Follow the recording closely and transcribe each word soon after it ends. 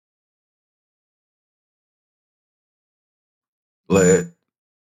Let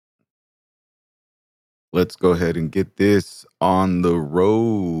let's go ahead and get this on the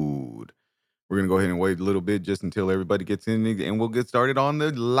road. We're gonna go ahead and wait a little bit just until everybody gets in, and we'll get started on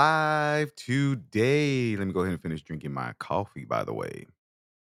the live today. Let me go ahead and finish drinking my coffee, by the way.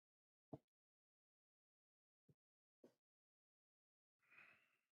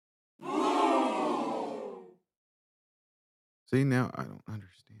 See, now I don't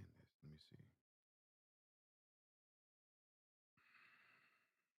understand this. Let me see.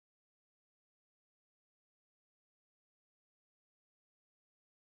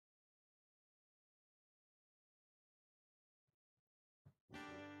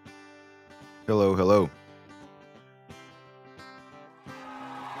 Hello, hello.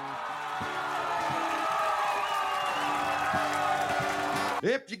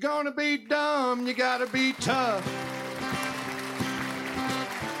 If you're gonna be dumb, you gotta be tough.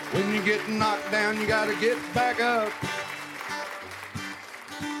 When you get knocked down, you gotta get back up.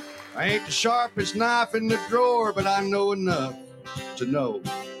 I ain't the sharpest knife in the drawer, but I know enough to know.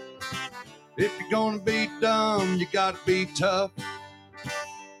 If you're gonna be dumb, you gotta be tough.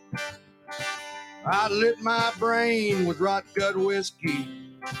 I lit my brain with rot gut whiskey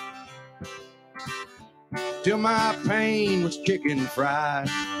till my pain was chicken fried.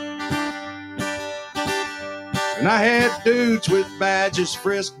 And I had dudes with badges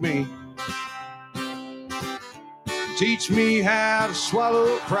frisk me, teach me how to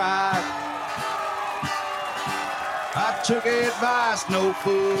swallow pride. I took advice no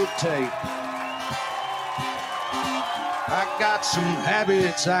fool would take. I got some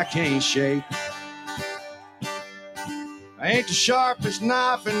habits I can't shake. I ain't the sharpest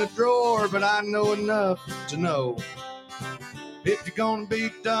knife in the drawer, but I know enough to know. If you're gonna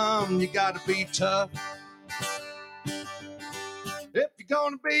be dumb, you gotta be tough. If you're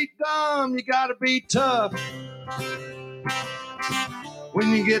gonna be dumb, you gotta be tough.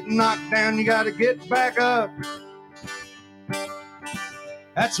 When you get knocked down, you gotta get back up.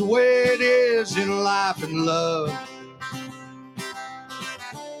 That's the way it is in life and love.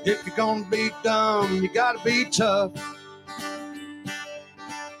 If you're gonna be dumb, you gotta be tough.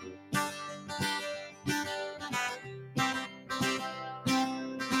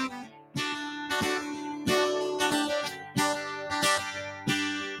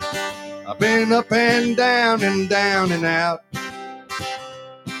 I've been up and down and out.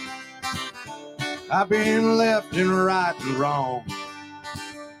 I've been left and right and wrong.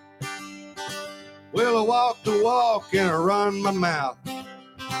 Well, I walk the walk and I run my mouth.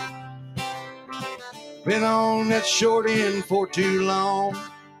 Been on that short end for too long.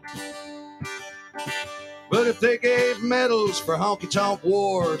 But if they gave medals for honky-tonk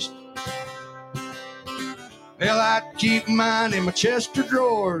wars, hell, I'd keep mine in my chest of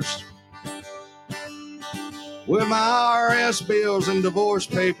drawers with my IRS bills and divorce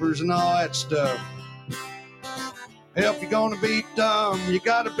papers and all that stuff. Hell, if you're gonna be dumb, you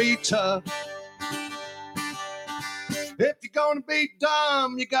gotta be tough. If you're gonna be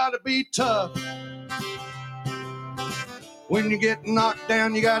dumb, you gotta be tough. When you get knocked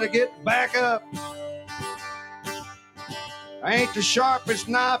down, you gotta get back up. I ain't the sharpest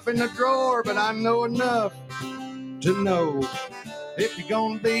knife in the drawer, but I know enough to know. If you're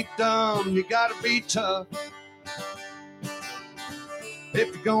gonna be dumb, you gotta be tough.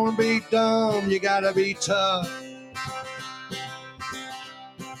 If you're gonna be dumb, you gotta be tough.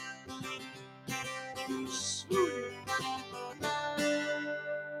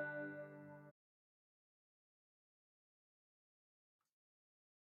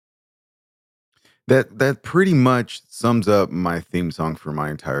 That pretty much sums up my theme song for my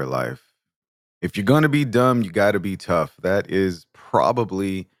entire life. If you're gonna be dumb, you gotta be tough. That is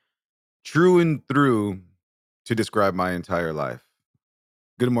probably true and through to describe my entire life.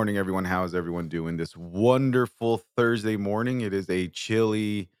 Good morning, everyone. How is everyone doing this wonderful Thursday morning? It is a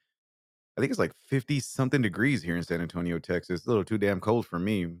chilly, I think it's like 50 something degrees here in San Antonio, Texas. A little too damn cold for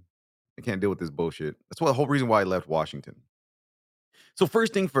me. I can't deal with this bullshit. That's the whole reason why I left Washington. So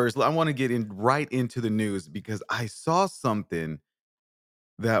first thing first, I want to get in right into the news because I saw something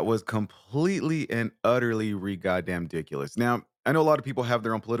that was completely and utterly goddamn ridiculous. Now, I know a lot of people have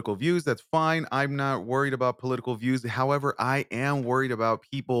their own political views. That's fine. I'm not worried about political views. However, I am worried about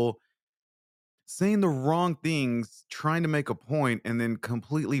people saying the wrong things, trying to make a point, and then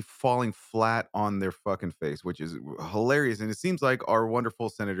completely falling flat on their fucking face, which is hilarious. And it seems like our wonderful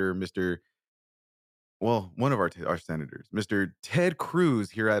senator, one of our senators, Mr. Ted Cruz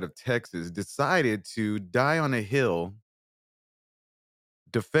here out of Texas, decided to die on a hill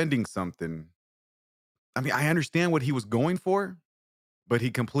defending something. I mean, I understand what he was going for, but he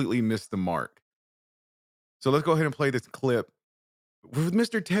completely missed the mark. So let's go ahead and play this clip. with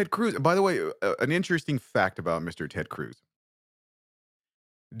Mr. Ted Cruz. By the way, an interesting fact about Mr. Ted Cruz.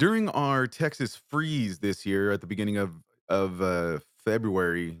 During our Texas freeze this year at the beginning of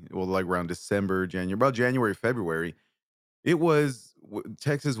February, well, like around December, January, about January, February,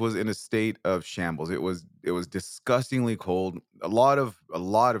 Texas was in a state of shambles. It was disgustingly cold. A lot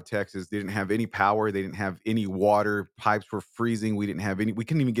of Texas didn't have any power. They didn't have any water. Pipes were freezing. We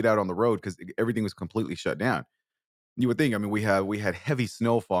couldn't even get out on the road because everything was completely shut down. You would think, I mean, we had heavy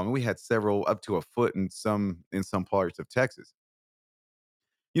snowfall. I mean, we had several up to a foot in some parts of Texas.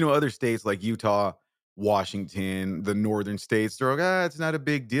 Other states like Utah, Washington, the northern states, they're like, it's not a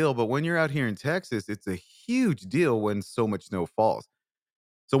big deal. But when you're out here in Texas, it's a huge deal when so much snow falls.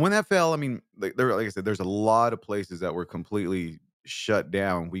 So when that fell, I mean, like I said, there's a lot of places that were completely shut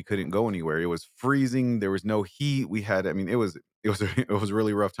down. We couldn't go anywhere. It was freezing. There was no heat. I mean, it was a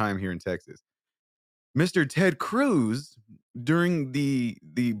really rough time here in Texas. Mr. Ted Cruz, during the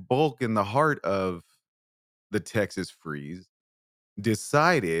bulk and the heart of the Texas freeze,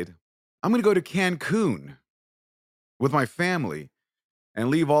 decided I'm going to go to Cancun with my family and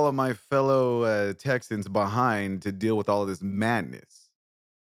leave all of my fellow Texans behind to deal with all of this madness.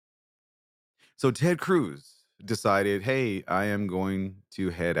 So Ted Cruz decided, hey, I am going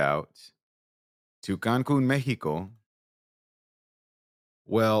to head out to Cancun, Mexico.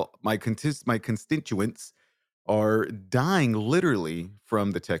 Well, my constituents are dying literally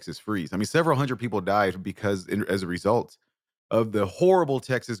from the Texas freeze. I mean, several hundred people died as a result of the horrible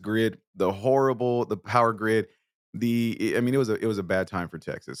Texas grid, the power grid. I mean, it was a bad time for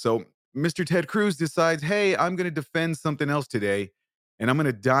Texas. So Mr. Ted Cruz decides, hey, I'm going to defend something else today, and I'm going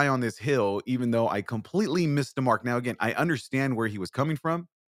to die on this hill, even though I completely missed the mark. Now, again, I understand where he was coming from.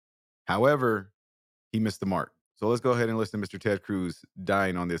 However, he missed the mark. So let's go ahead and listen to Mr. Ted Cruz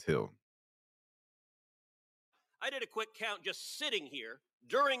dying on this hill. I did a quick count just sitting here.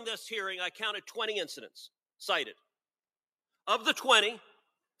 During this hearing, I counted 20 incidents cited. Of the 20,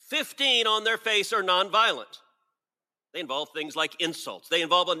 15 on their face are nonviolent. They involve things like insults. They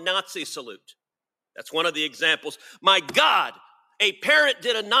involve a Nazi salute. That's one of the examples. My God, a parent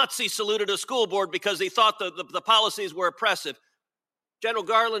did a Nazi salute at a school board because he thought the policies were oppressive. General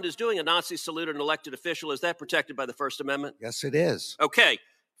Garland is doing a Nazi salute at an elected official. Is that protected by the First Amendment? Yes, it is. Okay.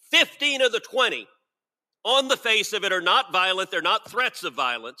 15 of the 20 on the face of it are not violent. They're not threats of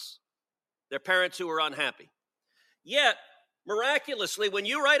violence. They're parents who are unhappy. Yet, miraculously, when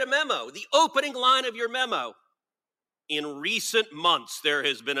you write a memo, the opening line of your memo, in recent months, there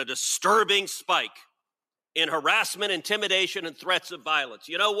has been a disturbing spike in harassment, intimidation, and threats of violence.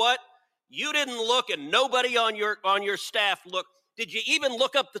 You know what? You didn't look, and nobody on your staff looked. Did you even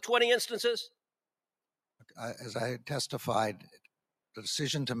look up the 20 instances? As I testified, the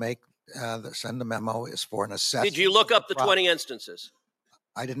decision to send the memo is for an assessment. Did you look up the 20 instances?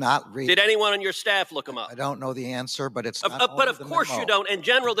 I did not read. Did anyone on your staff look them up? I don't know the answer, but it's not but of the course memo. You don't. In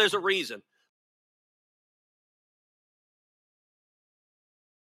general, there's a reason.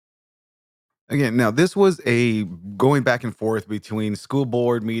 Again, now this was a going back and forth between school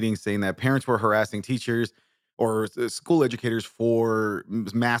board meetings saying that parents were harassing teachers or school educators for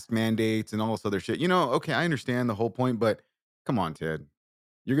mask mandates and all this other shit. Okay, I understand the whole point, but come on, Ted.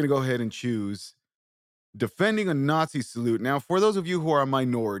 You're going to go ahead and choose defending a Nazi salute. Now, for those of you who are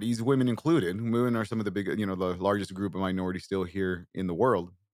minorities, women included, women are some of the the largest group of minorities still here in the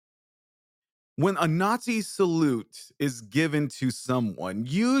world. When a Nazi salute is given to someone,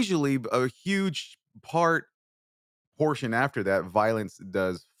 usually a huge portion after that, violence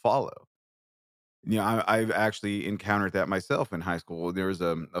does follow. I've actually encountered that myself in high school. There was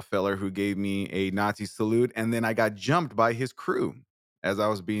a feller who gave me a Nazi salute, and then I got jumped by his crew as I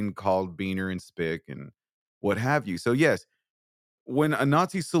was being called beaner and spick and what have you. So, yes, when a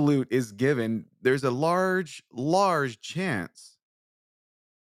Nazi salute is given, there's a large, large chance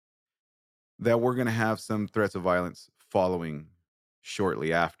that we're going to have some threats of violence following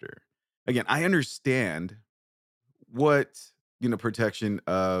shortly after. Again, I understand what, protection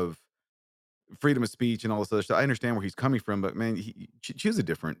of freedom of speech and all this other stuff. I understand where he's coming from, but man, choose a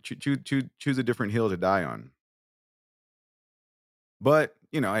different choose a different hill to die on. But,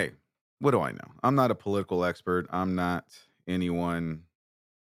 hey, what do I know? I'm not a political expert. I'm not anyone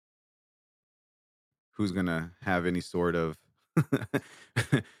who's going to have any sort of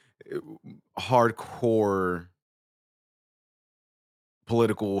hardcore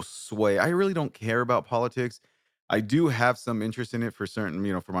political sway. I really don't care about politics. I do have some interest in it for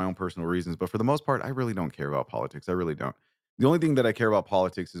certain, for my own personal reasons, but for the most part, I really don't care about politics. I really don't. The only thing that I care about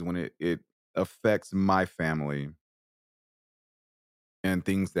politics is when it affects my family and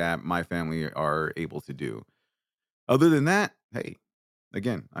things that my family are able to do. Other than that, hey,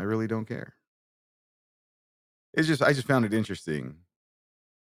 Again, I really don't care. I just found it interesting.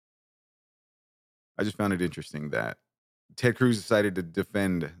 I just found it interesting that Ted Cruz decided to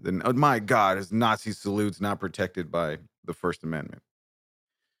defend the oh my God, his Nazi salutes not protected by the First Amendment.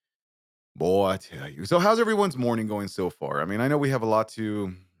 Boy, I tell you. So how's everyone's morning going so far? I mean, I know we have a lot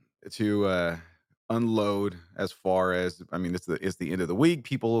to unload as far as I mean, it's the end of the week.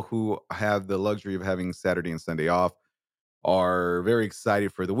 People who have the luxury of having Saturday and Sunday off are very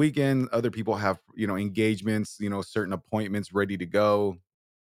excited for the weekend. Other people have, engagements, certain appointments ready to go.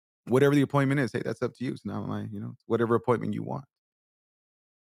 Whatever the appointment is, hey, that's up to you. It's not my, whatever appointment you want.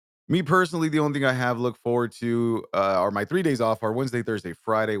 Me personally, the only thing I have look forward to are my 3 days off are Wednesday, Thursday,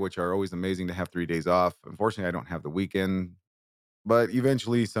 Friday, which are always amazing to have 3 days off. Unfortunately, I don't have the weekend, but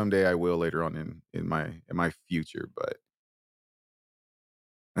eventually someday I will later on in my future, but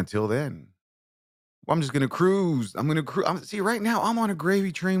until then, well, I'm just gonna cruise. I'm gonna cruise. See, right now I'm on a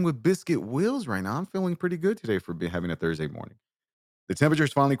gravy train with biscuit wheels right now. I'm feeling pretty good today for having a Thursday morning. The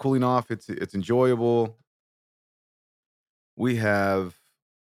temperature's finally cooling off. It's enjoyable. We have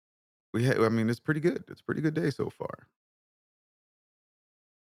I mean, it's pretty good. It's a pretty good day so far.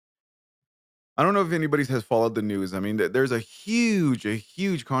 I don't know if anybody has followed the news. I mean, there's a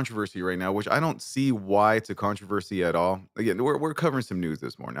huge controversy right now, which I don't see why it's a controversy at all. Again, we're covering some news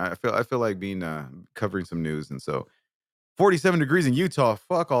this morning. I feel like being covering some news, and so 47 degrees in Utah.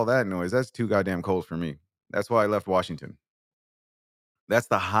 Fuck all that noise. That's too goddamn cold for me. That's why I left Washington. That's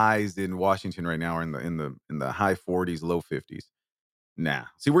the highs in Washington right now are in the high 40s, low 50s. Nah.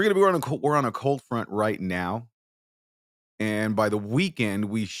 See, we're on a cold front right now. And by the weekend,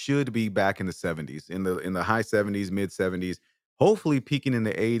 we should be back in the 70s, in the high 70s, mid 70s, hopefully peaking in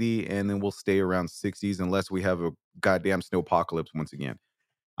the 80, and then we'll stay around 60s unless we have a goddamn snow apocalypse once again.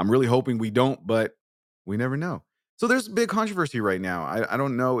 I'm really hoping we don't, but we never know. So there's big controversy right now. I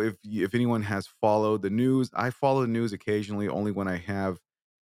don't know if anyone has followed the news. I follow the news occasionally, only when I have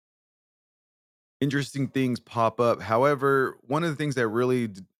interesting things pop up. However, one of the things that really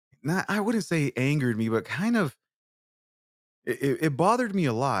not I wouldn't say angered me, but kind of it bothered me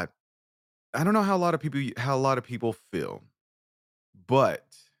a lot. I don't know how a lot of people feel, but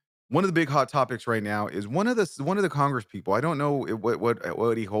one of the big hot topics right now is one of the Congress people. I don't know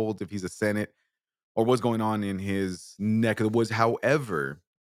what he holds, if he's a Senate or what's going on in his neck of the woods. However,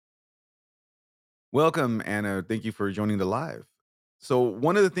 welcome, Anna. Thank you for joining the live. So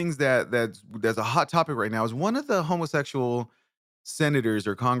one of the things that's a hot topic right now is one of the homosexual senators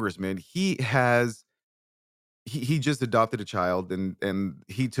or congressmen. He just adopted a child, and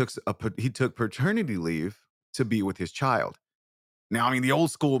he took paternity leave to be with his child. Now, I mean, the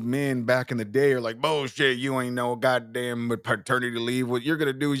old school men back in the day are like, bullshit, you ain't no goddamn paternity leave. What you're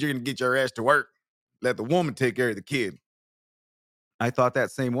gonna do is you're gonna get your ass to work. Let the woman take care of the kid. I thought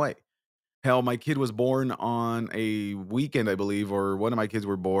that same way. Hell, my kid was born on a weekend, I believe, or one of my kids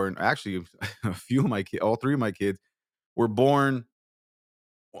were born. Actually, a few of my kids, all three of my kids were born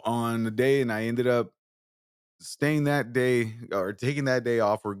on the day, and I ended up staying that day or taking that day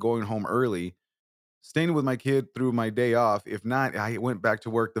off or going home early, staying with my kid through my day off. If not, I went back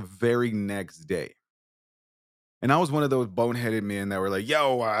to work the very next day. And I was one of those boneheaded men that were like,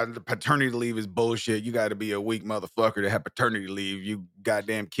 yo, the paternity leave is bullshit. You got to be a weak motherfucker to have paternity leave. You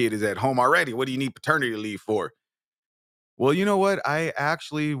goddamn kid is at home already. What do you need paternity leave for? Well, you know what? I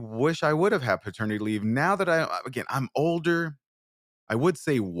actually wish I would have had paternity leave. Now that again, I'm older, I would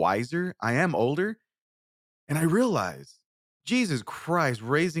say wiser. I am older. And I realize, Jesus Christ,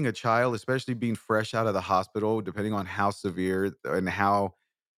 raising a child, especially being fresh out of the hospital, depending on how severe and how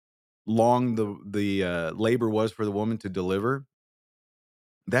long the labor was for the woman to deliver,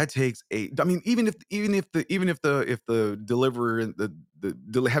 that takes I mean, even if the deliverer and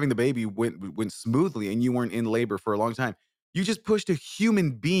having the baby went smoothly and you weren't in labor for a long time, you just pushed a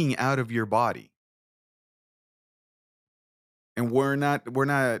human being out of your body. And we're not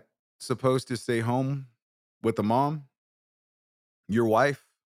supposed to stay home with the mom, your wife,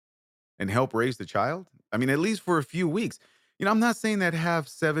 and help raise the child? I mean, at least for a few weeks. I'm not saying that have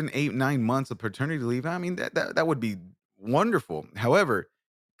 7, 8, 9 months of paternity leave. I mean, that would be wonderful. However,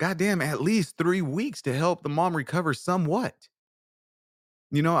 goddamn, at least 3 weeks to help the mom recover somewhat.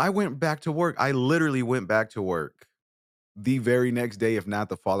 I went back to work. I literally went back to work the very next day, if not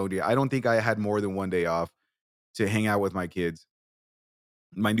the following day. I don't think I had more than one day off to hang out with my kids,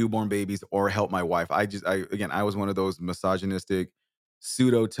 my newborn babies, or help my wife. Again, I was one of those misogynistic,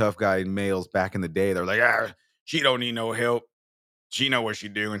 pseudo tough guy males back in the day. They're like, she don't need no help. She know what she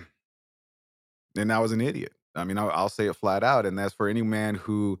doing. And I was an idiot. I mean, I'll say it flat out. And that's for any man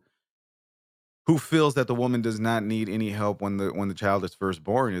who who feels that the woman does not need any help when the child is first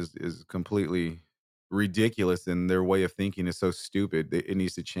born is completely ridiculous, and their way of thinking is so stupid. It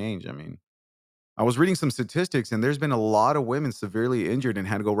needs to change. I mean, I was reading some statistics, and there's been a lot of women severely injured and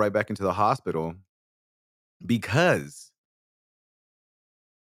had to go right back into the hospital because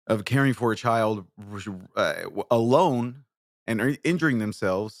of caring for a child alone and injuring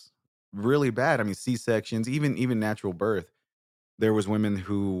themselves really bad. I mean, C-sections, even natural birth. There was women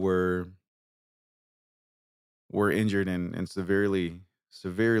who were injured and severely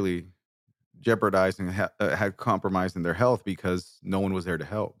jeopardizing had compromised in their health because no one was there to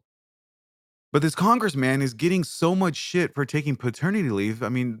help. But this congressman is getting so much shit for taking paternity leave. I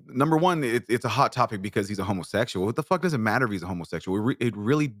mean, number one, it's a hot topic because he's a homosexual. What the fuck does it matter if he's a homosexual? It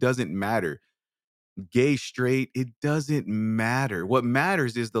really doesn't matter. Gay, straight, it doesn't matter. What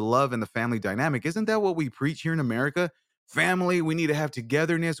matters is the love and the family dynamic. Isn't that what we preach here in America? Family, we need to have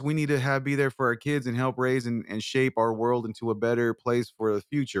togetherness. We need to be there for our kids and help raise and shape our world into a better place for the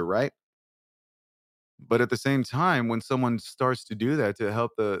future, right? But at the same time, when someone starts to do that to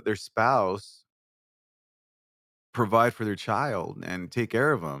help their spouse provide for their child and take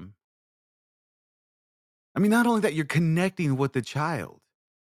care of them, I mean, not only that, you're connecting with the child.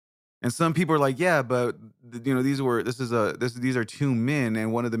 And some people are like, yeah, but these are two men,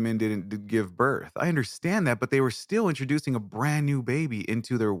 and one of the men did give birth. I understand that, but they were still introducing a brand new baby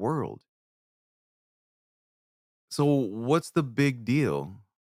into their world. So what's the big deal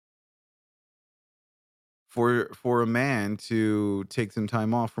for a man to take some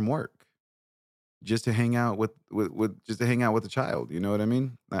time off from work just to hang out with just to hang out with the child? You know what I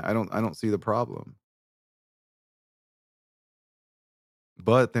mean? I don't see the problem.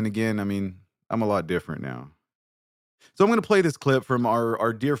 But then again, I mean, I'm a lot different now. So I'm going to play this clip from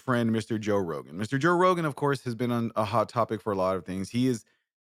our dear friend, Mr. Joe Rogan. Mr. Joe Rogan, of course, has been on a hot topic for a lot of things. He is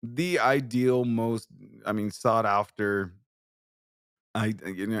the ideal, most, I mean, sought after.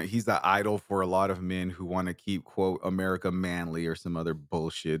 He's the idol for a lot of men who want to keep quote America manly or some other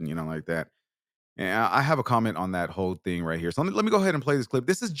bullshit, and like that. And I have a comment on that whole thing right here. So let me go ahead and play this clip.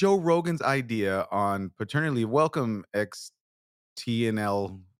 This is Joe Rogan's idea on paternity leave. Welcome,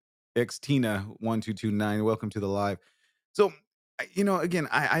 XTNL, XTina1229. Welcome to the live. So, again,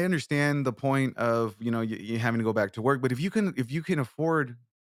 I understand the point of you having to go back to work, but if you can afford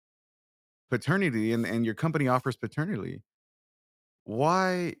paternity and your company offers paternity,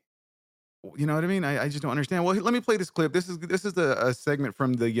 why? You know what I mean? I just don't understand. Well, let me play this clip. This is a segment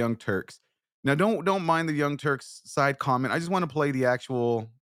from the Young Turks. Now, don't mind the Young Turks side comment. I just want to play the actual.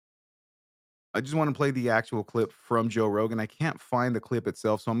 I just want to play the actual clip from Joe Rogan. I can't find the clip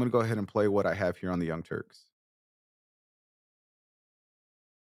itself, so I'm going to go ahead and play what I have here on the Young Turks.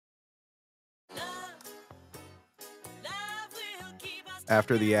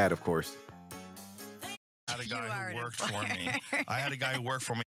 After the ad, of course. I had a guy who worked for me. I had a guy who worked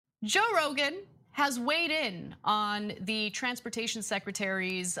for me. Joe Rogan has weighed in on the transportation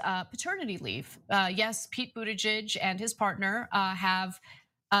secretary's paternity leave. Yes, Pete Buttigieg and his partner have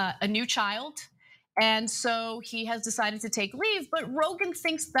a new child. And so he has decided to take leave, but Rogan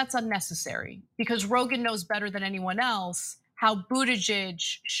thinks that's unnecessary because Rogan knows better than anyone else how Buttigieg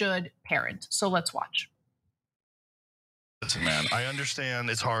should parent. So let's watch. Listen, man, I understand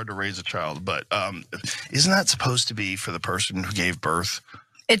it's hard to raise a child, but isn't that supposed to be for the person who gave birth?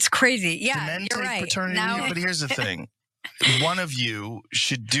 It's crazy. Yeah, the men you're take right. paternity leave, but here's the thing. One of you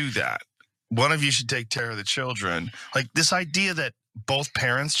should do that. One of you should take care of the children. Like this idea that both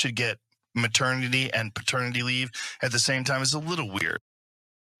parents should get maternity and paternity leave at the same time is a little weird.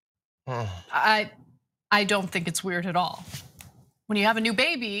 I don't think it's weird at all. When you have a new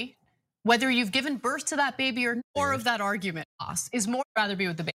baby, whether you've given birth to that baby or more of that argument, boss, is more rather be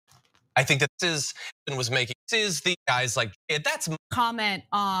with the baby. I think that this is the guys like that's comment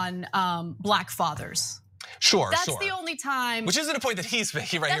on Black fathers. Sure, that's sure. the only time. Which isn't a point that he's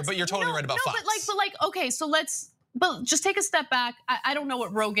making right here, but you're totally right about Fox. But like, okay, so but just take a step back. I don't know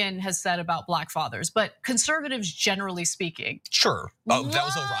what Rogan has said about Black fathers, but conservatives, generally speaking, sure. That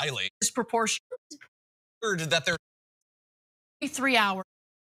was O'Reilly. Disproportionate. That they're 3 hours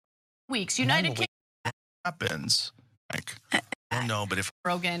weeks. United Kingdom happens. Like, I don't know, but if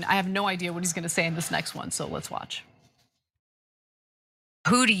Rogan, I have no idea what he's going to say in this next one. So let's watch.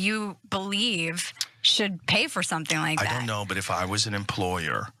 Who do you believe should pay for something like that? I don't know, but if I was an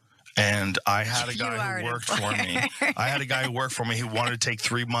employer and I had a guy who worked for me, who wanted to take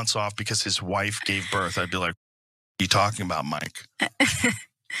 3 months off because his wife gave birth, I'd be like, "What are you talking about, Mike?"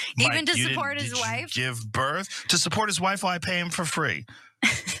 Even Mike, to support his wife? Give birth? To support his wife, I pay him for free.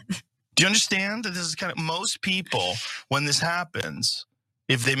 Do you understand that this is kind of most people when this happens?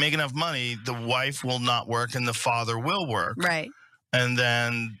 if they make enough money, the wife will not work and the father will work. Right. And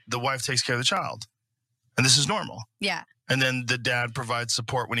then the wife takes care of the child. And this is normal. Yeah. And then the dad provides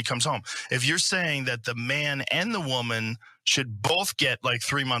support when he comes home. If you're saying that the man and the woman should both get like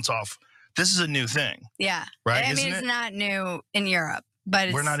 3 months off, this is a new thing. Yeah. Right? I mean, it's not new in Europe,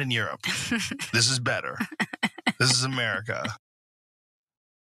 but we're not in Europe. This is better. This is America.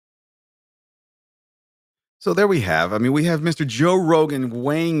 So there we have. I mean, we have Mr. Joe Rogan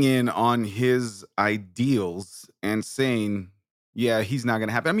weighing in on his ideals and saying, yeah, he's not going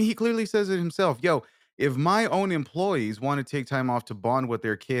to happen. I mean, he clearly says it himself. Yo, if my own employees want to take time off to bond with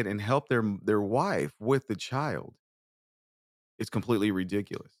their kid and help their wife with the child, it's completely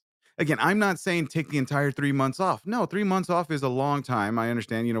ridiculous. Again, I'm not saying take the entire 3 months off. No, 3 months off is a long time. I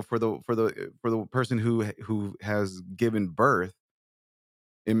understand, you know, for the person who has given birth,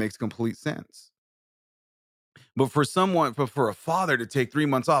 it makes complete sense. But for a father to take 3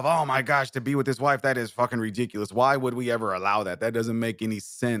 months off, oh my gosh, to be with his wife, that is fucking ridiculous. Why would we ever allow that? That doesn't make any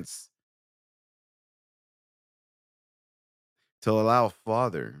sense. To allow a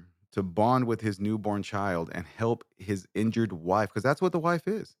father to bond with his newborn child and help his injured wife, because that's what the wife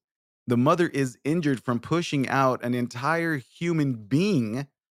is. The mother is injured from pushing out an entire human being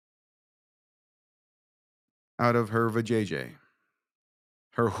out of her vajayjay,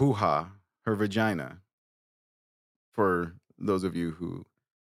 her hoo-ha, her vagina. For those of you who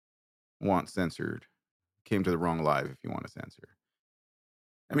want censored, came to the wrong live if you want to censor.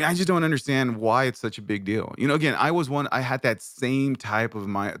 I mean, I just don't understand why it's such a big deal. You know, again, I had that same type of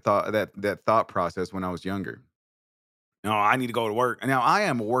that thought process when I was younger. No, I need to go to work. Now I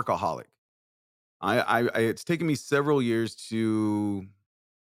am a workaholic. It's taken me several years to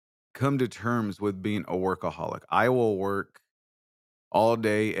come to terms with being a workaholic. I will work all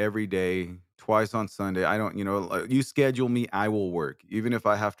day, every day, twice on Sunday. I don't, you schedule me, I will work. Even if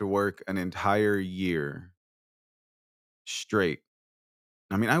I have to work an entire year straight.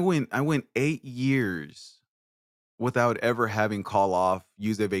 I mean, I went 8 years without ever having call off,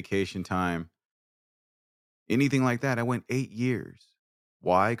 use a vacation time, anything like that. I went 8 years.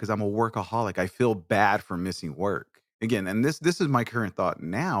 Why? Because I'm a workaholic. I feel bad for missing work. Again, and this is my current thought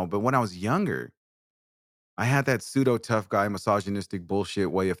now, but when I was younger, I had that pseudo tough guy, misogynistic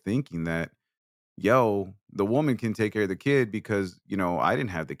bullshit way of thinking that, yo, the woman can take care of the kid because, I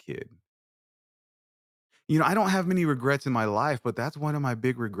didn't have the kid. I don't have many regrets in my life, but that's one of my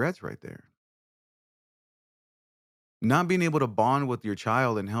big regrets right there. Not being able to bond with your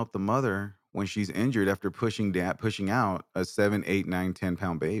child and help the mother when she's injured after pushing out a 7, 8, 9,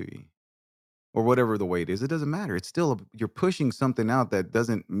 10-pound baby. Or whatever the weight is. It doesn't matter. It's still, you're pushing something out that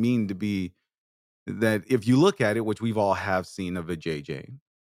doesn't mean to be, that if you look at it, which we've all have seen of a JJ,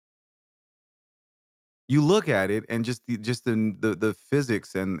 you look at it and just the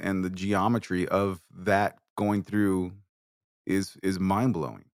physics and the geometry of that going through is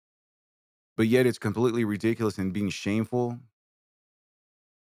mind-blowing. But yet it's completely ridiculous and being shameful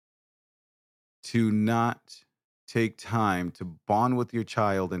to not take time to bond with your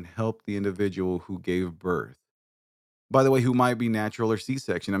child and help the individual who gave birth. By the way, who might be natural or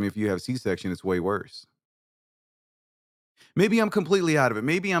C-section. I mean, if you have C-section, it's way worse. Maybe I'm completely out of it.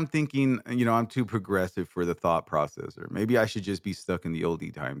 Maybe I'm thinking, I'm too progressive for the thought process, or maybe I should just be stuck in the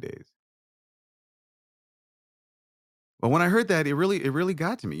oldie time days. But when I heard that, it really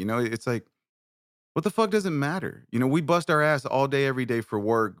got to me. It's like, what the fuck does it matter? We bust our ass all day, every day for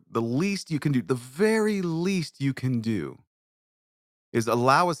work. The least you can do, the very least you can do, is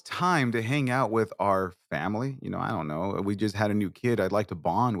allow us time to hang out with our family. I don't know. We just had a new kid. I'd like to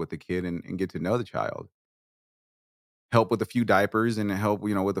bond with the kid and get to know the child. Help with a few diapers and help,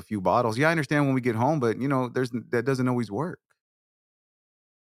 with a few bottles. Yeah, I understand when we get home, but that doesn't always work.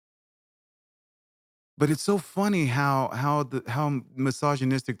 But it's so funny how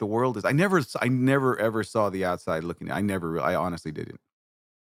misogynistic the world is. I never ever saw the outside looking. I honestly didn't.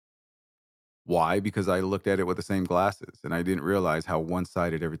 Why? Because I looked at it with the same glasses and I didn't realize how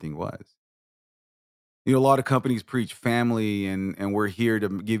one-sided everything was. A lot of companies preach family and we're here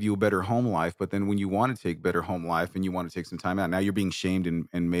to give you a better home life. But then when you want to take better home life and you want to take some time out, now you're being shamed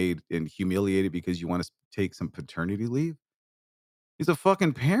and made and humiliated because you want to take some paternity leave. He's a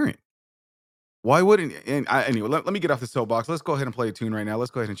fucking parent. Why wouldn't? Anyway, let me get off the soapbox. Let's go ahead and play a tune right now.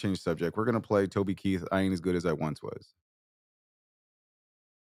 Let's go ahead and change subject. We're going to play Toby Keith, I Ain't As Good As I Once Was.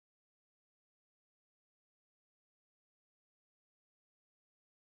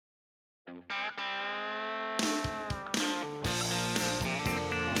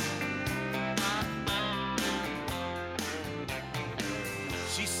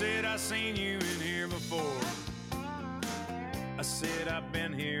 She said, I seen you in here before. I said, I've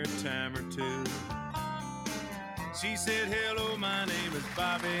been here a time or two. She said, hello, my name is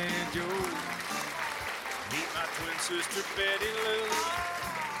Bobby Joe. Meet my twin sister, Betty Lou.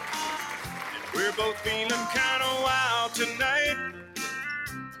 And we're both feeling kind of wild tonight.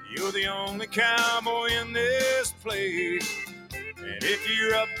 You're the only cowboy in this place. And if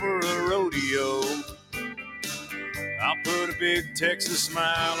you're up for a rodeo, I'll put a big Texas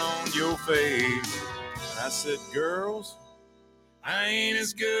smile on your face. I said, girls, I ain't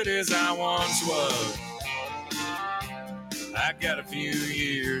as good as I once was. I got a few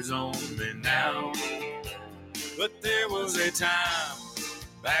years on me now. But there was a time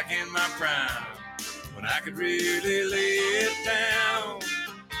back in my prime when I could really lay it down.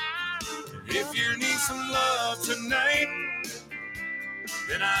 And if you need some love tonight,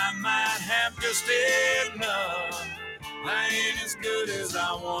 then I might have just enough. I ain't as good as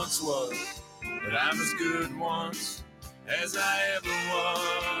I once was, but I'm as good once as I ever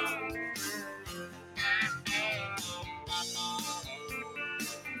was.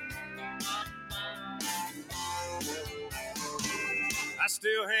 I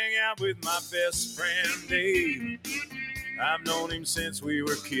still hang out with my best friend Dave. I've known him since we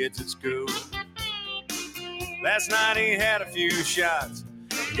were kids at school. Last night he had a few shots,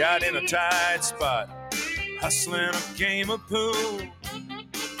 got in a tight spot, hustling a game of pool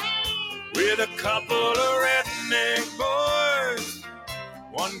with a couple of redneck boys,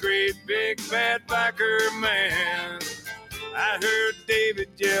 one great big bad biker man. I heard David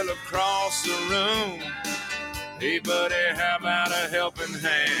yell across the room, hey buddy, how about a helping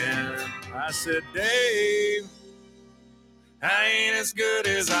hand? I said, Dave, I ain't as good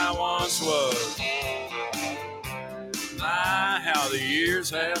as I once was. My, how the years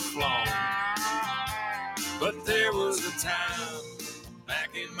have flown. But there was a time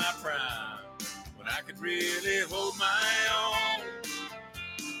back in my prime when I could really hold my own.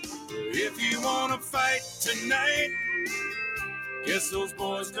 If you want to fight tonight, guess those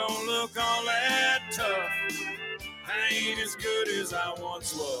boys don't look all that tough. I ain't as good as I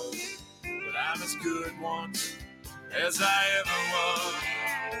once was, but I'm as good once as I ever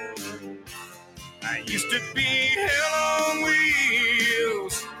was. I used to be hell on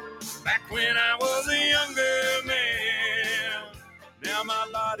wheels back when I was a younger man. Now my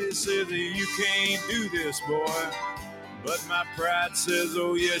body says that you can't do this, boy, but my pride says,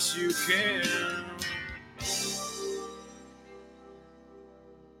 oh yes you can.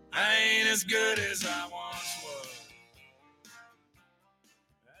 I ain't as good as I once was.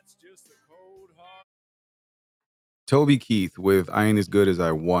 That's just a cold heart. Toby Keith with "I Ain't As Good As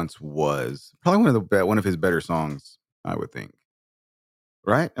I Once Was." Probably one of his better songs, I would think.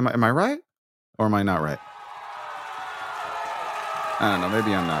 Right? Am I right? Or am I not right? I don't know.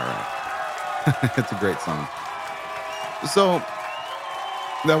 Maybe I'm not right. It's a great song. So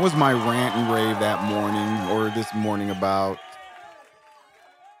that was my rant and rave that morning or this morning about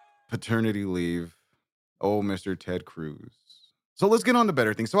paternity leave. Oh, Mr. Ted Cruz. So let's get on to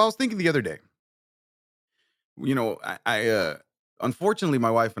better things. So I was thinking the other day, I unfortunately my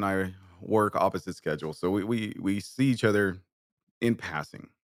wife and I work opposite schedules. So we see each other in passing.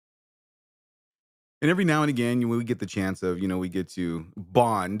 And every now and again, we get the chance of, we get to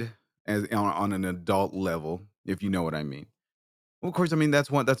bond as on an adult level, if you know what I mean. Well, of course, I mean that's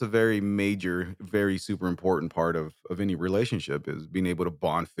a very major, very super important part of any relationship is being able to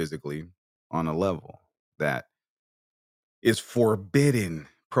bond physically on a level that is forbidden,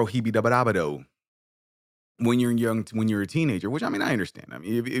 prohibidabado when you're young, when you're a teenager. Which I mean, I understand. I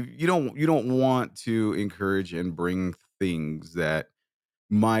mean, if you don't want to encourage and bring things that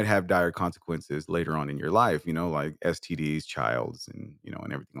might have dire consequences later on in your life, like STDs, childs, and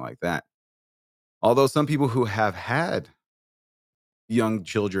everything like that. Although some people who have had young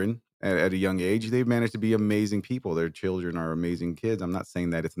children at a young age, they've managed to be amazing people. Their children are amazing kids. I'm not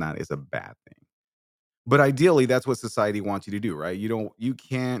saying that it's a bad thing. But ideally, that's what society wants you to do, right? You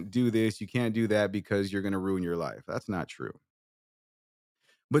can't do this, you can't do that because you're going to ruin your life. That's not true.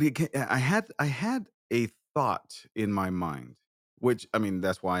 But I had a thought in my mind, which I mean,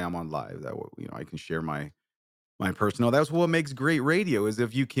 that's why I'm on live. That I can share my personal. That's what makes great radio is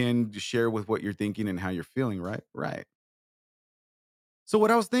if you can share with what you're thinking and how you're feeling, right? Right. So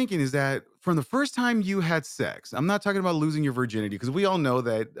what I was thinking is that from the first time you had sex, I'm not talking about losing your virginity because we all know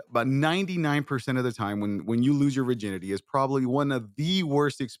that about 99% of the time when you lose your virginity is probably one of the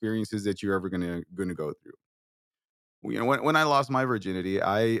worst experiences that you're ever gonna go through. When I lost my virginity,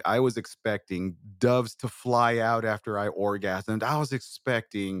 I was expecting doves to fly out after I orgasmed. I was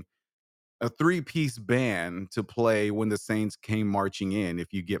expecting a three-piece band to play when the Saints came marching in,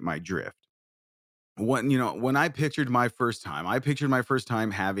 if you get my drift. when I pictured my first time, I pictured my first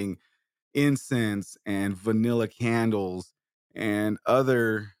time having incense and vanilla candles and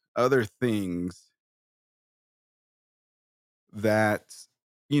other things that,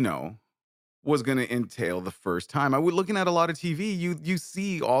 you know, was going to entail the first time. I was looking at a lot of TV. You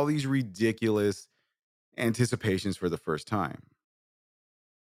see all these ridiculous anticipations for the first time.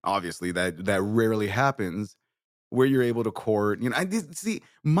 Obviously, that rarely happens where you're able to court. I did see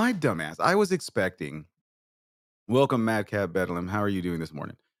my dumbass. I was expecting. Welcome, Madcap Bedlam. How are you doing this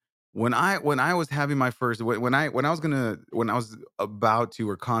morning? When I was having my first when I was about to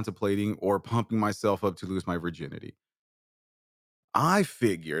or contemplating or pumping myself up to lose my virginity, I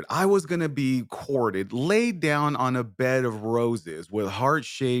figured I was gonna be courted, laid down on a bed of roses with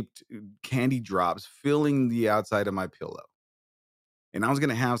heart-shaped candy drops filling the outside of my pillow. And I was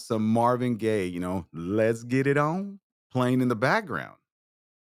gonna have some Marvin Gaye, "Let's Get It On" playing in the background.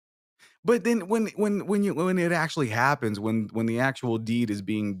 But then when it actually happens, when the actual deed is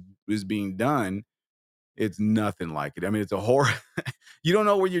being done, it's nothing like it. I mean, it's a horror. You don't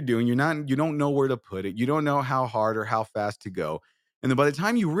know what you're doing. You don't know where to put it. You don't know how hard or how fast to go. And then by the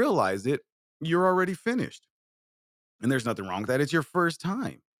time you realize it, you're already finished. And there's nothing wrong with that. It's your first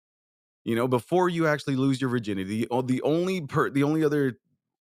time. Before you actually lose your virginity, the only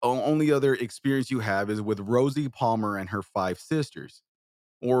other experience you have is with Rosie Palmer and her five sisters.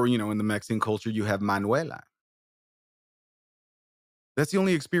 Or, in the Mexican culture, you have Manuela. That's the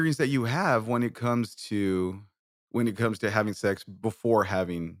only experience that you have when it comes to having sex before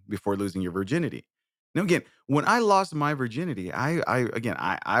losing your virginity. Now again, when I lost my virginity,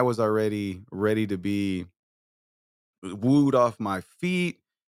 I was already ready to be wooed off my feet.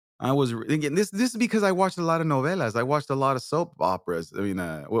 Again, this is because I watched a lot of novelas. I watched a lot of soap operas. I mean,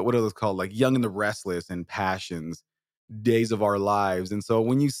 what are those called? Like Young and the Restless and Passions, Days of Our Lives. And so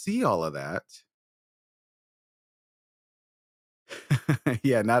when you see all of that,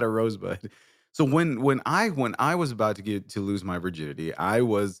 yeah, not a rosebud. So when I was about to get to lose my virginity, I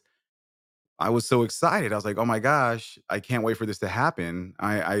was so excited. I was like, "Oh my gosh, I can't wait for this to happen."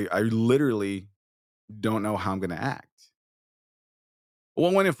 I literally don't know how I'm gonna act.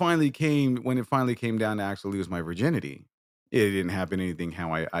 Well, when it finally came down to actually lose my virginity, it didn't happen anything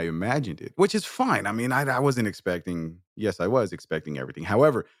how I imagined it, which is fine. I mean, I wasn't expecting. Yes, I was expecting everything.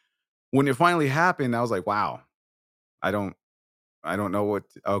 However, when it finally happened, I was like, "Wow, I don't I don't know what."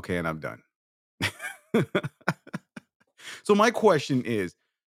 Okay, and I'm done. So my question is,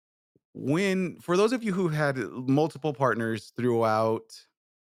 when for those of you who had multiple partners throughout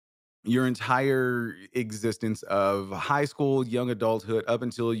your entire existence of high school, young adulthood, up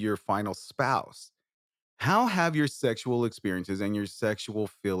until your final spouse, how have your sexual experiences and your sexual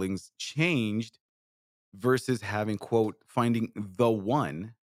feelings changed versus having, quote, finding the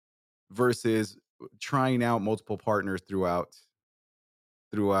one versus trying out multiple partners throughout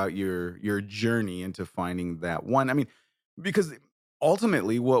your journey into finding that one? I mean, because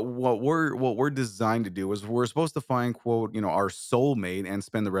ultimately what we're designed to do is we're supposed to find, quote, our soulmate and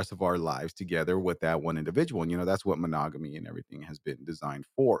spend the rest of our lives together with that one individual. And that's what monogamy and everything has been designed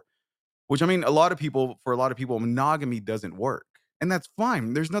for. Which, I mean, for a lot of people, monogamy doesn't work. And that's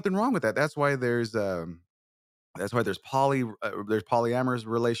fine. There's nothing wrong with that. That's why there's there's polyamorous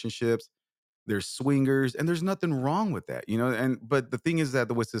relationships, there's swingers, and there's nothing wrong with that. And but the thing is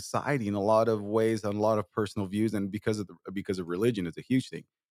that with society, in a lot of ways, on a lot of personal views, and because of religion, it's a huge thing.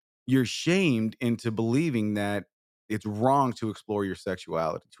 You're shamed into believing that it's wrong to explore your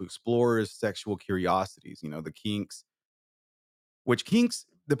sexuality, to explore sexual curiosities, the kinks, which kinks,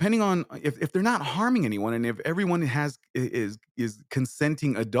 depending on if they're not harming anyone, and if everyone is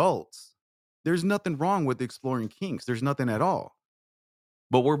consenting adults, there's nothing wrong with exploring kinks. There's nothing at all.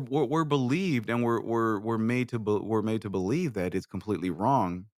 But we're believed, and we're made to believe that it's completely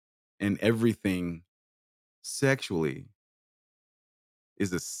wrong, and everything sexually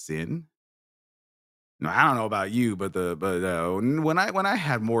is a sin. No, I don't know about you, when I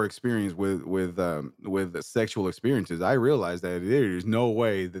had more experience with the sexual experiences, I realized that there is no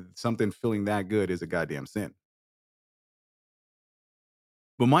way that something feeling that good is a goddamn sin.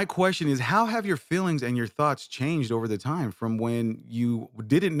 But my question is, how have your feelings and your thoughts changed over the time from when you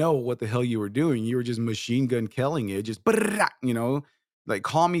didn't know what the hell you were doing? You were just machine gun killing it, just like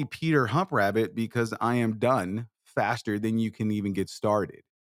call me Peter Hump Rabbit because I am done faster than you can even get started.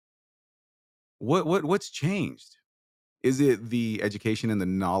 What's changed? Is it the education and the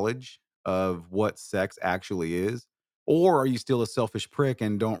knowledge of what sex actually is? Or are you still a selfish prick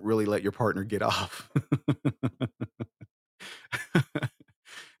and don't really let your partner get off?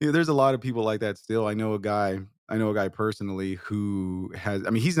 Yeah, there's a lot of people like that still. I know a guy personally who has,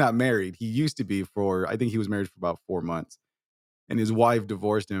 I mean, he's not married. He used to be for, I think he was married for about 4 months, and his wife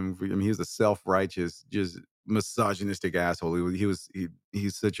divorced him. I mean, he was a self-righteous, just misogynistic asshole.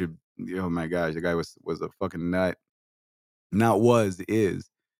 He's such a, oh my gosh, the guy was a fucking nut. Not was, is.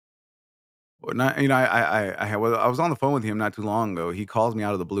 Or not, well, I was on the phone with him not too long ago. He calls me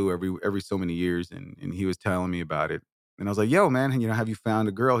out of the blue every so many years, and he was telling me about it. And I was like, "Yo, man, have you found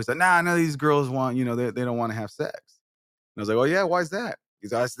a girl?" He's like, "Nah, none of these girls want, they don't want to have sex." And I was like, "Oh yeah, why is that?"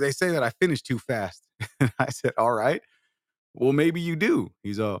 They say that I finish too fast." And I said, "All right, well maybe you do."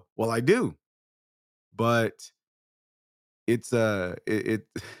 He's well, I do, but it's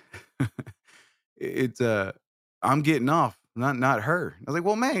it's I'm getting off, not her. I was like,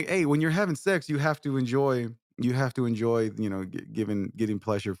 well, man, hey, when you're having sex, you have to enjoy, getting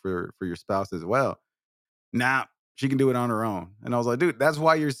pleasure for your spouse as well. Nah, she can do it on her own. And I was like, dude, that's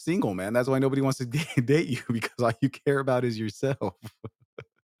why you're single, man. That's why nobody wants to date you, because all you care about is yourself.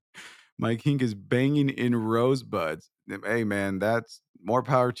 My kink is banging in rosebuds. Hey, man, that's more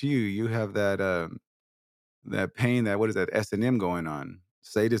power to you. You have that pain, that what is that S&M going on,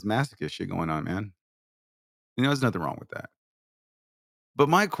 sadist masochist shit going on, man. There's nothing wrong with that. But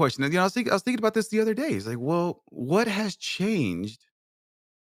my question, I was thinking about this the other day. It's like, well, what has changed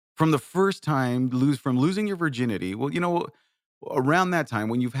from the first time from losing your virginity? Well, around that time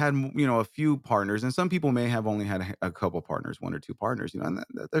when you've had, a few partners, and some people may have only had a couple partners, one or two partners, and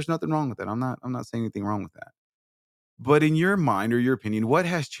there's nothing wrong with that. I'm not saying anything wrong with that. But in your mind or your opinion, what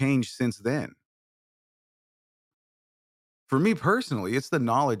has changed since then? For me personally, it's the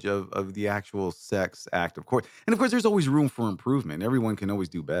knowledge of the actual sex act, of course. And of course, there's always room for improvement. Everyone can always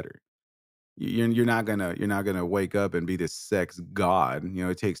do better. You're not gonna wake up and be this sex god.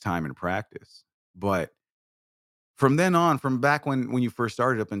 It takes time and practice. But from then on, from back when you first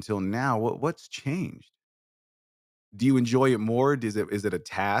started up until now, what's changed? Do you enjoy it more? Is it a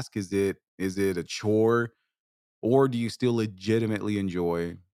task? Is it a chore? Or do you still legitimately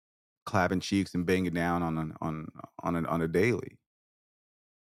enjoy clapping cheeks and banging down on a daily?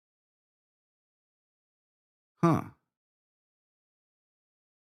 Huh.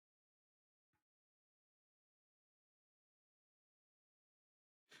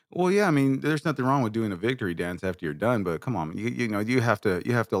 Well, yeah, I mean, there's nothing wrong with doing a victory dance after you're done, but come on, you have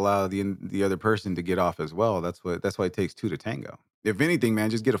to allow the other person to get off as well. That's why it takes two to tango. If anything,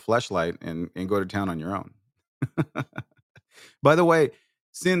 man, just get a fleshlight and go to town on your own. By the way,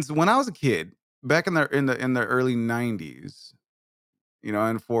 since when I was a kid, back in the early '90s,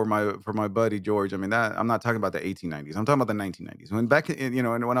 and for my buddy George, I mean, that I'm not talking about the 1890s. I'm talking about the 1990s. When back in,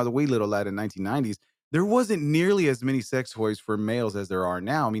 and when I was a wee little lad in 1990s, there wasn't nearly as many sex toys for males as there are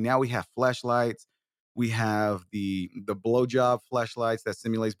now. I mean, now we have fleshlights, we have the blowjob fleshlights that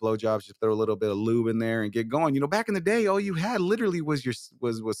simulates blowjobs. Just throw a little bit of lube in there and get going. Back in the day, all you had literally was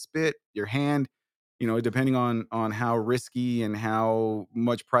was spit, your hand. Depending on how risky and how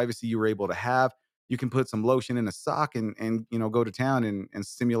much privacy you were able to have, you can put some lotion in a sock and go to town and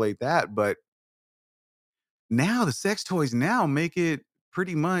simulate that. But now the sex toys now make it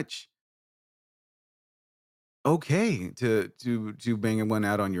pretty much okay to bang one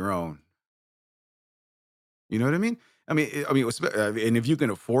out on your own. You know what I mean? And if you can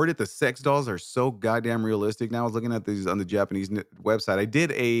afford it, the sex dolls are so goddamn realistic now. I was looking at these on the Japanese website. I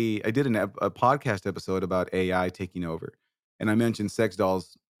did a podcast episode about AI taking over, and I mentioned sex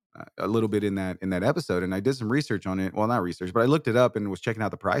dolls a little bit in that episode. And I did some research on it. Well, not research, but I looked it up and was checking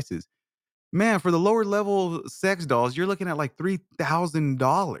out the prices. Man, for the lower level sex dolls, you're looking at like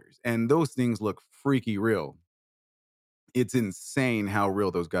 $3,000, and those things look freaky real. It's insane how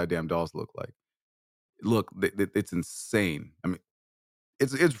real those goddamn dolls look like. Look, it's insane. I mean,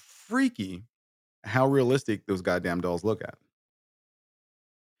 it's freaky how realistic those goddamn dolls look at.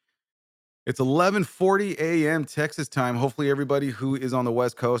 It's 11:40 a.m. Texas time. Hopefully everybody who is on the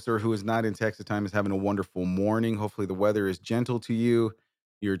West Coast or who is not in Texas time is having a wonderful morning. Hopefully the weather is gentle to you.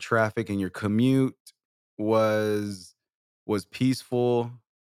 Your traffic and your commute was was peaceful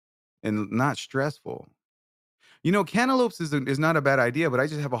and not stressful. Cantaloupes is not a bad idea, but I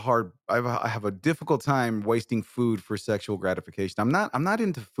just have a hard I have a difficult time wasting food for sexual gratification. I'm not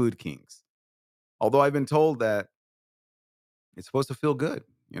into food kinks. Although I've been told that it's supposed to feel good.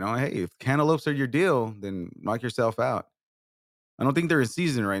 Hey, if cantaloupes are your deal, then knock yourself out. I don't think they're in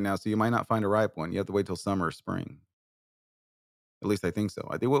season right now, so you might not find a ripe one. You have to wait till summer or spring. At least I think so.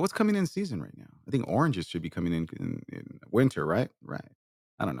 I think what's coming in season right now? I think oranges should be coming in winter, right? Right.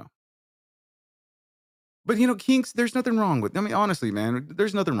 I don't know. But kinks, there's nothing wrong with. I mean, honestly, man,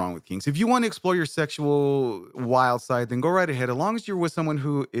 there's nothing wrong with kinks. If you want to explore your sexual wild side, then go right ahead. As long as you're with someone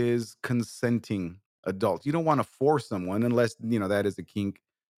who is consenting adult, you don't want to force someone unless that is a kink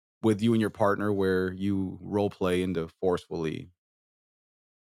with you and your partner where you role play forcefully,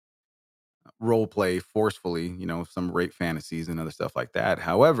 some rape fantasies and other stuff like that.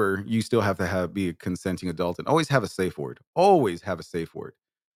 However, you still have to be a consenting adult and always have a safe word. Always have a safe word.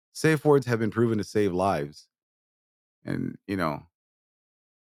 Safe words have been proven to save lives, and I'm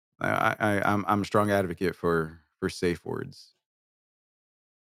a strong advocate for safe words.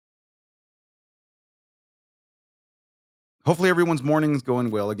 Hopefully, everyone's morning's going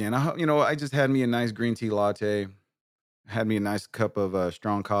well again. I just had me a nice green tea latte. Had me a nice cup of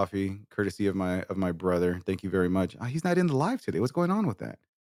strong coffee, courtesy of my brother. Thank you very much. He's not in the live today. What's going on with that?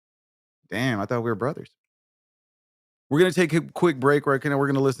 Damn, I thought we were brothers. We're gonna take a quick break right now. We're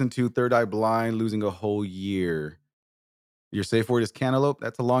gonna listen to Third Eye Blind, Losing a Whole Year. Your safe word is cantaloupe.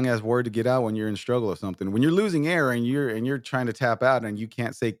 That's a long ass word to get out when you're in struggle or something. When you're losing air and you're trying to tap out and you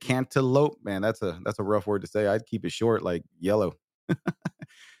can't say cantaloupe, man, that's a rough word to say. I'd keep it short, like yellow.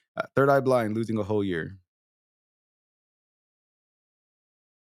 Third Eye Blind, Losing a Whole Year.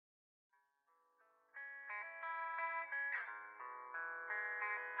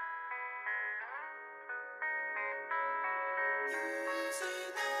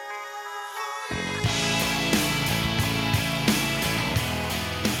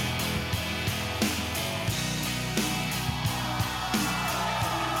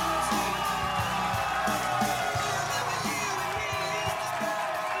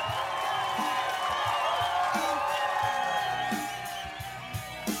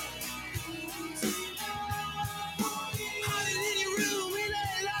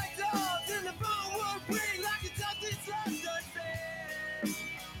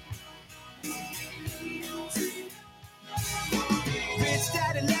 Rich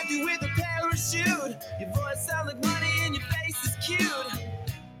daddy left you with a parachute. Your voice sounds like money and your face is cute.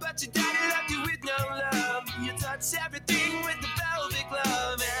 But your daddy left you with no love. You touch everything with the velvet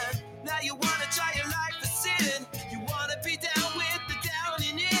glove. And now you wanna try your life for sin. You wanna be down with the down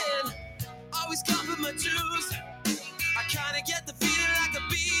and in. Always come with my juice. I kinda get the feeling like I'm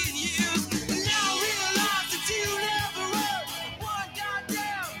being used. But now I realize that you never wrote one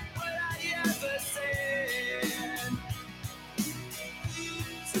goddamn what I ever said.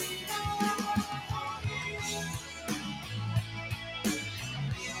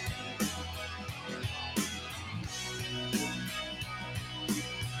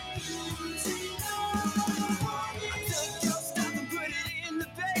 I took your stuff and put it in the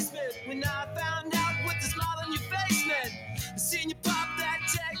basement. When I found out what the smile on your face meant, I seen you pop that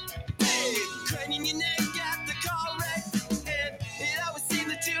check, big, craning your neck at the car wreck. And it always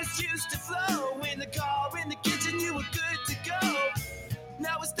seemed the juice used to flow. In the car, in the kitchen, you were good to go.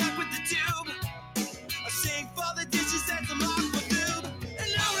 Now we're stuck with the tube. I sing for the dishes and some aqua lube.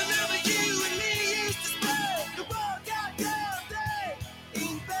 And I remember you and me used to spend the whole goddamn day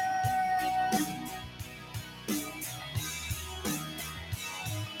in bed.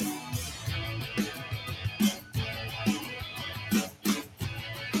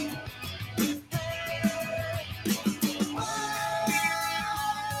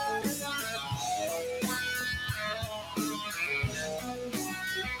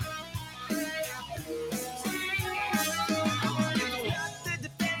 Not the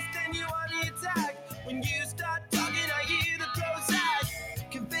defense, then you on the attack. When you start talking, I hear the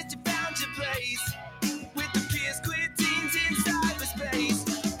Prozac. Convinced you found your place with the Pierce Quitines in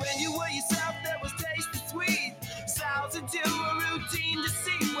cyberspace. When you were yourself, that was tasty sweet. Sounds into a routine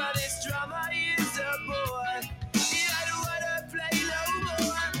deceit. Well, this drama is a bore. I don't wanna play no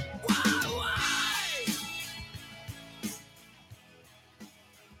more. Why?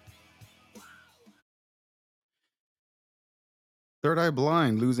 Third Eye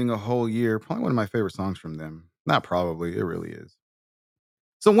Blind, Losing a Whole Year. Probably one of my favorite songs from them. Not probably, it really is.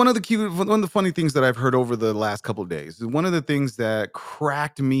 So one of the funny things that I've heard over the last couple of days, one of the things that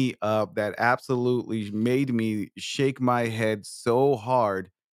cracked me up, that absolutely made me shake my head so hard.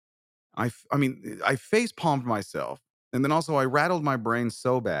 I face palmed myself, and then also I rattled my brain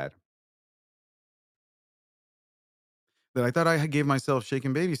so bad that I thought I gave myself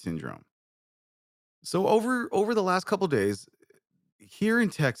shaken baby syndrome. So over the last couple of days, here in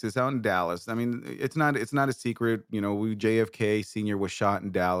Texas, out in Dallas, I mean, it's not a secret. We JFK Senior was shot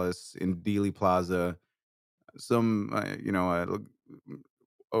in Dallas in Dealey Plaza. Some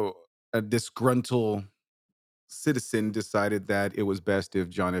oh, a disgruntled citizen decided that it was best if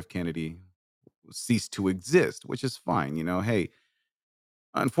John F. Kennedy ceased to exist, which is fine. Hey,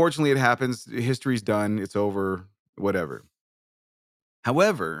 Unfortunately, it happens. History's done. It's over. Whatever.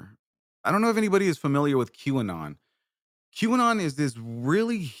 However, I don't know if anybody is familiar with QAnon. QAnon is this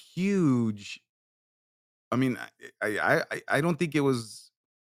really huge. I mean, I don't think it was.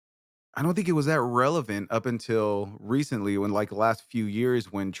 I don't think it was that relevant up until recently, when like the last few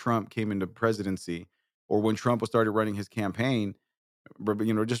years, when Trump came into presidency, or when Trump was started running his campaign. But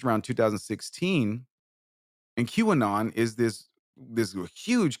just around 2016. And QAnon is this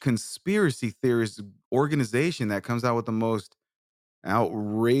huge conspiracy theorist organization that comes out with the most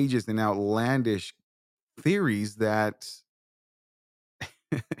outrageous and outlandish theories that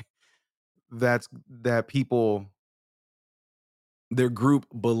people, their group,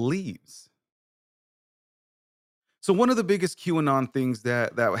 believes. So one of the biggest QAnon things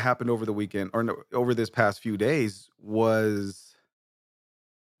that happened over the weekend, or no, over this past few days, was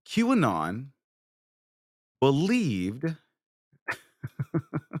QAnon believed.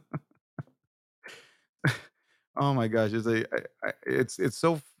 Oh my gosh, it's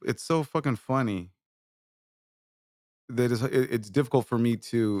so fucking funny that it's difficult for me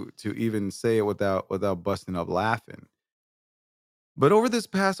to even say it without busting up laughing. But over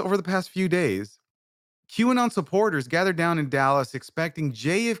the past few days, QAnon supporters gathered down in Dallas expecting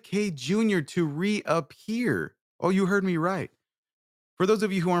JFK Jr. to reappear. Oh, you heard me right. For those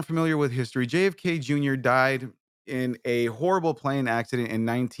of you who aren't familiar with history, JFK Jr. died in a horrible plane accident in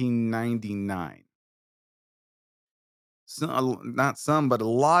 1999. Not some, but a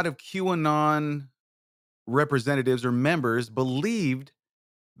lot of QAnon representatives or members believed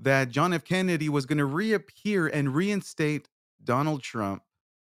that John F. Kennedy was going to reappear and reinstate Donald Trump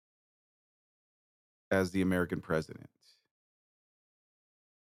as the American president.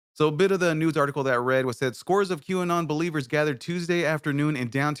 So a bit of the news article that I read was said scores of QAnon believers gathered Tuesday afternoon in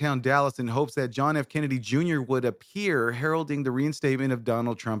downtown Dallas in hopes that John F. Kennedy Jr. would appear, heralding the reinstatement of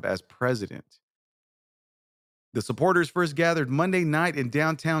Donald Trump as president. The supporters first gathered Monday night in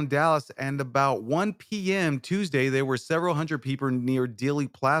downtown Dallas, and about 1 p.m. Tuesday, there were several hundred people near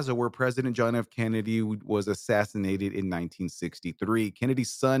Dealey Plaza, where President John F. Kennedy was assassinated in 1963. Kennedy's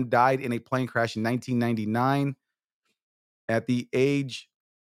son died in a plane crash in 1999 at the age.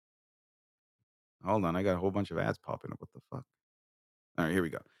 Hold on, I got a whole bunch of ads popping up. What the fuck? All right, here we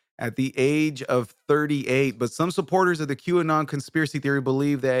go. At the age of 38, but some supporters of the QAnon conspiracy theory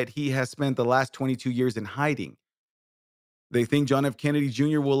believe that he has spent the last 22 years in hiding. They think John F. Kennedy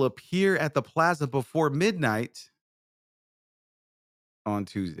Jr. will appear at the plaza before midnight on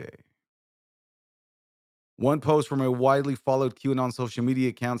Tuesday. One post from a widely followed QAnon social media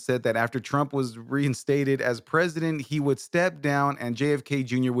account said that after Trump was reinstated as president, he would step down and JFK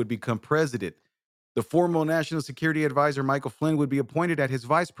Jr. would become president. The former National Security Advisor Michael Flynn would be appointed as his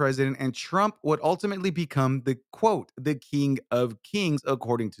vice president, and Trump would ultimately become the, quote, the king of kings,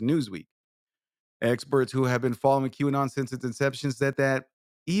 according to Newsweek. Experts who have been following QAnon since its inception said that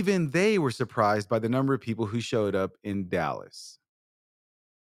even they were surprised by the number of people who showed up in Dallas.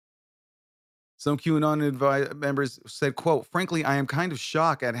 Some QAnon members said, quote, frankly, I am kind of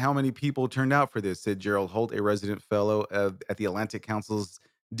shocked at how many people turned out for this, said Gerald Holt, a resident fellow at the Atlantic Council's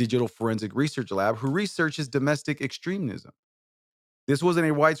Digital Forensic Research Lab, who researches domestic extremism. This wasn't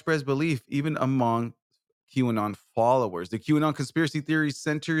a widespread belief, even among QAnon followers. The QAnon conspiracy theory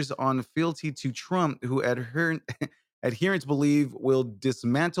centers on fealty to Trump, who adherents believe will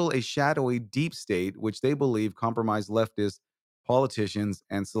dismantle a shadowy deep state, which they believe comprise leftist politicians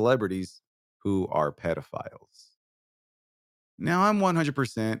and celebrities who are pedophiles. Now, I'm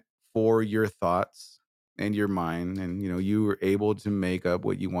 100% for your thoughts and your mind, and you were able to make up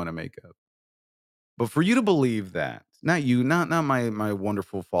what you want to make up. But for you to believe that, not you, not my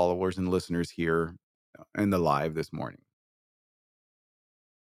wonderful followers and listeners here in the live this morning.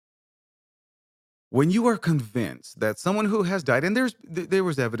 When you are convinced that someone who has died, and there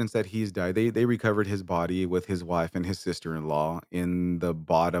was evidence that he's died, they recovered his body with his wife and his sister-in-law in the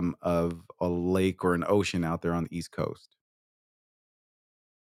bottom of a lake or an ocean out there on the East Coast.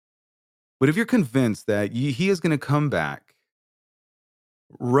 But if you're convinced that he is going to come back,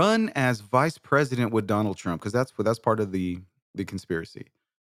 run as vice president with Donald Trump, because that's part of the conspiracy.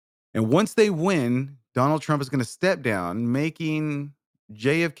 And once they win, Donald Trump is going to step down, making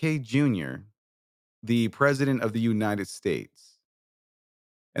JFK Jr. the president of the United States.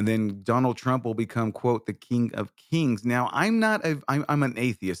 And then Donald Trump will become, quote, the king of kings. Now, I'm an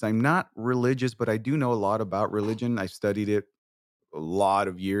atheist. I'm not religious, but I do know a lot about religion. I studied it a lot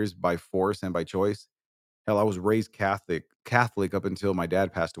of years by force and by choice. Hell, I was raised Catholic up until my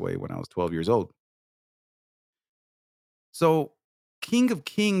dad passed away when I was 12 years old. So King of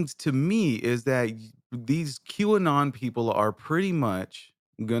Kings to me is that these QAnon people are pretty much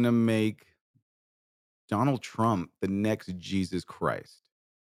gonna make Donald Trump the next Jesus Christ,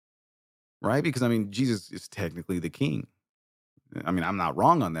 right? Because I mean, Jesus is technically the king. I mean, I'm not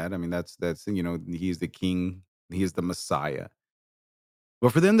wrong on that. I mean, that's he is the king, he is the Messiah.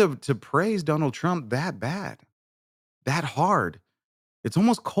 But for them to praise Donald Trump that bad, that hard, it's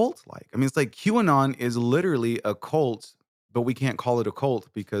almost cult like. I mean, it's like QAnon is literally a cult, but we can't call it a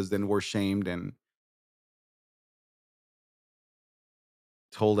cult because then we're shamed and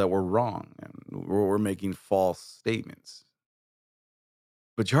told that we're wrong and we're making false statements.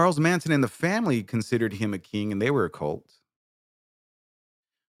 But Charles Manson and the family considered him a king and they were a cult.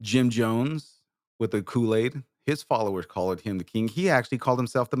 Jim Jones with the Kool-Aid, his followers called him the king. He actually called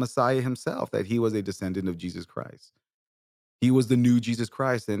himself the Messiah himself, that he was a descendant of Jesus Christ. He was the new Jesus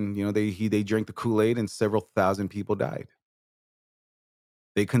Christ, and they drank the Kool-Aid, and several thousand people died.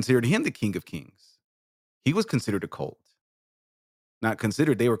 They considered him the King of Kings. He was considered a cult. Not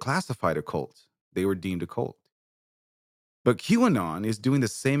considered, they were classified a cult. They were deemed a cult. But QAnon is doing the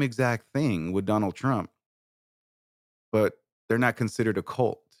same exact thing with Donald Trump, but they're not considered a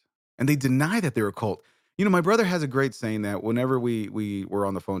cult. And they deny that they're a cult. My brother has a great saying that whenever we were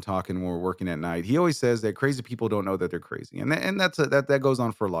on the phone talking when we're working at night, he always says that crazy people don't know that they're crazy. And that goes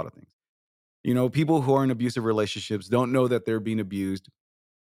on for a lot of things. People who are in abusive relationships don't know that they're being abused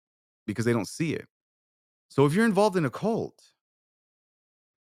because they don't see it. So if you're involved in a cult,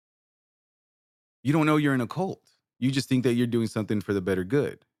 you don't know you're in a cult. You just think that you're doing something for the better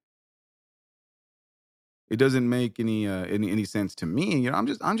good. It doesn't make any sense to me. I'm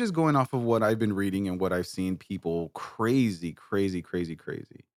just going off of what I've been reading and what I've seen people crazy, crazy, crazy,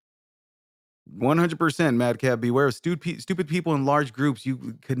 crazy. 100% Madcap, beware of stupid people in large groups.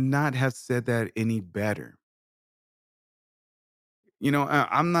 You could not have said that any better.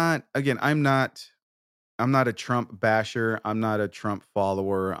 I'm not a Trump basher. I'm not a Trump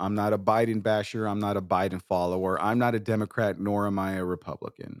follower. I'm not a Biden basher. I'm not a Biden follower. I'm not a Democrat, nor am I a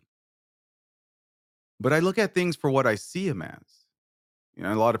Republican. But I look at things for what I see them as.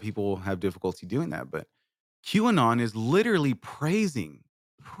 A lot of people have difficulty doing that, but QAnon is literally praising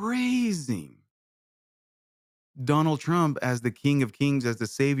Donald Trump as the King of Kings, as the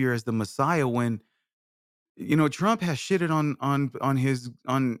Savior, as the Messiah. When Trump has shitted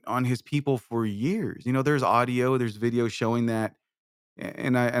on his people for years. There's audio, there's video showing that,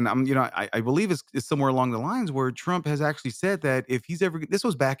 I believe it's somewhere along the lines where Trump has actually said that if he's ever, this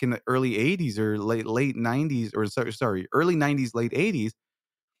was back in the early '80s or late '90s, or sorry, early '90s, late '80s,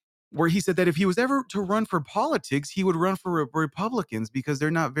 where he said that if he was ever to run for politics, he would run for Republicans because they're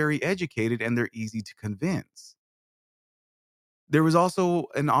not very educated and they're easy to convince. There was also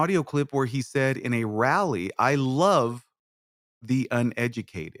an audio clip where he said in a rally, "I love the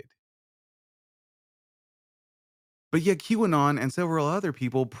uneducated." But yet QAnon and several other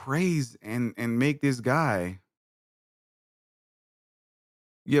people praise and make this guy,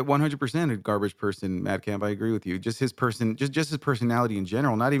 yet 100% a garbage person, Madcamp. I agree with you. Just his his personality in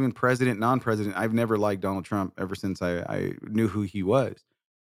general, not even president, non-president. I've never liked Donald Trump ever since I knew who he was.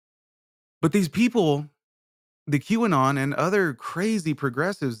 But these people, the QAnon and other crazy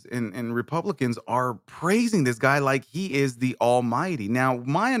progressives and Republicans, are praising this guy like he is the almighty. Now,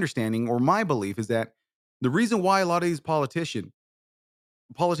 my understanding or my belief is that the reason why a lot of these politicians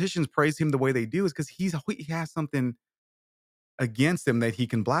praise him the way they do is because he has something against him that he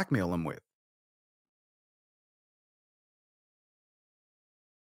can blackmail him with.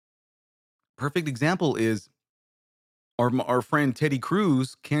 Perfect example is our friend Teddy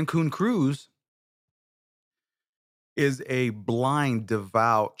Cruz. Cancun Cruz is a blind,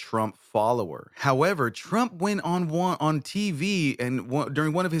 devout Trump follower. However, Trump went on TV and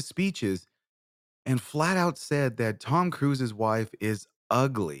during one of his speeches and flat out said that Tom Cruise's wife is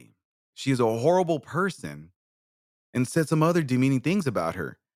ugly. She is a horrible person, and said some other demeaning things about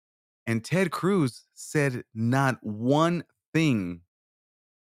her. And Ted Cruz said not one thing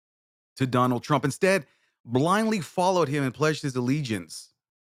to Donald Trump. Instead, blindly followed him and pledged his allegiance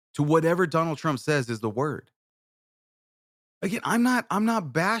to whatever Donald Trump says is the word. Again, I'm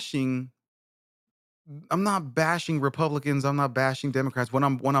not bashing Republicans. I'm not bashing Democrats. What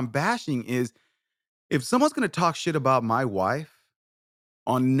I'm bashing is, if someone's going to talk shit about my wife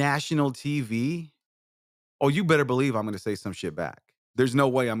on national TV, oh, you better believe I'm going to say some shit back. There's no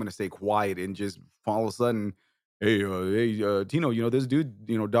way I'm going to stay quiet and just all of a sudden, hey, Tino, this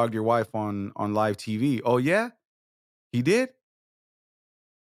dude, dogged your wife on live TV. Oh yeah, he did.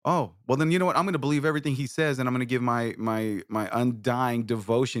 Oh, well then, you know what? I'm going to believe everything he says, and I'm going to give my undying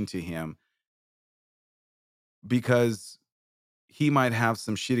devotion to him, because he might have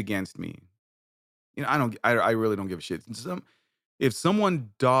some shit against me. I really don't give a shit. If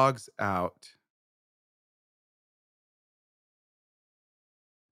someone dogs out,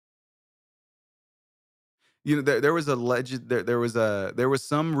 there was a legend. There was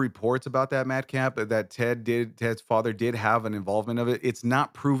some reports about that madcap that Ted's father did have an involvement of it. It's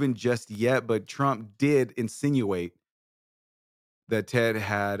not proven just yet, but Trump did insinuate that Ted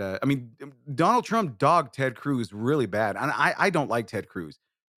had. Donald Trump dogged Ted Cruz really bad, and I don't like Ted Cruz.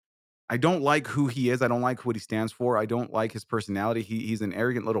 I don't like who he is. I don't like what he stands for. I don't like his personality. He's an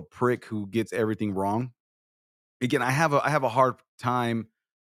arrogant little prick who gets everything wrong. Again, I have a hard time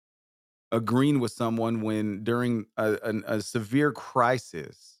agreeing with someone when during a severe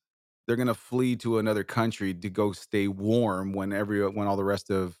crisis they're going to flee to another country to go stay warm when all the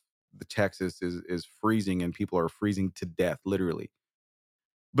rest of the Texas is freezing and people are freezing to death literally.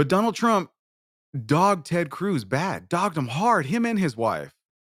 But Donald Trump dogged Ted Cruz bad, dogged him hard, him and his wife.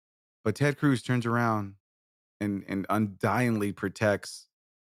 But Ted Cruz turns around and undyingly protects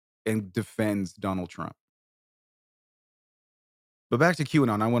and defends Donald Trump. But back to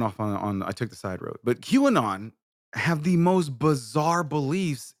QAnon, I went off I took the side road. But QAnon have the most bizarre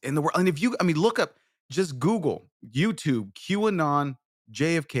beliefs in the world. And look up, just Google, YouTube, QAnon,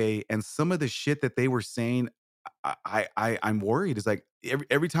 JFK, and some of the shit that they were saying. I'm worried. It's like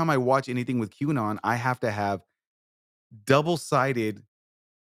every time I watch anything with QAnon, I have to have double-sided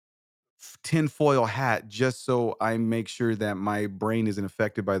tinfoil hat just so I make sure that my brain isn't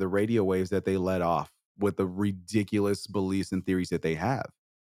affected by the radio waves that they let off with the ridiculous beliefs and theories that they have.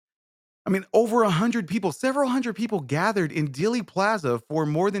 Over 100 people, several hundred people gathered in Dealey Plaza for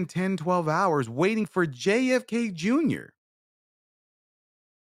more than 10, 12 hours waiting for JFK Jr.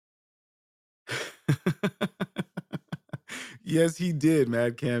 Yes, he did,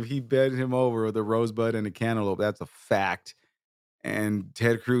 Mad Camp. He bet him over with a rosebud and a cantaloupe. That's a fact. And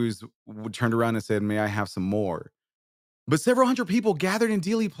Ted Cruz turned around and said, "May I have some more?" But several hundred people gathered in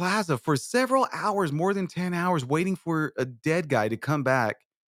Dealey Plaza for several hours, more than 10 hours, waiting for a dead guy to come back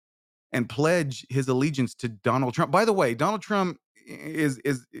and pledge his allegiance to Donald Trump. By the way, Donald Trump is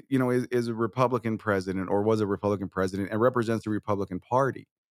a Republican president, or was a Republican president, and represents the Republican Party.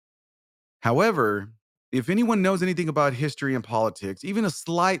 However, if anyone knows anything about history and politics, even a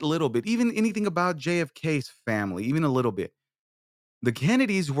slight little bit, even anything about JFK's family, even a little bit, the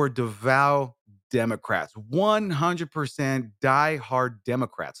Kennedys were devout Democrats, 100% diehard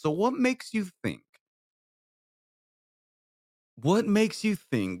Democrats. So what makes you think? What makes you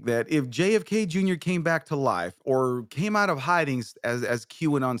think that if JFK Jr. came back to life or came out of hiding, as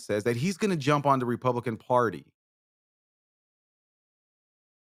QAnon says, that he's going to jump on the Republican Party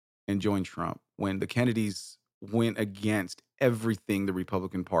and join Trump when the Kennedys went against everything the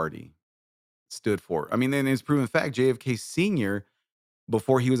Republican Party stood for? And it's proven fact, JFK Sr.,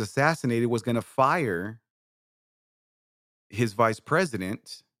 before he was assassinated, was going to fire his vice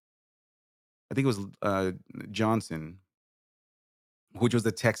president. I think it was Johnson, which was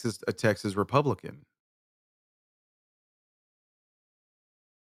a Texas Republican.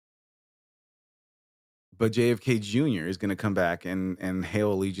 But JFK Jr. is going to come back and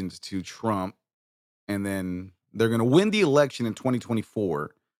hail allegiance to Trump, and then they're going to win the election in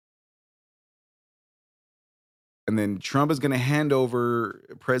 2024. And then Trump is going to hand over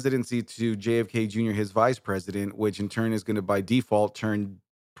presidency to JFK Jr., his vice president, which in turn is going to, by default, turn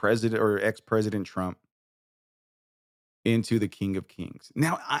President or ex-President Trump into the King of Kings.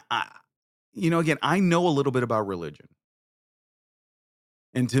 Now, again, I know a little bit about religion.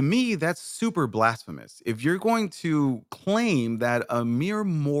 And to me, that's super blasphemous. If you're going to claim that a mere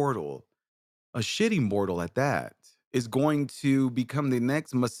mortal, a shitty mortal at that, is going to become the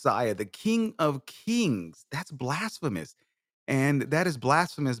next Messiah, the King of Kings, that's blasphemous. And that is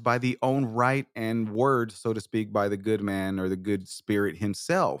blasphemous by the own right and word, so to speak, by the good man or the good spirit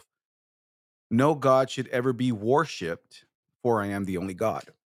himself. No God should ever be worshipped, for I am the only God.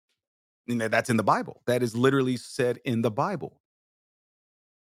 And that's in the Bible. That is literally said in the Bible.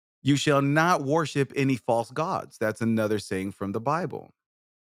 You shall not worship any false gods. That's another saying from the Bible.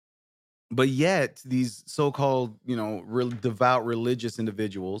 But yet, these so-called, devout religious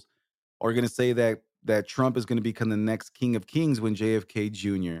individuals are going to say that Trump is going to become the next King of Kings when JFK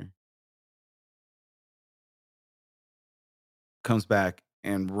Jr. comes back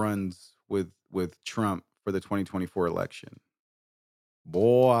and runs with Trump for the 2024 election.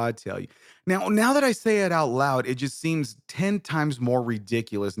 Boy, I tell you. Now that I say it out loud, it just seems 10 times more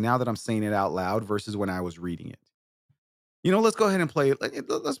ridiculous now that I'm saying it out loud versus when I was reading it. Let's go ahead and play it.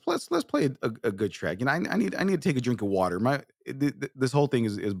 Let's play a good track. I need to take a drink of water. This whole thing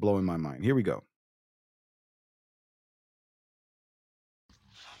is blowing my mind. Here we go.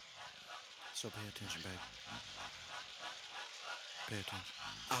 So pay attention, babe.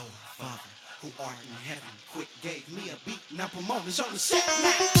 Our Father, who art in heaven, quick gave me a beat. Now promoters on the set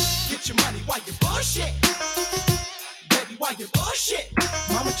now. Get your money while you bullshit. Baby, why you bullshit?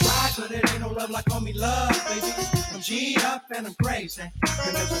 Mama tried, but it ain't no love like homie love, baby. I'm G'd up and I'm crazy.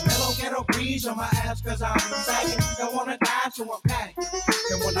 And there's a mellow ghetto breeze on my ass cause I'm sagging. Don't wanna die, so I'm packing.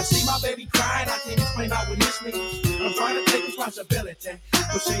 And when I see my baby crying, I can't explain out with his me. I'm trying to take responsibility.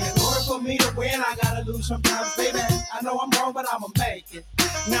 But say in order for me to win, I gotta lose sometimes, baby. I know I'm wrong, but I'ma make it.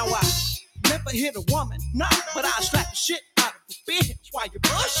 Now I never hit a woman, nah, but I slap the shit out of the bitch while you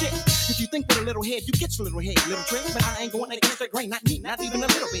bullshit. If you think with a little head, you get a little head, little trick. But I ain't going against that grain, not me, not even a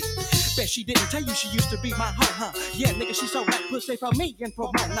little bit. Bet she didn't tell you she used to be my hoe, huh? Yeah, nigga, she sold that pussy for me and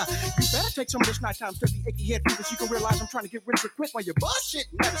for more. Nah, you better take some of this nighttime filthy, achy head fever so you can realize I'm trying to get rich real quick while you bullshit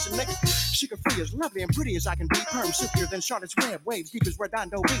medicine, nigga. Sugar free as lovely and pretty as I can be. Perm silkier than Charlotte's Web, waves deep as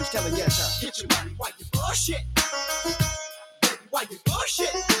Redondo Beach. Telling yes, sir. Get your money while you bullshit. Baby, while you bullshit.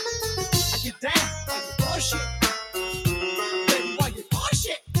 I get down while you bullshit. Baby, while you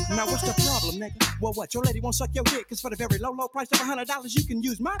bullshit. Now what's the problem, nigga? Well, what? Your lady won't suck your dick, cause for the very low price of $100, you can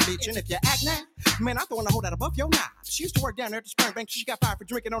use my bitch. And if you act now, man, I'm throwing a hold out above your knob. She used to work down there at the sperm bank, so she got fired for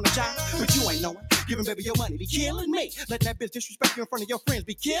drinking on the job. But you ain't knowing. Giving baby your money be killing me. Letting that bitch disrespect you in front of your friends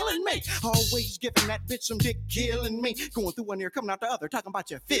be killing me. Always giving that bitch some dick, killing me. Going through one ear, coming out the other, talking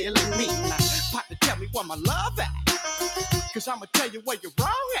about you feeling me. Now, partner, tell me where my love at. Cause I'ma tell you where you're wrong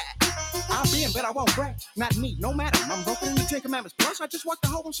at. I'll be in, but I won't brag. Not me, no matter. I'm broken in the 10 Commandments. Plus, I just walked the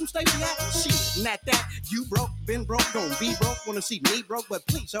hole on some Stacey Adams. Shit, not that. You broke, been broke, gon' be broke. Wanna see me broke, but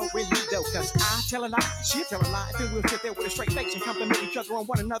please don't really though. Cause I tell a lie, she'll tell a lie. Then we'll sit there with a straight face and compliment each other on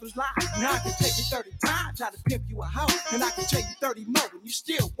one another's lives. Now I can tell you 30 times how to pimp you a hoe. And I can tell you 30 more and you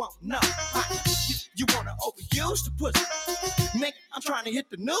still won't know. You wanna overuse the pussy. Nigga, I'm trying to hit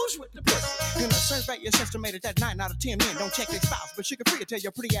the news with the pussy. In a survey, it's estimated that 9 out of 10 men don't check their spouse. But Sugar Free will tell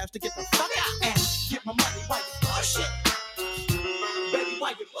your pretty ass to get the fuck out and get my money while you bullshit. Baby,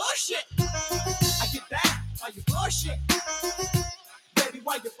 while you bullshit. I get that while you bullshit. Baby,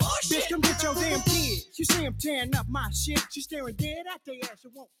 while you bullshit. Bitch, come get your damn kids. You see them tearing up my shit. You staring dead at their ass.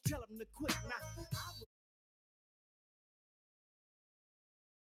 You won't tell them to quit.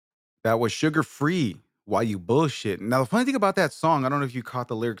 That was Sugar Free, Why You Bullshit. Now, the funny thing about that song, I don't know if you caught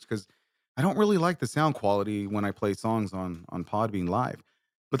the lyrics because I don't really like the sound quality when I play songs on Podbean Live.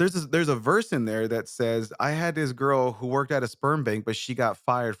 But there's a verse in there that says, I had this girl who worked at a sperm bank, but she got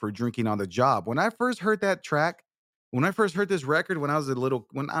fired for drinking on the job. When I first heard that track, when I first heard this record, when I was not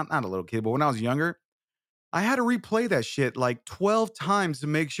a little kid, but when I was younger, I had to replay that shit like 12 times to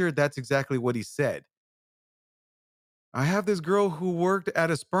make sure that's exactly what he said. I have this girl who worked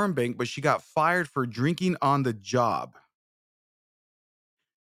at a sperm bank, but she got fired for drinking on the job.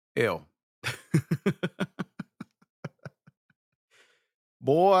 Ew.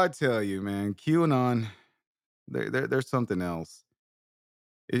 Boy, I tell you, man, QAnon, there's something else.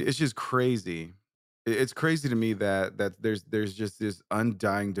 It's just crazy. It's crazy to me that there's just this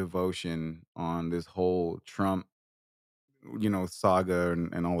undying devotion on this whole Trump, saga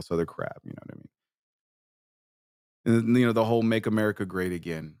and all this other crap. You know what I mean? And, the whole "Make America Great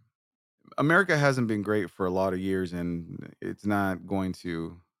Again." America hasn't been great for a lot of years, and it's not going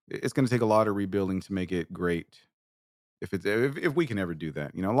to. It's going to take a lot of rebuilding to make it great. If we can ever do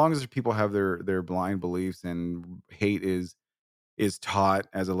that, as long as people have their blind beliefs and hate is taught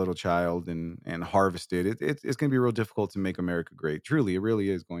as a little child and harvested, it's going to be real difficult to make America great. Truly, it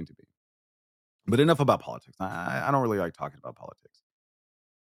really is going to be. But enough about politics. I don't really like talking about politics.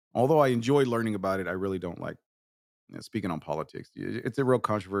 Although I enjoy learning about it, I really don't like speaking on politics. It's a real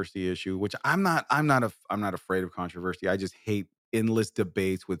controversy issue, which I'm not afraid of controversy. I just hate endless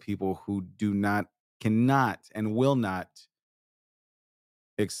debates with people who cannot and will not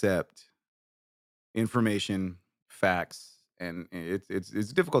accept information, facts, and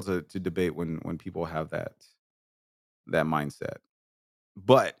it's difficult to debate when people have that mindset.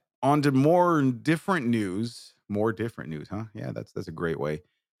 But on to more different news, huh? Yeah, that's a great way.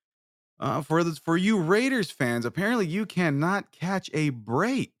 For you Raiders fans, apparently you cannot catch a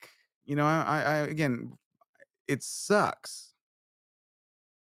break. I again, it sucks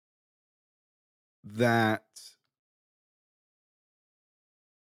that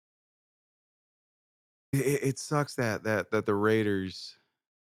it sucks that the Raiders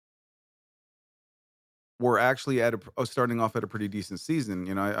were actually starting off at a pretty decent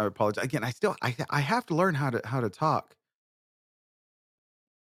season. I apologize again. I have to learn how to talk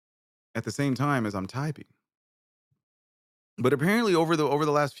at the same time as I'm typing. But apparently over the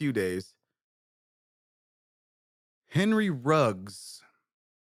last few days, Henry Ruggs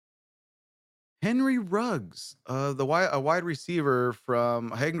Henry Ruggs, a wide receiver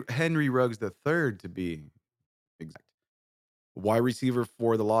from Henry Ruggs the third to be exact. Wide receiver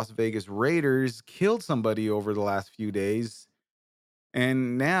for the Las Vegas Raiders killed somebody over the last few days,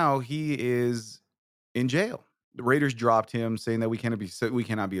 and now he is in jail. The Raiders dropped him, saying that we cannot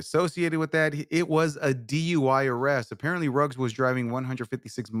be associated with that. It was a DUI arrest. Apparently, Ruggs was driving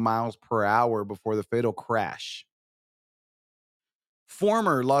 156 miles per hour before the fatal crash.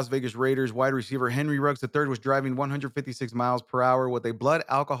 Former Las Vegas Raiders wide receiver Henry Ruggs III was driving 156 miles per hour with a blood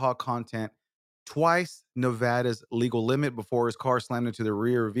alcohol content twice Nevada's legal limit before his car slammed into the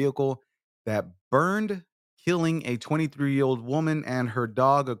rear vehicle that burned, killing a 23-year-old woman and her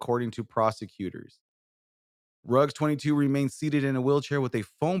dog, according to prosecutors. Ruggs, 22, remained seated in a wheelchair with a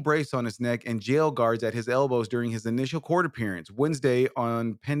foam brace on his neck and jail guards at his elbows during his initial court appearance Wednesday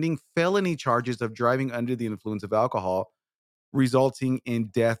on pending felony charges of driving under the influence of alcohol, resulting in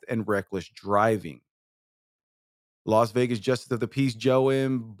death and reckless driving. Las Vegas Justice of the Peace Joe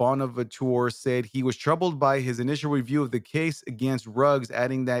M. Bonaventure said he was troubled by his initial review of the case against Ruggs,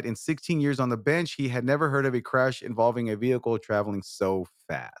 adding that in 16 years on the bench, he had never heard of a crash involving a vehicle traveling so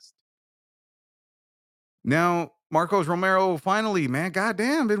fast. Now, Marcos Romero, finally, man,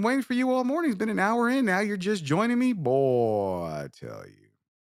 goddamn, been waiting for you all morning. It's been an hour in. Now you're just joining me? Boy, I tell you.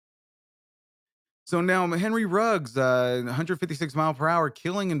 So now Henry Ruggs, 156 mile per hour,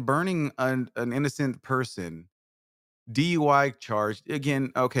 killing and burning an innocent person. DUI charged.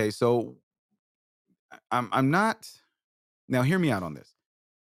 Again, okay, so I'm not. Now hear me out on this.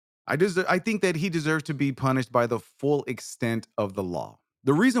 I think that he deserves to be punished by the full extent of the law.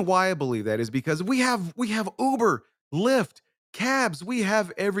 The reason why I believe that is because we have Uber, Lyft, cabs, we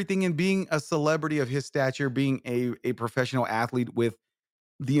have everything. And being a celebrity of his stature, being a professional athlete with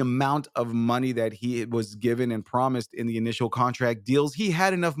the amount of money that he was given and promised in the initial contract deals, he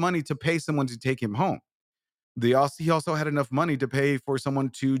had enough money to pay someone to take him home. He also had enough money to pay for someone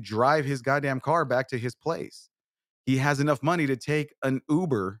to drive his goddamn car back to his place. He has enough money to take an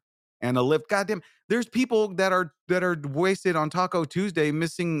Uber and a Lyft. Goddamn, there's people that are wasted on Taco Tuesday,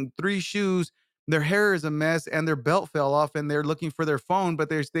 missing 3 shoes. Their hair is a mess and their belt fell off, and they're looking for their phone, but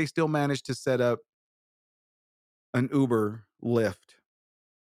they still managed to set up an Uber, Lyft,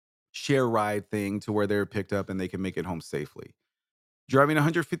 share ride thing to where they're picked up and they can make it home safely. Driving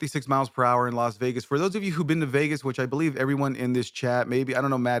 156 miles per hour in Las Vegas. For those of you who've been to Vegas, which I believe everyone in this chat, maybe, I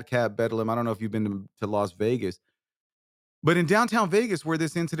don't know, Madcap, Bedlam, I don't know if you've been to Las Vegas, but in downtown Vegas, where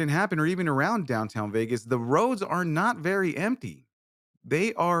this incident happened, or even around downtown Vegas, the roads are not very empty.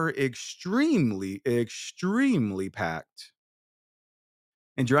 They are extremely, extremely packed.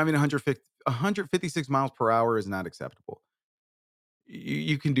 And driving 156 miles per hour is not acceptable.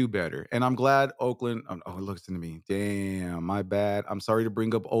 You can do better. And I'm glad Oakland, listen to me. Damn, my bad. I'm sorry to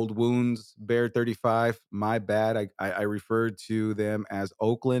bring up old wounds. Bear 35, my bad. I referred to them as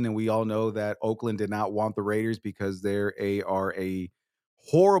Oakland, and we all know that Oakland did not want the Raiders because they are a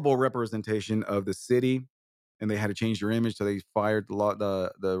horrible representation of the city, and they had to change their image, so they fired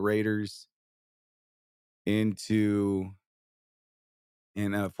the Raiders into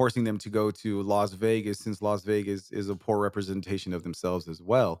and forcing them to go to Las Vegas, since Las Vegas is a poor representation of themselves as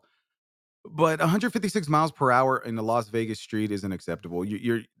well. But 156 miles per hour in the Las Vegas street isn't acceptable.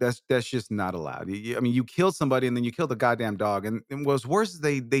 That's just not allowed. I mean, you killed somebody and then you killed a goddamn dog. And what's worse is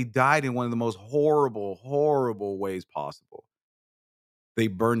they died in one of the most horrible, horrible ways possible. They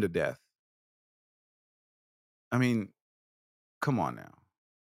burned to death. I mean, come on now.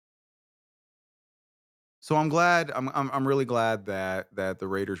 So I'm really glad that the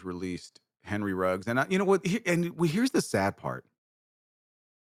Raiders released Henry Ruggs. And you know what? Here's the sad part.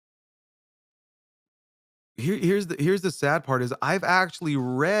 Here's the sad part is I've actually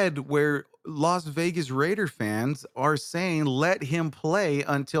read where Las Vegas Raider fans are saying let him play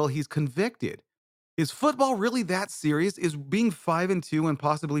until he's convicted. Is football really that serious? Is being 5-2 and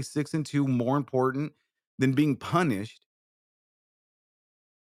possibly 6-2 more important than being punished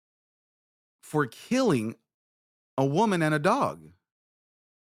for killing a woman and a dog?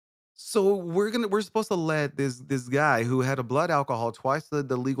 So we're supposed to let this guy who had a blood alcohol twice the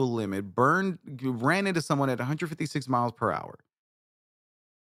legal limit, ran into someone at 156 miles per hour,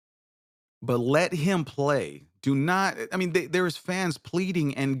 but let him play. Do not. I mean, there's fans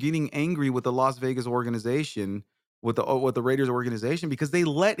pleading and getting angry with the Las Vegas organization, with the Raiders organization, because they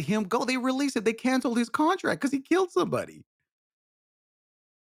let him go. They released it. They canceled his contract because he killed somebody.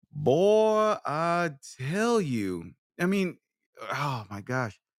 Boy, I tell you. I mean, oh my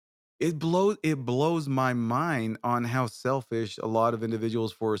gosh. It blows my mind on how selfish a lot of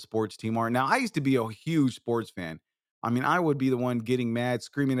individuals for a sports team are. Now, I used to be a huge sports fan. I mean, I would be the one getting mad,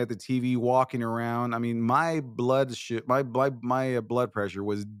 screaming at the TV, walking around. I mean, my blood pressure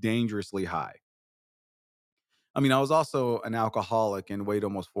was dangerously high. I mean, I was also an alcoholic and weighed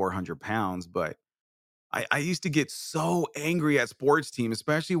almost 400 pounds, but I used to get so angry at sports teams,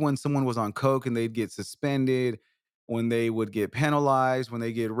 especially when someone was on coke and they'd get suspended, when they would get penalized, when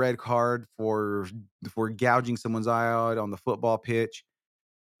they get red card for gouging someone's eye out on the football pitch.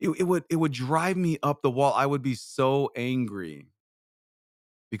 It would drive me up the wall. I would be so angry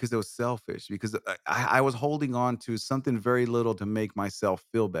because it was selfish, because I was holding on to something very little to make myself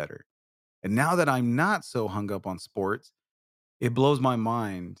feel better. And now that I'm not so hung up on sports, it blows my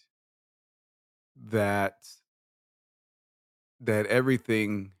mind that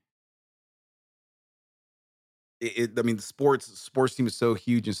everything I mean, the sports team is so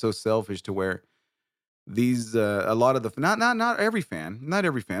huge and so selfish to where these a lot of the not every fan, not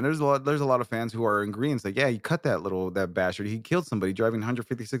every fan. There's a lot of fans who are in agreement, like, yeah, you cut that bastard. He killed somebody driving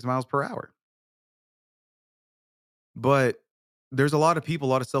 156 miles per hour. But there's a lot of people,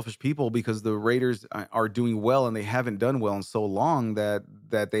 a lot of selfish people, because the Raiders are doing well and they haven't done well in so long that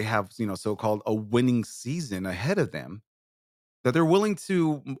they have, so-called a winning season ahead of them, that they're willing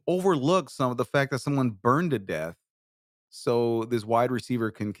to overlook some of the fact that someone burned to death so this wide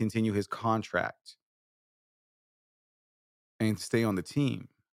receiver can continue his contract and stay on the team.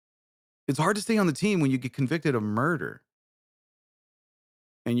 It's hard to stay on the team when you get convicted of murder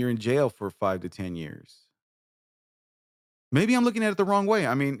and you're in jail for 5 to 10 years. Maybe I'm looking at it the wrong way.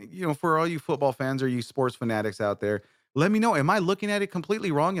 I mean, for all you football fans or you sports fanatics out there, let me know. Am I looking at it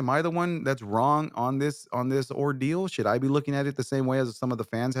completely wrong? Am I the one that's wrong on this ordeal? Should I be looking at it the same way as some of the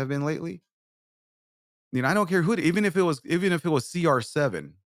fans have been lately? I don't care even if it was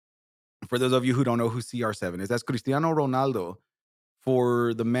CR7. For those of you who don't know who CR7 is, that's Cristiano Ronaldo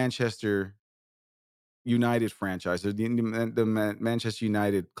for the Manchester United franchise, or the Manchester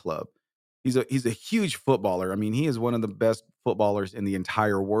United club. He's a huge footballer. I mean, he is one of the best footballers in the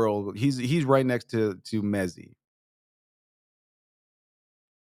entire world. He's right next to Messi.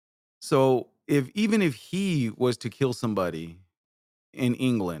 So even if he was to kill somebody in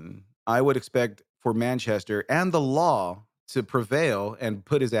England, I would expect for Manchester and the law to prevail and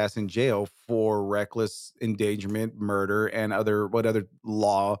put his ass in jail for reckless endangerment, murder, and what other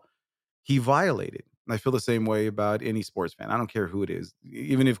law he violated. I feel the same way about any sports fan. I don't care who it is.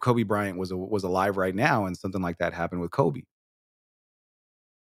 Even if Kobe Bryant was alive right now and something like that happened with Kobe.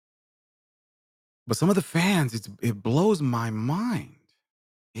 But some of the fans, it blows my mind.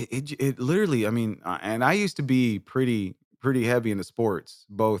 It literally, I mean, and I used to be pretty heavy into sports,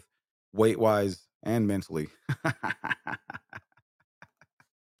 both weight wise and mentally.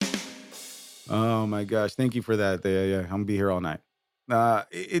 Oh my gosh, thank you for that. Yeah, yeah, I'm gonna be here all night.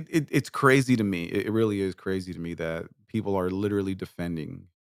 It's crazy to me. It really is crazy to me that people are literally defending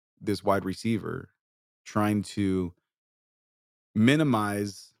this wide receiver, trying to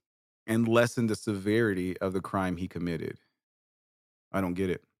minimize and lessen the severity of the crime he committed. I don't get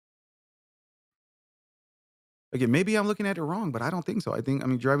it. Again, maybe I'm looking at it wrong, but I don't think so. I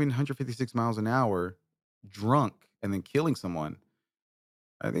mean, driving 156 miles an hour drunk and then killing someone,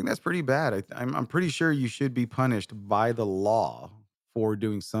 I think that's pretty bad. I'm pretty sure you should be punished by the law for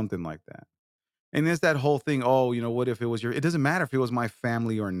doing something like that. And there's that whole thing. Oh, what if it was it doesn't matter if it was my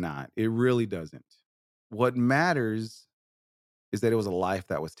family or not. It really doesn't. What matters is that it was a life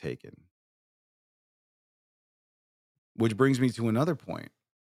that was taken. Which brings me to another point.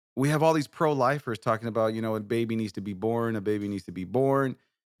 We have all these pro-lifers talking about, a baby needs to be born, a baby needs to be born.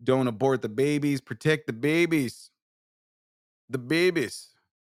 Don't abort the babies, protect the babies. The babies.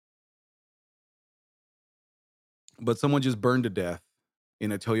 But someone just burned to death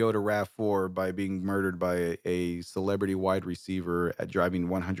in a Toyota RAV4 by being murdered by a celebrity wide receiver at driving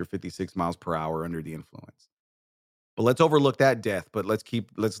 156 miles per hour under the influence. But let's overlook that death. But let's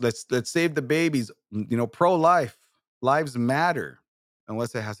save the babies. Pro-life lives matter,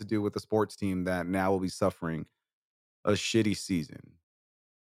 unless it has to do with the sports team that now will be suffering a shitty season.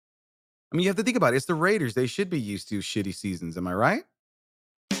 I mean, you have to think about it. It's the Raiders. They should be used to shitty seasons. Am I right?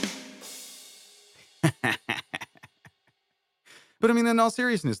 But I mean, in all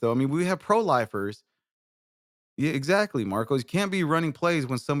seriousness, though, I mean, we have pro-lifers. Yeah, exactly, Marcos. You can't be running plays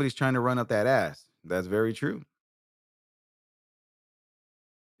when somebody's trying to run up that ass. That's very true.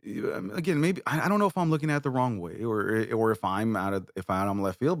 Again, maybe I don't know if I'm looking at it the wrong way, or if I'm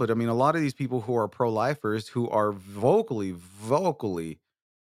left field. But I mean, a lot of these people who are pro-lifers, who are vocally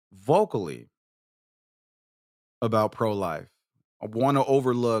about pro-life, want to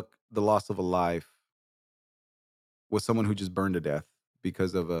overlook the loss of a life with someone who just burned to death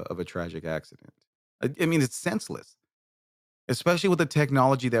because of a tragic accident. I mean, it's senseless. especially with the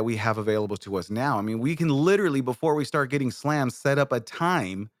technology that we have available to us now. I mean, we can literally, before we start getting slammed, set up a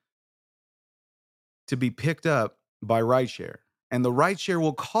time to be picked up by rideshare. And the rideshare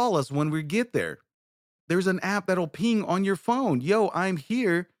will call us when we get there. There's an app that'll ping on your phone. Yo, I'm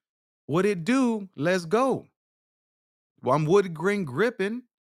here. What it do? Let's go. Well, I'm wood grain gripping.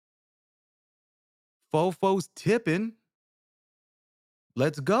 Fofos tipping.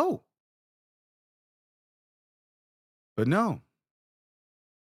 Let's go. But no.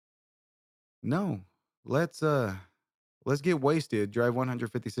 Let's get wasted, drive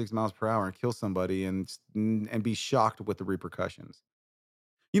 156 miles per hour, and kill somebody, and be shocked with the repercussions.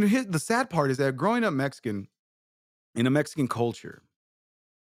 You know, the sad part is that growing up Mexican, in a Mexican culture,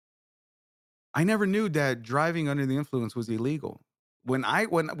 I never knew that driving under the influence was illegal. When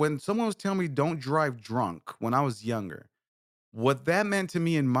someone was telling me don't drive drunk when I was younger, what that meant to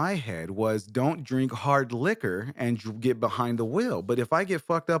me in my head was don't drink hard liquor and get behind the wheel. But if I get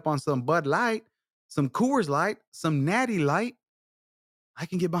fucked up on some Bud Light, some Coors Light, some Natty Light, I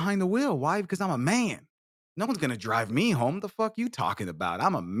can get behind the wheel. Why? Because I'm a man. No one's gonna drive me home. The fuck you talking about?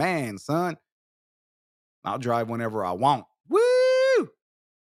 I'm a man, son. I'll drive whenever I want. Woo!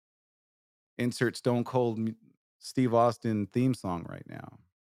 Insert Stone Cold Steve Austin theme song right now.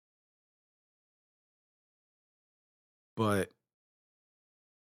 But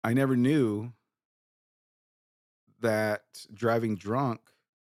I never knew that driving drunk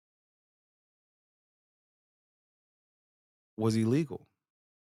was illegal.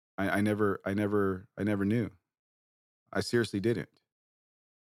 I never knew. I seriously didn't.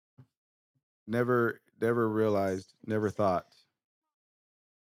 Never realized, never thought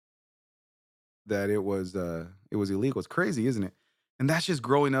that it was illegal. It's crazy, isn't it? And that's just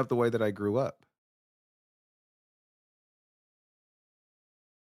growing up the way that I grew up.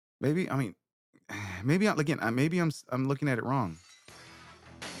 Maybe I'm looking at it wrong.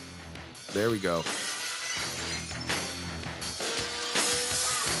 There we go.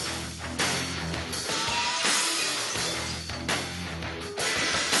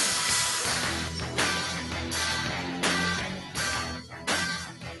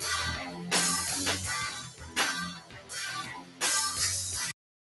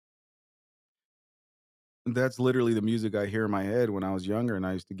 That's literally the music I hear in my head when I was younger and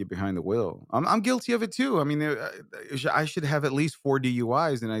I used to get behind the wheel. I'm guilty of it too. I mean, I should have at least 4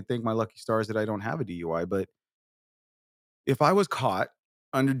 DUIs, and I thank my lucky stars that I don't have a DUI. But if I was caught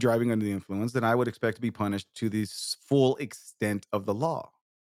driving under the influence, then I would expect to be punished to the full extent of the law.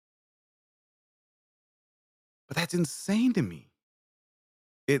 But that's insane to me.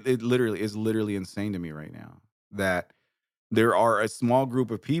 It literally is insane to me right now that there are a small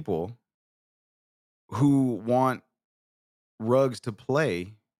group of people who want Ruggs to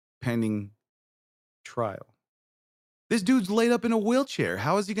play pending trial. This dude's laid up in a wheelchair.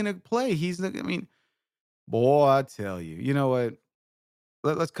 How is he going to play? Boy, I tell you. You know what?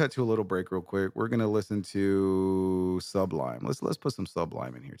 Let's cut to a little break real quick. We're going to listen to Sublime. Let's put some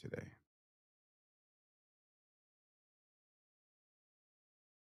Sublime in here today.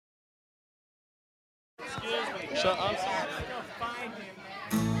 Excuse me. Shut up. Find him.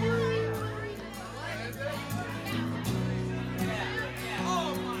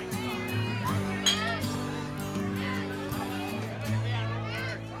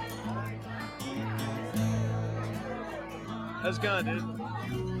 How's it going, dude?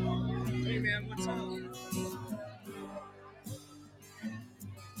 Hey, man, what's up?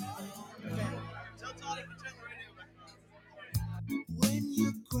 When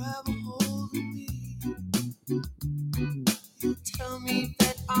you grab a hold of me, you tell me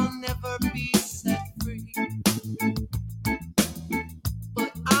that I'll never be set free.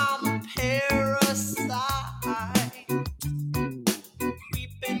 But I'm a parasite.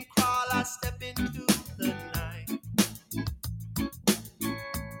 Creep and crawl, I step into the night.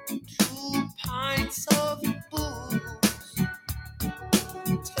 2 pints of booze.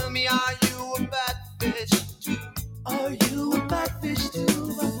 Tell me, are you a bad fish too? Are you a bad fish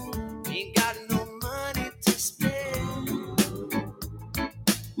too? Ain't got no money to spend.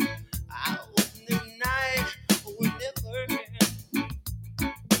 I wouldn't deny, would never end.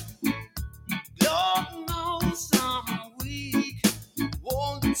 Lord knows I'm weak.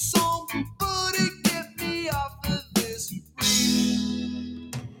 Won't somebody get me off of this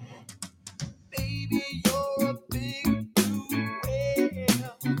reef? Baby, you're a big blue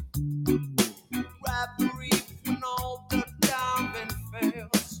whale. Wrapped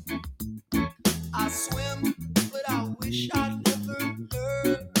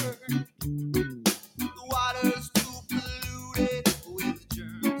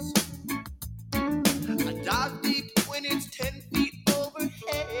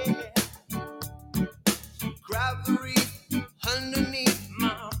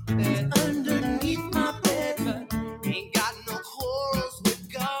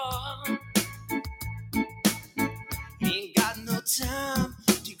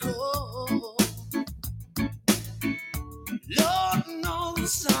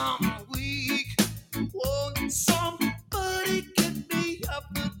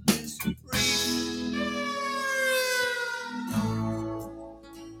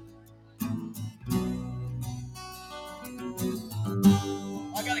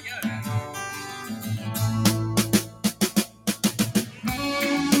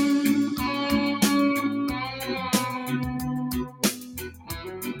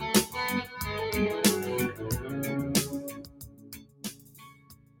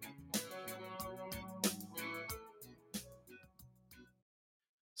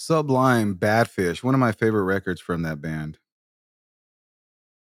Sublime, Badfish, one of my favorite records from that band.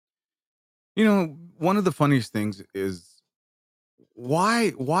 You know, one of the funniest things is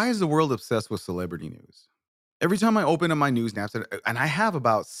why is the world obsessed with celebrity news? Every time I open up my news apps, and I have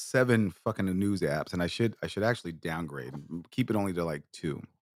about 7 fucking news apps, and I should actually downgrade, keep it only to like 2.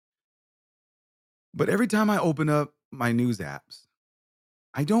 But every time I open up my news apps,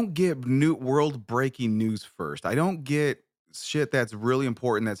 I don't get new world breaking news first. I don't get shit that's really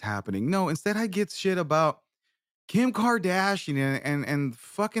important that's happening. No, instead I get shit about Kim Kardashian and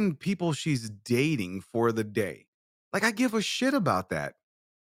fucking people she's dating for the day. Like, I give a shit about that.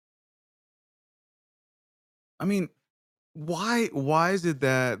 I mean, why is it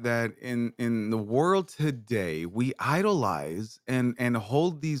that in the world today we idolize and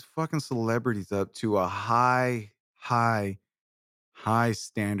hold these fucking celebrities up to a high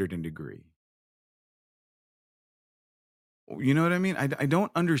standard and degree? You know what I mean? I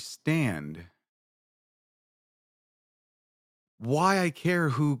don't understand why I care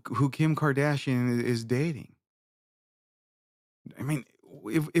who Kim Kardashian is dating. I mean,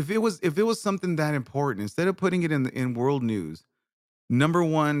 if it was something that important, instead of putting it in world news, number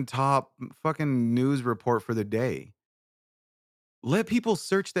one top fucking news report for the day, let people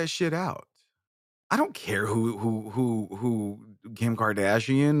search that shit out. I don't care who Kim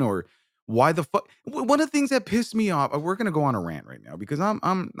Kardashian or why the fuck. One of the things that pissed me off. We're gonna go on a rant right now because I'm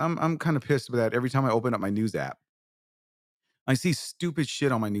kind of pissed with that. Every time I open up my news app, I see stupid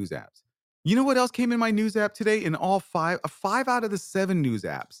shit on my news apps. You know what else came in my news app today? In all 5 out of the 7 news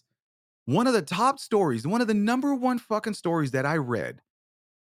apps, one of the top stories, one of the number one fucking stories that I read.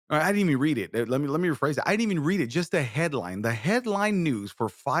 I didn't even read it. Let me rephrase it. I didn't even read it. Just the headline. The headline news for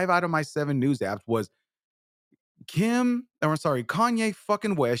 5 out of my 7 news apps was Kanye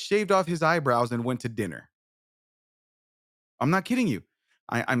fucking West shaved off his eyebrows and went to dinner. I'm not kidding you.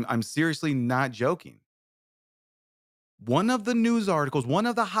 I'm seriously not joking. One of the news articles, one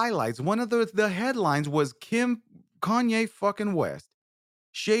of the highlights, one of the headlines was Kanye fucking West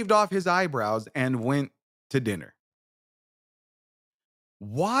shaved off his eyebrows and went to dinner.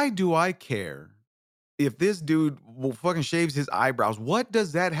 Why do I care if this dude will fucking shaves his eyebrows? What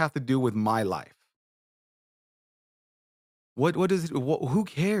does that have to do with my life? What does it, who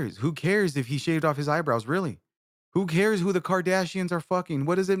cares? Who cares if he shaved off his eyebrows? Really? Who cares who the Kardashians are fucking?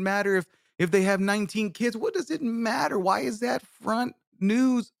 What does it matter if they have 19 kids? What does it matter? Why is that front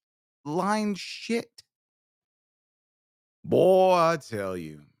news line shit? Boy, I tell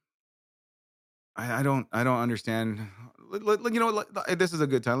you. I don't understand. You know what? This is a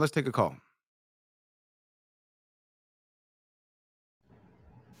good time. Let's take a call.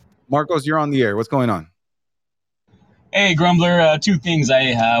 Marcos, you're on the air. What's going on? Hey, Grumbler, 2 things.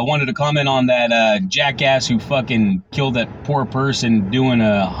 I wanted to comment on that jackass who fucking killed that poor person doing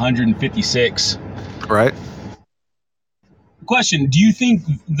 156. Right. Question, do you think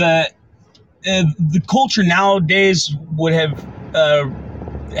that the culture nowadays would have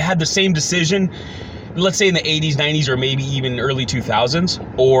had the same decision, let's say in the 80s, 90s, or maybe even early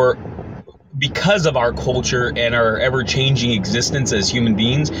 2000s? Or because of our culture and our ever-changing existence as human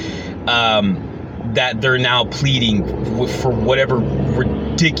beings, that they're now pleading for whatever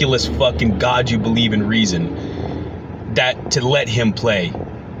ridiculous fucking God you believe in reason, that to let him play?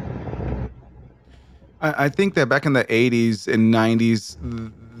 I think that back in the 80s and 90s,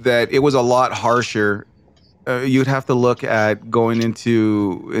 that it was a lot harsher. You'd have to look at going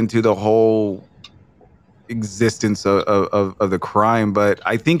into the whole existence of the crime, but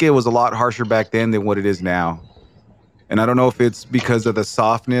I think it was a lot harsher back then than what it is now. And I don't know if it's because of the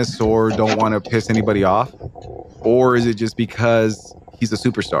softness or don't want to piss anybody off, or is it just because he's a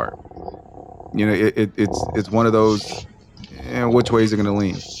superstar? You know, it's one of those. Which way is it going to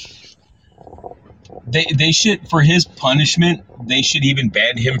lean? They should, for his punishment, they should even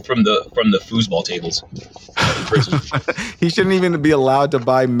ban him from the foosball tables in prison. He shouldn't even be allowed to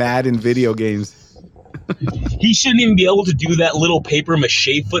buy Madden video games. He shouldn't even be able to do that little paper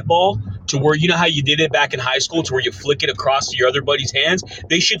mache football, to where, you know how you did it back in high school, to where you flick it across to your other buddy's hands.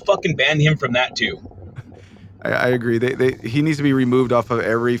 They should fucking ban him from that too. I agree. He needs to be removed off of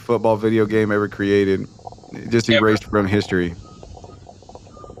every football video game ever created, just erased from history.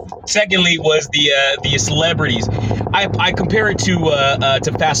 Secondly, was the celebrities. I compare it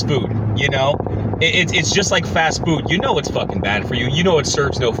to fast food. You know, It's just like fast food. You know it's fucking bad for you. You know it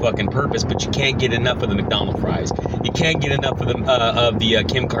serves no fucking purpose, but you can't get enough of the McDonald's fries. You can't get enough of the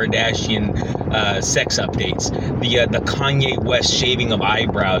Kim Kardashian sex updates. The Kanye West shaving of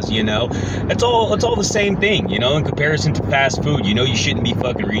eyebrows. You know, it's all the same thing. You know, in comparison to fast food, you know you shouldn't be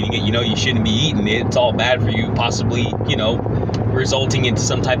fucking reading it. You know you shouldn't be eating it. It's all bad for you, possibly, you know, resulting into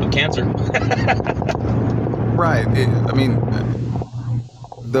some type of cancer. Right. I mean,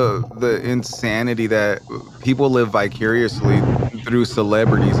 the insanity that people live vicariously through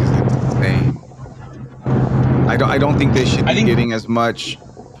celebrities is insane. I don't think they should be getting as much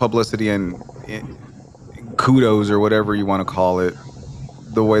publicity and kudos or whatever you want to call it,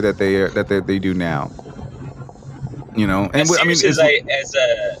 the way that they do now. You know, and I mean,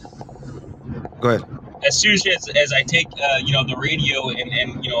 go ahead. As soon as I take you know, the radio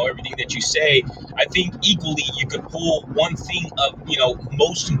and you know, everything that you say, I think equally you could pull one thing of, you know,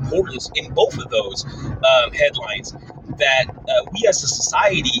 most importance in both of those headlines, that we as a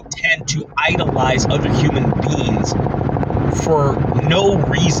society tend to idolize other human beings for no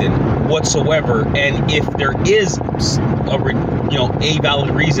reason whatsoever, and if there is a valid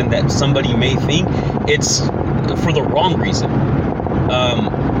reason that somebody may think, it's for the wrong reason.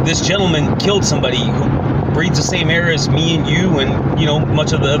 This gentleman killed somebody who breathes the same air as me and you and, you know,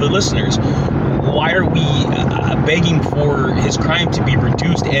 much of the other listeners. Why are we begging for his crime to be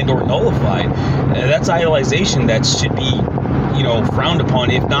reduced and or nullified? That's idolization that should be, you know, frowned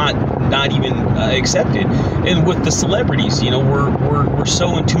upon, if not even accepted. And with the celebrities, you know, we're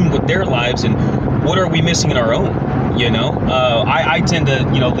so in tune with their lives, and what are we missing in our own? You know, I tend to,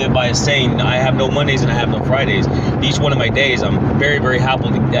 you know, live by a saying: I have no Mondays and I have no Fridays. Each one of my days, I'm very, very happy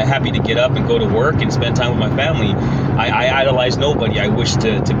to get up and go to work and spend time with my family. I idolize nobody. I wish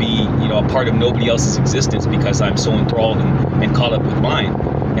to be, you know, a part of nobody else's existence because I'm so enthralled and caught up with mine.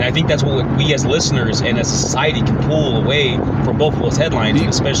 And I think that's what we as listeners and as a society can pull away from both of those headlines, and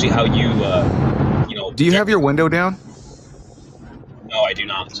especially how you know. Do you have your window down? No, I do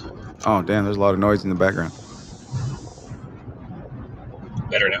not. Oh, damn! There's a lot of noise in the background.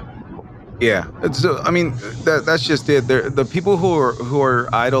 Better now. Yeah. So I mean, that's just it. The people who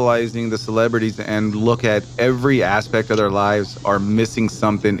are idolizing the celebrities and look at every aspect of their lives are missing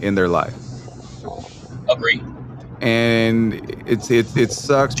something in their life. Agree. And it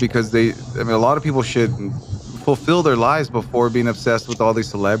sucks because a lot of people should fulfill their lives before being obsessed with all these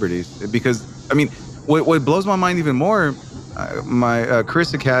celebrities. Because I mean, what blows my mind even more, my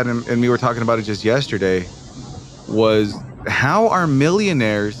Chris Cat and me were talking about it just yesterday, was how are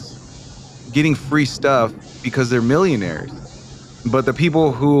millionaires getting free stuff because they're millionaires, but the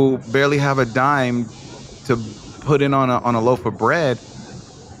people who barely have a dime to put in on a loaf of bread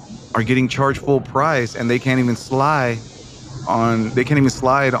are getting charged full price, and they can't even slide on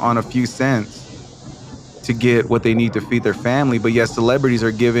a few cents to get what they need to feed their family. But yet celebrities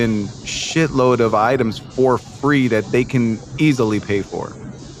are given shitload of items for free that they can easily pay for.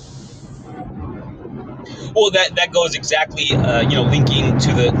 Well, that goes exactly, linking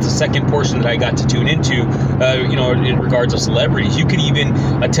to the second portion that I got to tune into, in regards of celebrities. You could even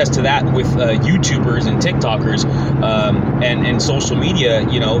attest to that with YouTubers and TikTokers and social media,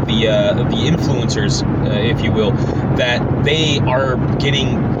 the influencers, if you will, that they are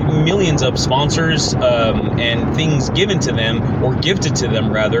getting millions of sponsors and things given to them, or gifted to them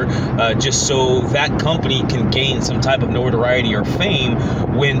rather, just so that company can gain some type of notoriety or fame,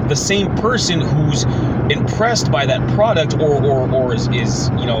 when the same person who's impressed by that product or is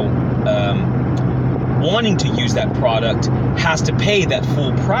wanting to use that product has to pay that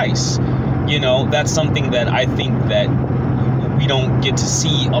full price. That's something that I think that we don't get to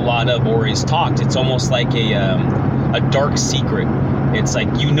see a lot of, or is talked. It's almost like a dark secret. It's like,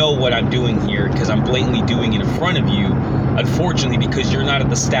 what I'm doing here because I'm blatantly doing it in front of you. Unfortunately, because you're not at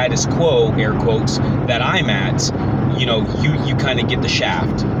the status quo, air quotes, that I'm at, you kind of get the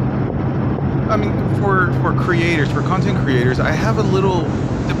shaft. I mean, for content creators, I have a little,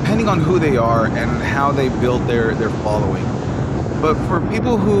 depending on who they are and how they build their following. But for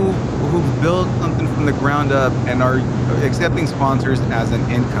people who've built something from the ground up and are accepting sponsors as an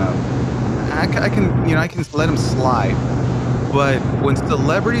income, I can let them slide. But when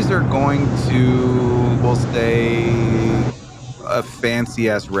celebrities are going to, we'll say, a fancy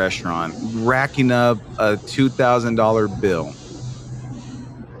ass restaurant, racking up a $2,000 bill,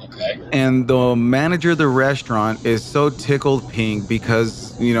 and the manager of the restaurant is so tickled pink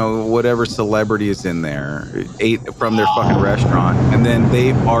because, whatever celebrity is in there ate from their fucking restaurant, and then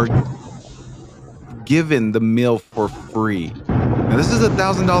they are given the meal for free. Now, this is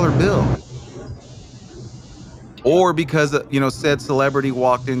 $1,000 bill. or because said celebrity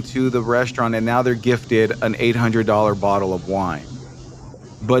walked into the restaurant and now they're gifted an $800 bottle of wine.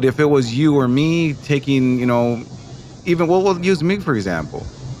 But if it was you or me taking, even we'll use me for example.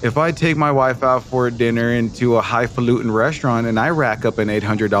 If I take my wife out for dinner into a highfalutin restaurant and I rack up an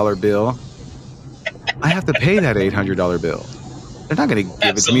 $800 bill, I have to pay that $800 bill. They're not going to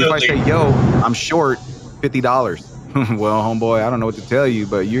give it to me if I say, yo, I'm short $50. Well, homeboy, I don't know what to tell you,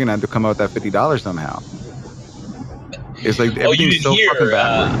 but you're going to have to come out with that $50 somehow. It's like everything's so fucking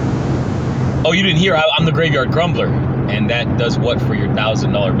backwards. You didn't hear? I'm the graveyard grumbler, and that does what for your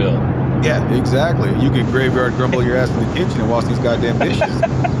 $1,000 bill? Yeah, exactly. You could graveyard grumble your ass in the kitchen and wash these goddamn dishes.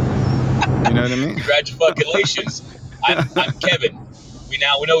 You know what I mean? Congratulations. I'm Kevin. We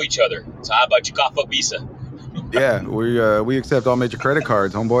know each other. So how about you cough up Visa? Yeah, we accept all major credit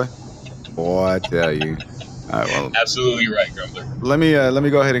cards, homeboy. Boy, I tell you. All right, well, absolutely right, Grumbler. Let me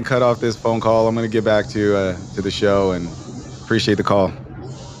go ahead and cut off this phone call. I'm going to get back to the show and appreciate the call.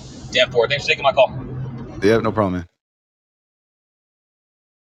 Damn, Ford. Thanks for taking my call. Yeah, no problem, man.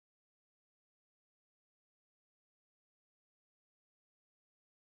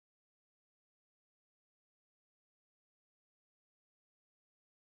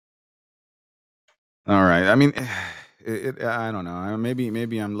 All right. I mean, I don't know.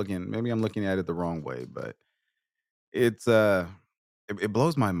 Maybe I'm looking at it the wrong way, but it's it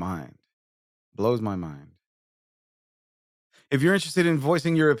blows my mind. Blows my mind. If you're interested in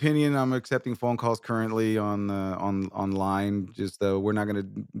voicing your opinion, I'm accepting phone calls currently online. Just we're not going to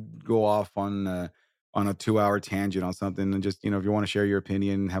go off on a 2-hour tangent on something. And just if you want to share your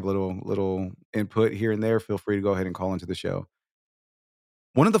opinion, have a little input here and there, feel free to go ahead and call into the show.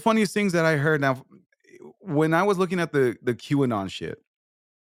 One of the funniest things that I heard now, when I was looking at the QAnon shit,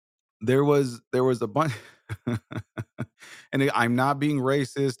 there was a bunch. And I'm not being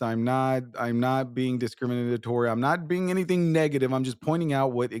racist. I'm not being discriminatory. I'm not being anything negative. I'm just pointing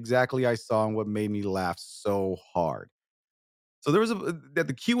out what exactly I saw and what made me laugh so hard. So there was at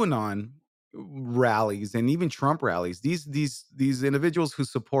the QAnon rallies and even Trump rallies. These individuals who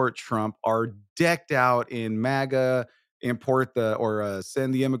support Trump are decked out in MAGA,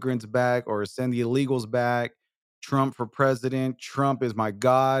 send the immigrants back or send the illegals back. Trump for president. Trump is my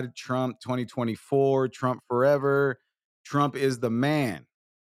God. Trump 2024. Trump forever. Trump is the man.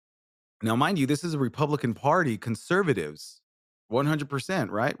 Now, mind you, this is a Republican Party, conservatives, 100%,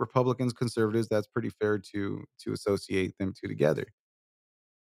 right? Republicans, conservatives, that's pretty fair to associate them two together.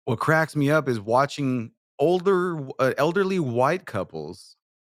 What cracks me up is watching elderly white couples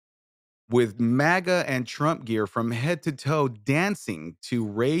with MAGA and Trump gear from head to toe dancing to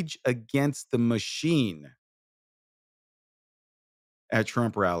Rage Against the Machine at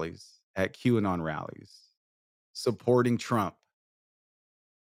Trump rallies, at QAnon rallies, supporting Trump.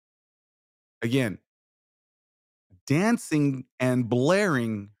 Again, dancing and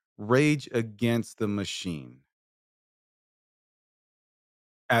blaring Rage Against the Machine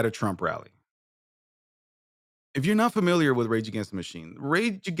at a Trump rally. If you're not familiar with Rage Against the Machine,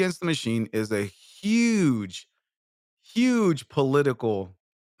 Rage Against the Machine is a huge political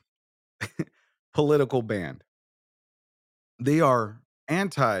band. They are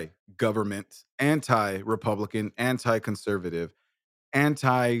anti-government, anti-Republican, anti-conservative,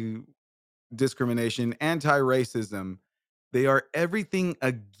 anti-discrimination, anti-racism. They are everything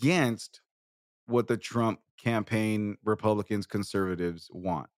against what the Trump campaign Republicans, conservatives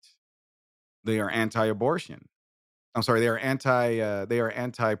want. They are anti-abortion. I'm sorry, they are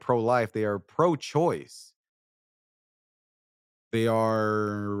anti-pro-life. They are pro-choice. They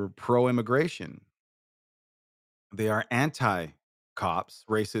are pro-immigration. They are anti-cops,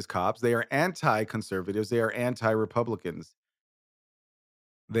 racist cops. They are anti-conservatives. They are anti-Republicans.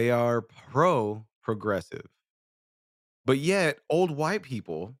 They are pro-progressive. But yet, old white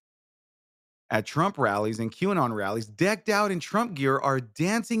people at Trump rallies and QAnon rallies, decked out in Trump gear, are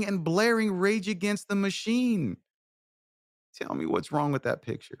dancing and blaring Rage Against the Machine. Tell me what's wrong with that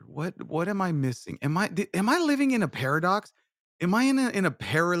picture. What am I missing? Am I living in a paradox? Am I in a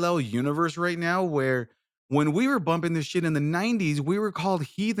parallel universe right now where when we were bumping this shit in the 90s, we were called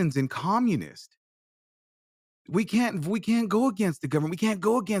heathens and communists? We can't go against the government. We can't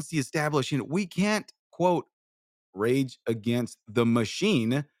go against the establishment. We can't, quote, rage against the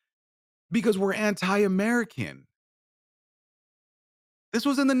machine because we're anti-American. This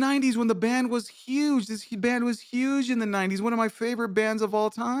was in the 90s when the band was huge. This band was huge in the 90s. One of my favorite bands of all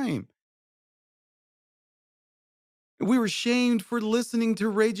time. We were shamed for listening to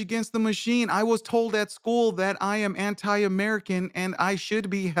Rage Against the Machine. I was told at school that I am anti-American and I should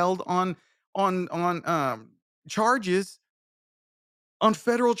be held on charges on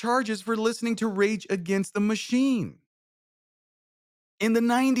federal charges for listening to Rage Against the Machine in the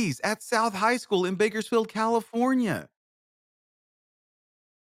 90s at South High School in Bakersfield, California.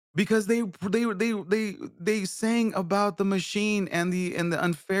 Because they sang about the machine and the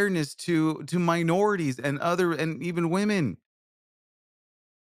unfairness to minorities and even women.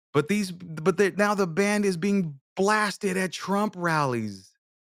 But now the band is being blasted at Trump rallies.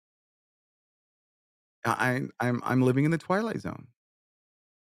 I'm living in the Twilight Zone.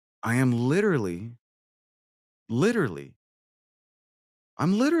 I am literally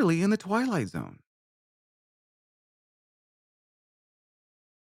I'm literally in the Twilight Zone.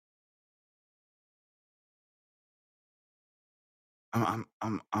 I'm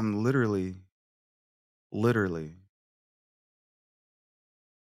literally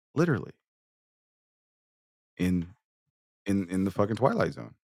in the fucking Twilight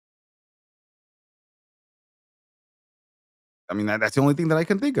Zone. I mean, that's the only thing that I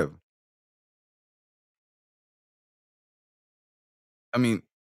can think of. I mean,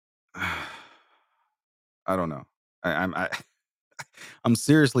 I don't know. I'm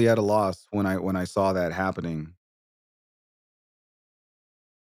seriously at a loss when I saw that happening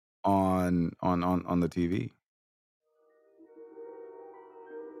on the TV.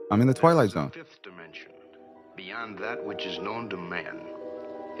 I'm in the Twilight Zone. Fifth dimension, beyond that which is known to man.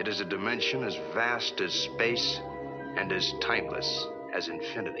 It is a dimension as vast as space and as timeless as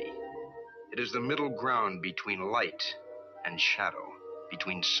infinity. It is the middle ground between light and shadow,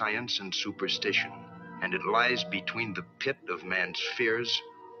 between science and superstition, and it lies between the pit of man's fears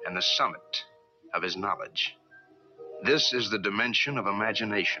and the summit of his knowledge. This is the dimension of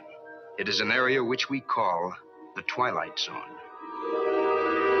imagination. It is an area which we call the Twilight Zone.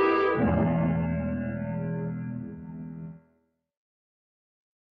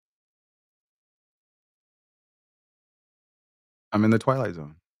 I'm in the Twilight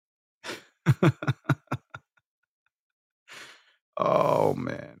Zone. Oh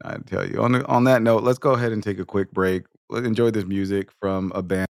man, I tell you. On that note, let's go ahead and take a quick break. Let's enjoy this music from a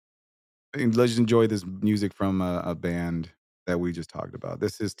band. Let's enjoy this music from a band that we just talked about.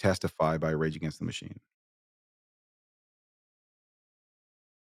 This is Testify by Rage Against the Machine.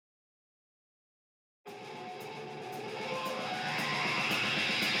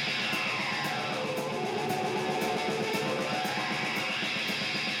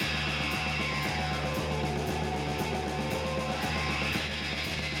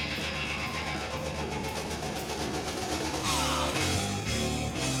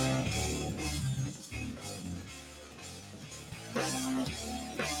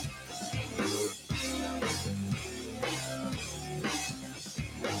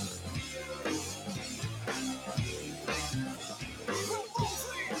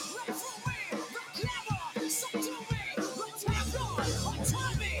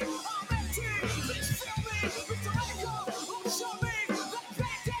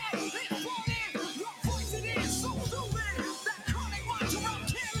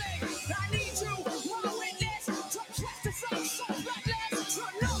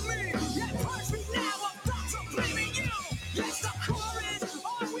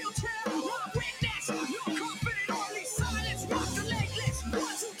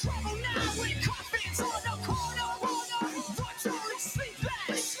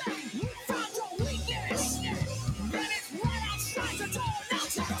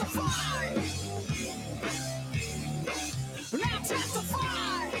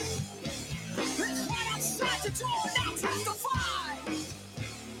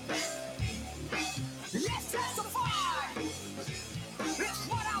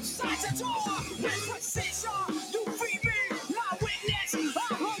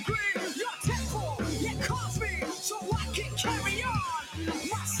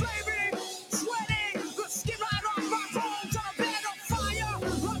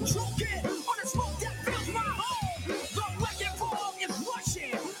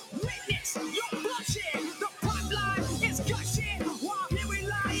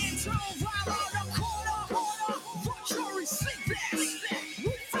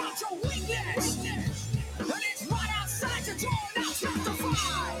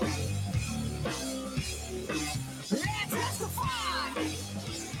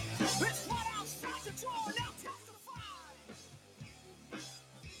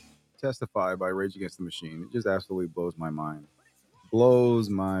 Testify by Rage Against the Machine. It just absolutely blows my mind. Blows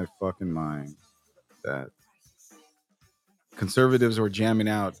my fucking mind that conservatives were jamming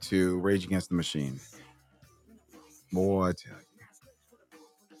out to Rage Against the Machine. Boy, I tell you.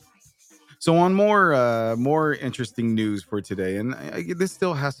 So on more interesting news for today, and this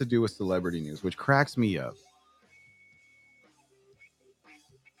still has to do with celebrity news, which cracks me up.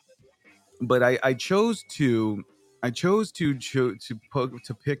 But I chose to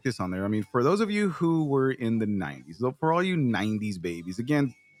pick this on there. I mean, for those of you who were in the 90s, so for all you 90s babies,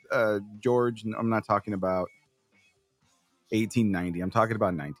 again, George, I'm not talking about 1890. I'm talking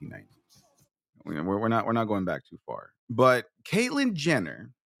about 1990. We're not going back too far. But Caitlyn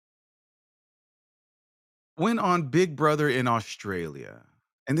Jenner went on Big Brother in Australia,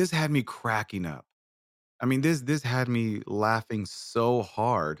 and this had me cracking up. I mean, this had me laughing so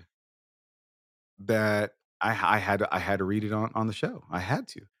hard that I had to read it on the show. I had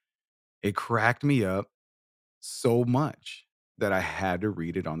to. It cracked me up so much that I had to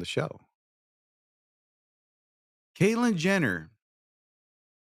read it on the show. Caitlyn Jenner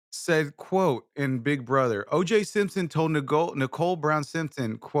said, quote, in Big Brother, OJ Simpson told Nicole Brown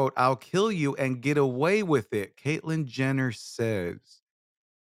Simpson, quote, I'll kill you and get away with it. Caitlyn Jenner says.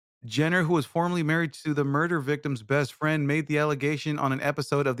 Jenner, who was formerly married to the murder victim's best friend, made the allegation on an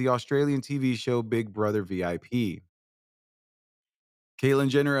episode of the Australian TV show Big Brother VIP. Caitlyn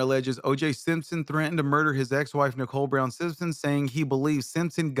Jenner alleges OJ Simpson threatened to murder his ex-wife Nicole Brown Simpson, saying he believes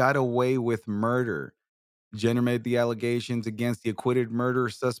Simpson got away with murder. Jenner made the allegations against the acquitted murder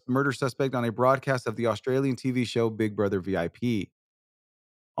suspect on a broadcast of the Australian TV show Big Brother VIP.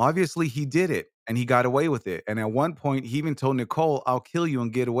 Obviously, he did it, and he got away with it. And at one point, he even told Nicole, I'll kill you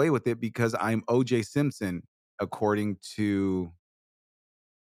and get away with it because I'm OJ Simpson, according to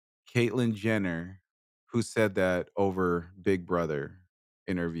Caitlyn Jenner, who said that over Big Brother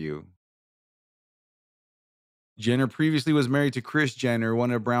interview. Jenner previously was married to Kris Jenner,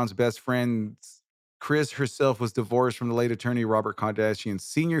 one of Brown's best friends. Kris herself was divorced from the late attorney Robert Kardashian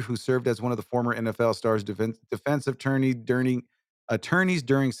Sr., who served as one of the former NFL stars' defense attorneys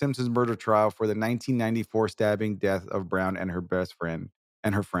during Simpson's murder trial for the 1994 stabbing death of Brown and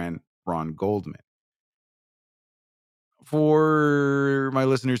her friend Ron Goldman. For my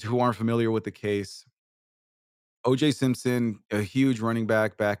listeners who aren't familiar with the case, OJ Simpson, a huge running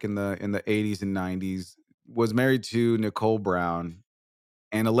back in the 80s and 90s, was married to Nicole Brown,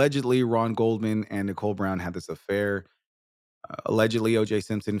 and allegedly Ron Goldman and Nicole Brown had this affair. Allegedly, OJ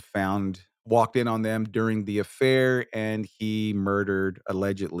Simpson walked in on them during the affair, and he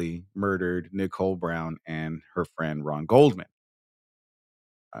allegedly murdered Nicole Brown and her friend Ron Goldman.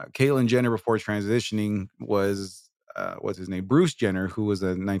 Caitlyn Jenner, before transitioning, was what's his name? Bruce Jenner, who was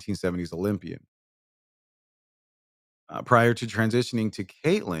a 1970s Olympian. Prior to transitioning to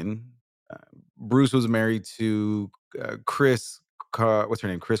Caitlyn, Bruce was married to Kris. What's her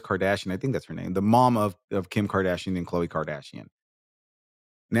name? Kris Kardashian. I think that's her name. The mom of Kim Kardashian and Khloe Kardashian.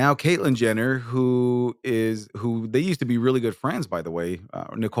 Now Caitlyn Jenner, who they used to be really good friends, by the way.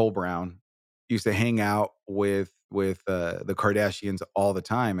 Nicole Brown used to hang out with the Kardashians all the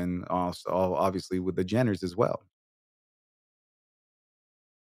time, and also obviously with the Jenners as well.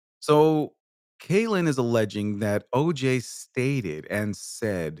 So Caitlyn is alleging that OJ stated and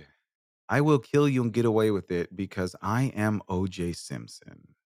said, I will kill you and get away with it because I am OJ Simpson.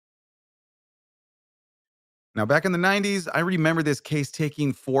 Now, back in the 90s, I remember this case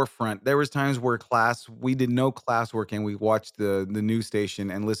taking forefront. There was times where we did no classwork and we watched the news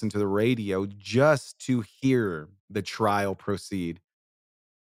station and listened to the radio just to hear the trial proceed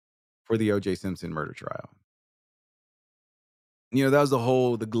for the OJ Simpson murder trial. You know, that was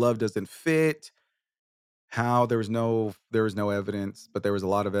the glove doesn't fit. How there was no evidence, but there was a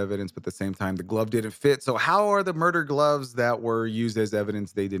lot of evidence, but at the same time, the glove didn't fit. So how are the murder gloves that were used as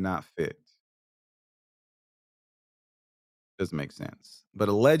evidence, they did not fit? Doesn't make sense. But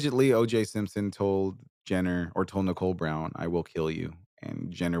allegedly, OJ Simpson told Nicole Brown, I will kill you.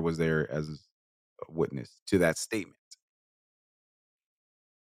 And Jenner was there as a witness to that statement.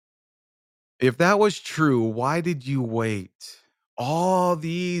 If that was true, why did you wait all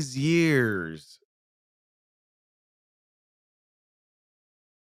these years?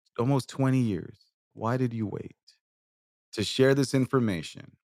 Almost 20 years. Why did you wait to share this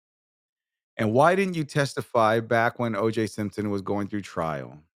information? And why didn't you testify back when OJ Simpson was going through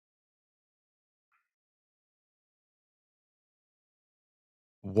trial?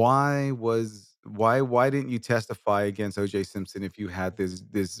 Why didn't you testify against OJ Simpson if you had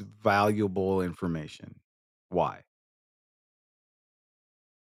this valuable information? Why?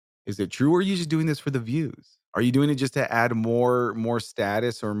 Is it true, or are you just doing this for the views? Are you doing it just to add more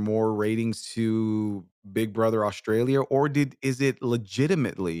status or more ratings to Big Brother Australia, or is it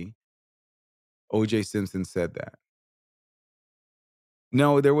legitimately OJ Simpson said that?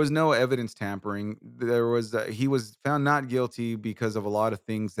 No, there was no evidence tampering. He was found not guilty because of a lot of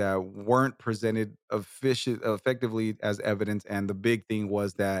things that weren't presented effectively as evidence, and the big thing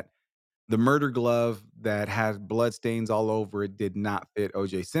was that The murder glove that had blood stains all over it did not fit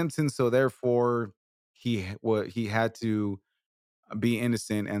O.J. Simpson, so therefore he had to be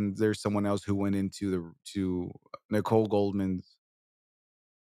innocent, and there's someone else who went into to Nicole Goldman's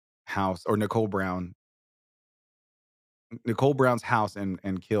house, or Nicole Brown's house,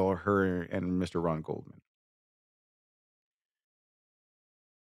 and kill her and Mr. Ron Goldman.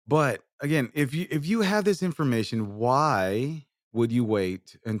 But again, if you have this information, why would you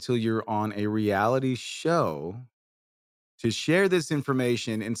wait until you're on a reality show to share this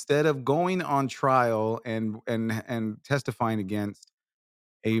information instead of going on trial and testifying against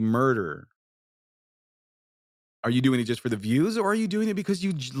a murderer? Are you doing it just for the views, or are you doing it because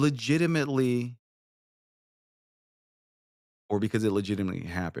legitimately, or because it legitimately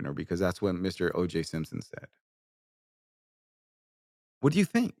happened, or because that's what Mr. O.J. Simpson said? What do you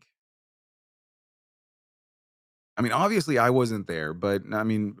think? I mean, obviously I wasn't there, but I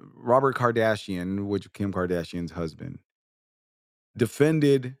mean, Robert Kardashian, which Kim Kardashian's husband,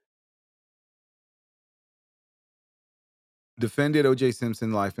 defended O.J.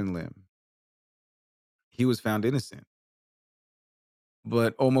 Simpson life and limb. He was found innocent.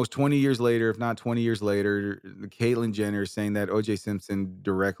 But almost 20 years later, if not 20 years later, Caitlyn Jenner is saying that O.J. Simpson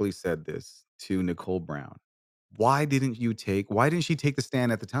directly said this to Nicole Brown. Why didn't she take the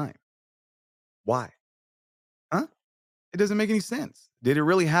stand at the time? Why? Huh? It doesn't make any sense. Did it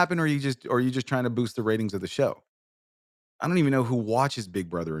really happen, or are you just trying to boost the ratings of the show? I don't even know who watches Big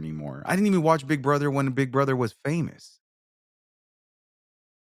Brother anymore. I didn't even watch Big Brother when Big Brother was famous.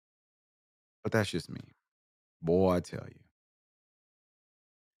 But that's just me. Boy, I tell you.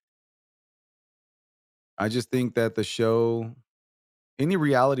 I just think that any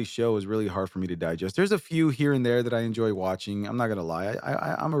reality show is really hard for me to digest. There's a few here and there that I enjoy watching. I'm not gonna lie.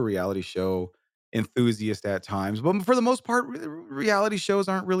 I'm a reality show enthusiast at times, but for the most part, reality shows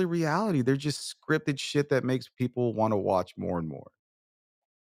aren't really reality. They're just scripted shit that makes people want to watch more and more.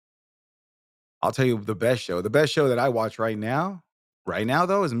 I'll tell you the best show. The best show that I watch right now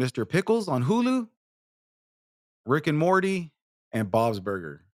though, is Mr. Pickles on Hulu, Rick and Morty, and Bob's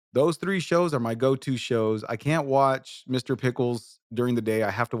Burger. Those 3 shows are my go-to shows. I can't watch Mr. Pickles during the day. I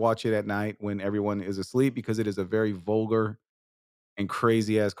have to watch it at night when everyone is asleep, because it is a very vulgar and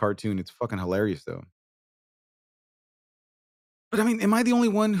crazy ass cartoon. It's fucking hilarious though. But I mean, am I the only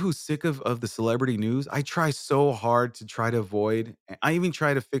one who's sick of the celebrity news? I try so hard to try to avoid. I even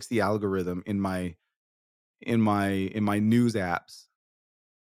try to fix the algorithm in my news apps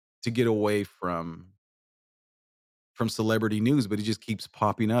to get away from celebrity news, but it just keeps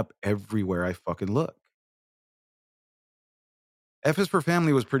popping up everywhere I fucking look. F is for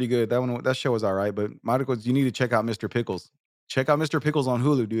Family was pretty good. That show was all right, but Monica, you need to check out Mr. Pickles. Check out Mr. Pickles on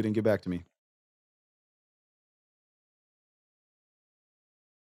Hulu, dude, and get back to me.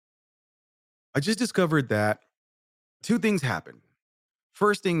 I just discovered that 2 things happened.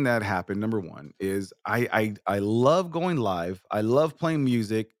 First thing that happened, number 1, is I love going live. I love playing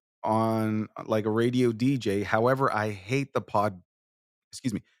music on like a radio DJ. However, I hate the Podbean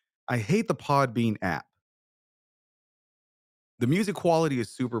app. The music quality is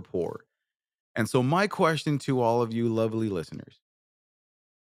super poor. And so my question to all of you lovely listeners: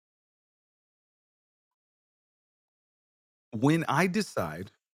 when I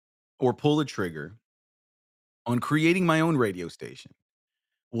decide or pull the trigger on creating my own radio station,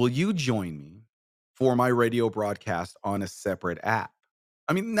 will you join me for my radio broadcast on a separate app?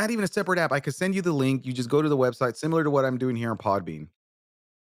 I mean, not even a separate app. I could send you the link. You just go to the website, similar to what I'm doing here on Podbean.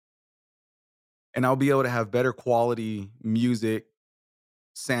 And I'll be able to have better quality music,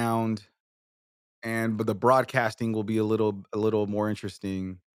 sound, but the broadcasting will be a little more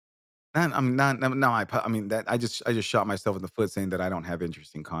interesting. I'm not. No, I mean that I just shot myself in the foot saying that I don't have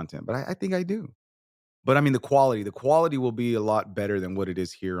interesting content, but I think I do. But I mean, the quality will be a lot better than what it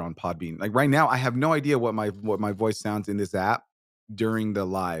is here on Podbean. Like right now, I have no idea what my voice sounds in this app during the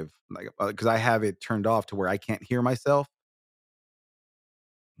live, like because I have it turned off to where I can't hear myself.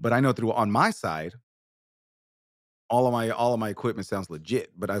 But I know through on my side, all of my equipment sounds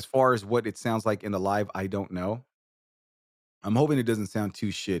legit. But as far as what it sounds like in the live, I don't know. I'm hoping it doesn't sound too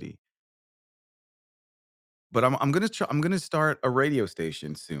shitty. But I'm gonna start a radio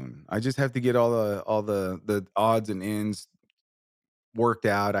station soon. I just have to get all the odds and ends worked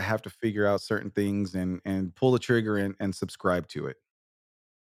out. I have to figure out certain things and pull the trigger and subscribe to it.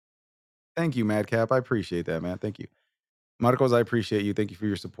 Thank you, Madcap. I appreciate that, man. Thank you. Marcos, I appreciate you. Thank you for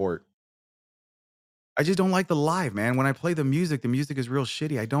your support. I just don't like the live, man. When I play the music is real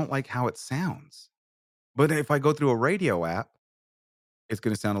shitty. I don't like how it sounds. But if I go through a radio app, it's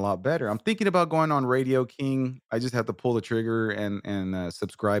gonna sound a lot better. I'm thinking about going on Radio King. I just have to pull the trigger and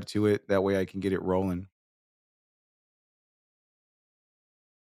subscribe to it. That way I can get it rolling.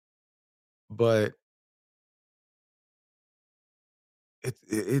 But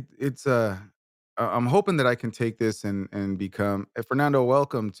I'm hoping that I can take this and become Fernando,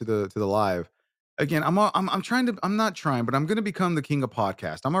 welcome to the live. Again, I'm trying to I'm not trying, but I'm gonna become the king of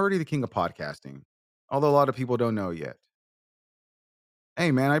podcast. I'm already the king of podcasting, although a lot of people don't know yet. Hey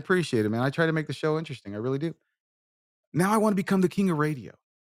man, I appreciate it, man. I try to make the show interesting. I really do. Now I want to become the king of radio.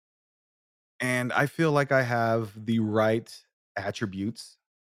 And I feel like I have the right attributes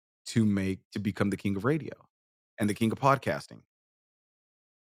to become the king of radio and the king of podcasting.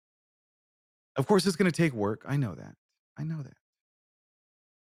 Of course, it's gonna take work. I know that. I know that.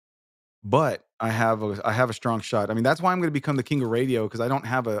 But I have a strong shot. I mean, that's why I'm gonna become the king of radio because I don't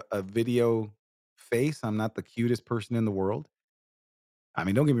have a video face. I'm not the cutest person in the world. I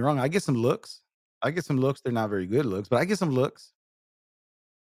mean, don't get me wrong, I get some looks. I get some looks. They're not very good looks, but I get some looks.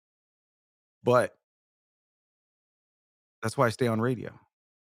 But that's why I stay on radio.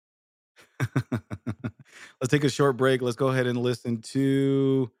 Let's take a short break. Let's go ahead and listen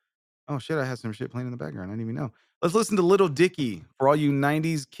to oh shit, I had some shit playing in the background. I didn't even know. Let's listen to Little Dicky. For all you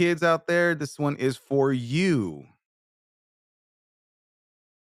 90s kids out there, this one is for you.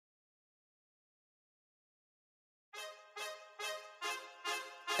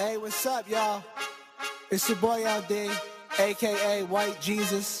 Hey, what's up, y'all? It's your boy LD, aka White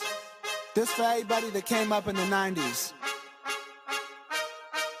Jesus. This for everybody that came up in the 90s.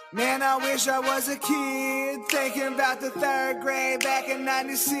 Man, I wish I was a kid, thinking about the third grade back in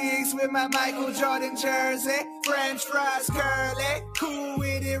 96 with my Michael Jordan jersey, French fries curly, cool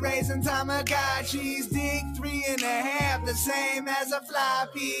with it, raisin Tamagotchis, dick 3.5, the same as a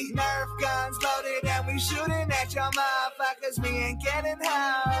floppy, Nerf guns loaded and we shooting at your motherfuckers, we ain't getting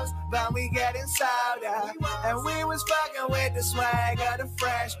housed, but we getting soda, and we was fucking with the swag of the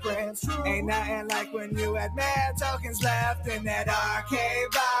Fresh Prince, ain't nothing like when you had mad tokens left in that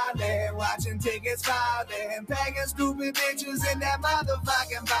arcade bar. Watching tickets falling, pegging stupid bitches in that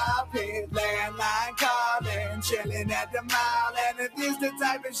motherfucking ball pit, landline calling, chilling at the mall, and if this the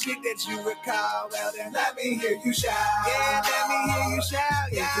type of shit that you recall, well then let me hear you shout. Yeah, let me hear you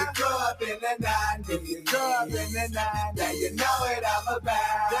shout. Yeah. If you grew up in the 90s, you grew up in the 90s, then you know what I'm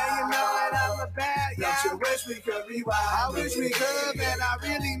about. Then you know what I'm about. Yeah. Don't you wish we could rewind? I wish we could, and I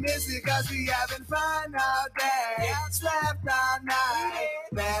really miss it cause we having fun all day. Slept all night.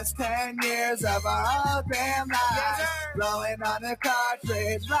 Best 10 years of our whole damn lives. Blowing on a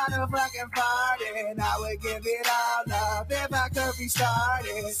cartridge, run a fucking farting. I would give it all up if I could be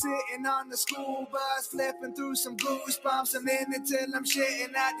started. Sitting on the school bus, flipping through some goosebumps. A minute till I'm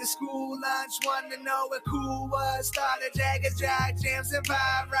shitting at the school lunch. Wanted to know what cool was. Started Jaggers, Jack Jams, and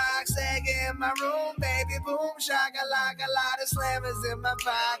Pop Rocks. Sega in my room, baby boom, shaka like a lot of slammers in my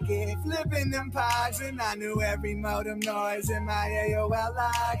pocket. Flipping them pods, and I knew every modem noise in my AOL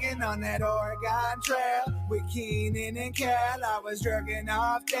logging on that Oregon Trail with Keenan and Cal. I was jerking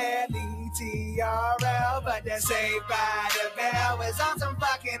off deadly TRL, but that Saved by the Bell was on some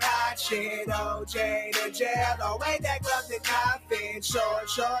fucking hot shit. OJ to jail. Oh wait, that glove did not fit. Short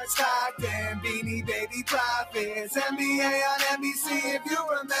Stockton, Beanie Baby Profits. NBA on NBC if you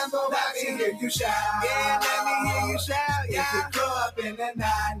remember. Let me hear you shout. Yeah, let me hear you shout. Yeah. If you grew up in the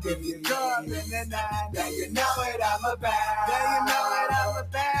 90s, if you grew up in the 90s, then you know what I'm about. Then you know what I'm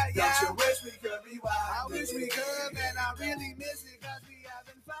about. Yeah. Don't you wish we could rewind? I wish we could, man. I really miss it cause we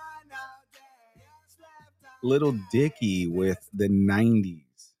having fun all day. Little Dicky with the 90s.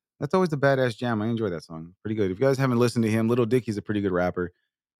 That's always a badass jam. I enjoy that song. Pretty good. If you guys haven't listened to him, Little Dicky's a pretty good rapper.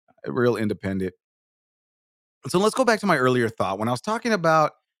 Real independent. So let's go back to my earlier thought when I was talking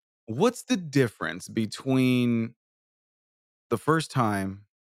about what's the difference between the first time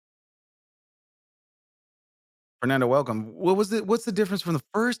Fernando, welcome. What's the difference from the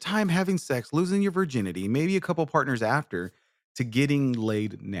first time having sex, losing your virginity, maybe a couple partners after, to getting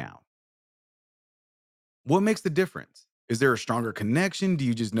laid now? What makes the difference? Is there a stronger connection? Do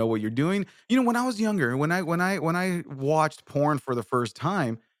you just know what you're doing? You know, when I was younger, when I watched porn for the first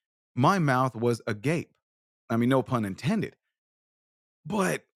time, my mouth was agape. I mean, no pun intended.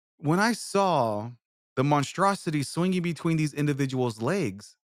 But when I saw the monstrosity swinging between these individuals'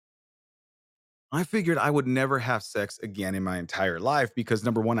 legs, I figured I would never have sex again in my entire life because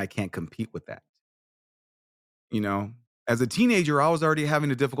number one, I can't compete with that. You know, as a teenager, I was already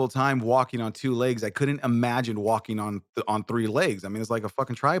having a difficult time walking on two legs. I couldn't imagine walking on three legs. I mean, it's like a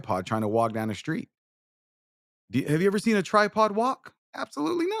fucking tripod trying to walk down the street. Have you ever seen a tripod walk?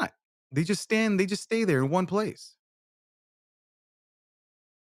 Absolutely not. They just stay there in one place.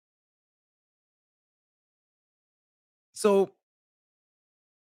 So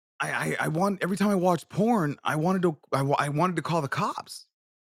I want every time I watched porn, I wanted to call the cops.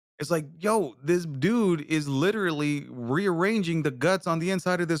 It's like, yo, this dude is literally rearranging the guts on the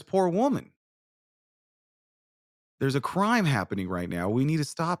inside of this poor woman. There's a crime happening right now. We need to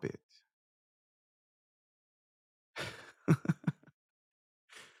stop it.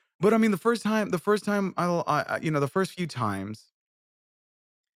 But I mean, the first time the first few times,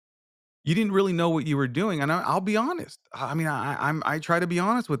 you didn't really know what you were doing, and I'll be honest. I mean, I try to be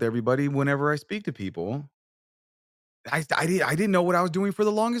honest with everybody whenever I speak to people. I didn't know what I was doing for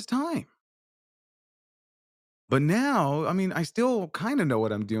the longest time, but now, I mean, I still kind of know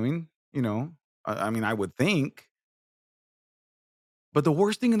what I'm doing. I mean, I would think, but the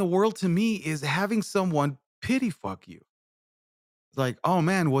worst thing in the world to me is having someone pity fuck you. It's like, oh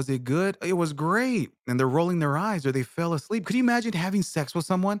man, was it good? It was great, and they're rolling their eyes or they fell asleep. Could you imagine having sex with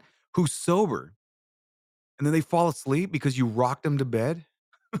someone who's sober and then they fall asleep because you rocked them to bed?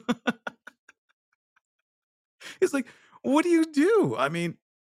 It's like, what do you do? I mean,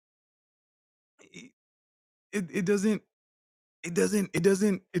 it doesn't it doesn't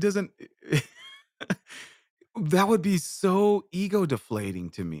that would be so ego deflating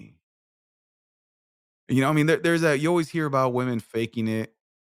to me. I mean, there's a you always hear about women faking it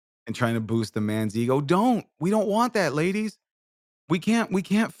and trying to boost the man's ego. We don't want that, ladies. We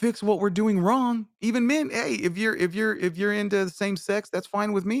can't fix what we're doing wrong. Even men, hey, if you're into the same sex, that's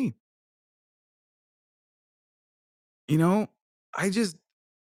fine with me. You know, I just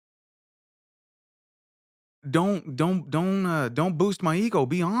don't boost my ego.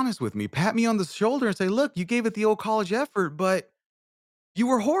 Be honest with me. Pat me on the shoulder and say, "Look, you gave it the old college effort, but you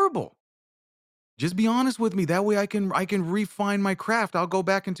were horrible." Just be honest with me. That way I can refine my craft. I'll go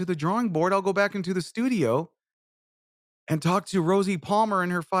back into the drawing board. I'll go back into the studio and talk to Rosie Palmer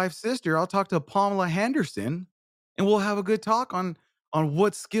and her five sister. I'll talk to Pamela Henderson and we'll have a good talk on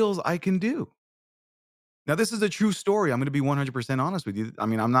what skills I can do. Now, this is a true story. I'm going to be 100% honest with you. I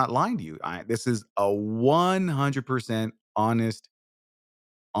mean, I'm not lying to you. This is a 100% honest,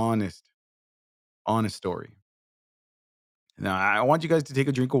 honest story. Now, I want you guys to take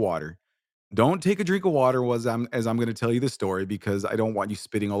a drink of water. Don't take a drink of water as I'm going to tell you the story because I don't want you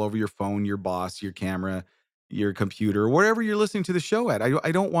spitting all over your phone, your boss, your camera, your computer, wherever you're listening to the show at.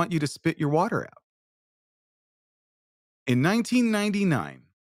 I don't want you to spit your water out. In 1999,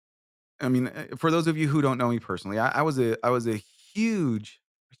 I mean, for those of you who don't know me personally, I was a huge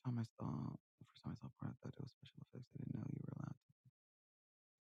first time I saw porn, I thought it was special effects. I didn't know you were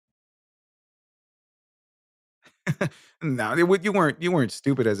allowed. No, you weren't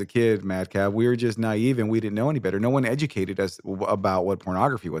stupid as a kid, Madcap. We were just naive and we didn't know any better. No one educated us about what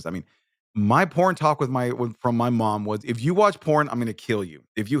pornography was. I mean, my porn talk from my mom was, if you watch porn, I'm gonna kill you.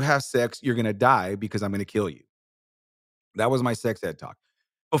 If you have sex, you're gonna die because I'm gonna kill you. That was my sex ed talk.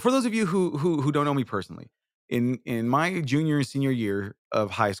 But for those of you who don't know me personally, in my junior and senior year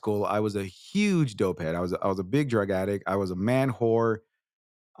of high school, I was a huge dope head. I was a big drug addict. I was a man whore.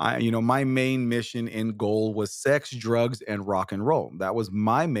 My main mission and goal was sex, drugs, and rock and roll. That was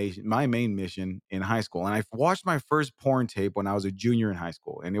my main mission in high school. And I watched my first porn tape when I was a junior in high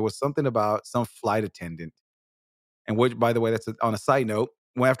school, and it was something about some flight attendant. And which, by the way, on a side note.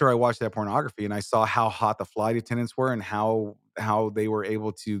 After I watched that pornography and I saw how hot the flight attendants were and how they were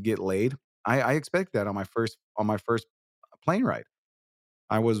able to get laid, I expected that on my first plane ride.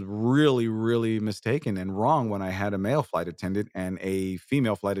 I was really, really mistaken and wrong when I had a male flight attendant and a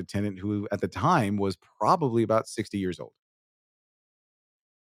female flight attendant who at the time was probably about 60 years old.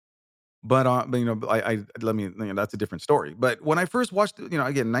 But I let me, that's a different story. But when I first watched, again,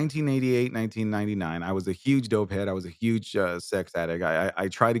 1988, 1999, I was a huge dope head. I was a huge sex addict. I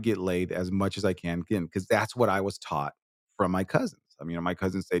try to get laid as much as I can, again, because that's what I was taught from my cousins. I mean, my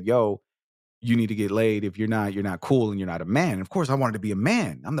cousin said, "Yo, you need to get laid. If you're not cool and you're not a man." And of course, I wanted to be a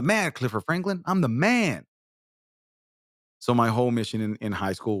man. I'm the man, Clifford Franklin. I'm the man. So my whole mission in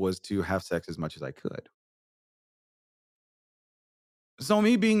high school was to have sex as much as I could. So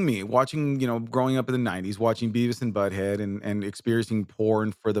me being me, watching, growing up in the 90s, watching Beavis and Butthead and experiencing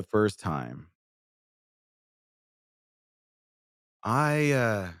porn for the first time,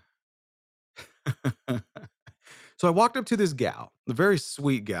 I so I walked up to this gal, a very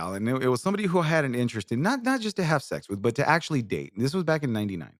sweet gal, and it was somebody who had an interest in not just to have sex with, but to actually date. This was back in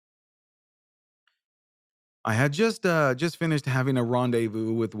 '99. I had just finished having a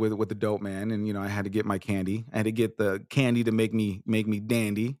rendezvous with the dope man, and I had to get my candy. I had to get the candy to make me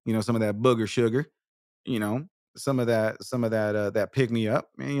dandy. Some of that booger sugar. You know, some of that pick me up.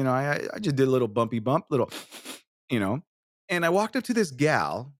 And, I just did a little bumpy bump, little, you know, and I walked up to this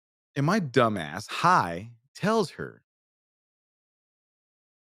gal, and my dumbass high tells her.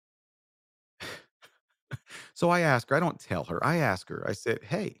 So I ask her, I don't tell her. I ask her, I said,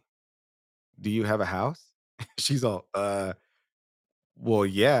 "Hey, do you have a house?" She's all, well,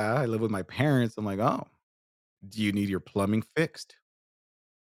 yeah, I live with my parents. I'm like, "Oh, do you need your plumbing fixed?"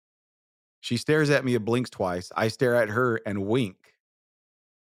 She stares at me and blinks twice. I stare at her and wink.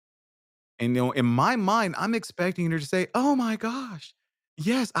 And, in my mind, I'm expecting her to say, "Oh my gosh,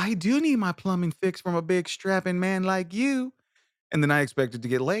 yes, I do need my plumbing fixed from a big strapping man like you." And then I expected to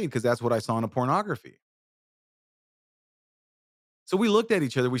get laid because that's what I saw in a pornography. So we looked at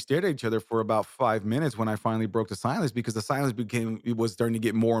each other, we stared at each other for about 5 minutes when I finally broke the silence because the silence it was starting to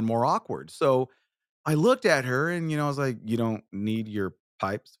get more and more awkward. So I looked at her and, I was like, "You don't need your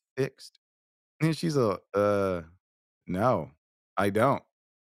pipes fixed?" And she's a, no, I don't."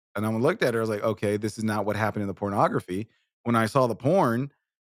 And I looked at her, I was like, "Okay, this is not what happened in the pornography. When I saw the porn,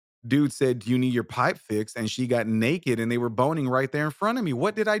 dude said, 'Do you need your pipe fixed?' And she got naked and they were boning right there in front of me.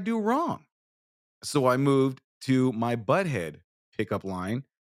 What did I do wrong?" So I moved to my butthead pickup line.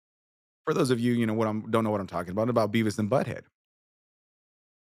 For those of you, what I'm don't know what I'm talking about Beavis and Butthead.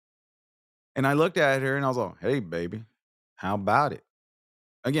 And I looked at her and I was like, "Hey, baby, how about it?"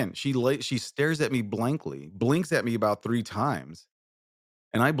 Again, she stares at me blankly, blinks at me about 3 times,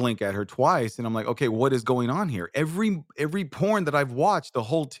 and I blink at her twice, and I'm like, "Okay, what is going on here?" Every porn that I've watched, the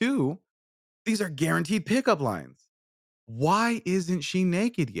whole 2, these are guaranteed pickup lines. Why isn't she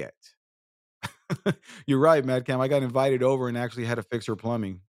naked yet? You're right, Madcam. I got invited over and actually had to fix her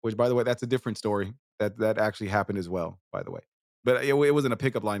plumbing, which, by the way, that's a different story. That actually happened as well, by the way. But it wasn't a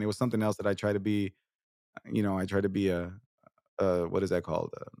pickup line. It was something else that I try to be. I try to be a what is that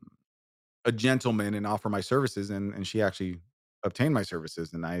called? A gentleman and offer my services, and she actually obtained my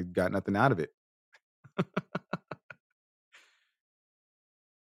services, and I got nothing out of it.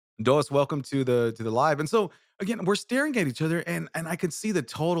 Doris, welcome to the live. And so again, we're staring at each other, and I could see the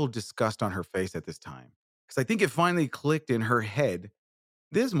total disgust on her face at this time because I think it finally clicked in her head.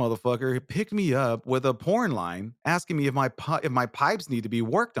 This motherfucker picked me up with a porn line asking me if my pipes need to be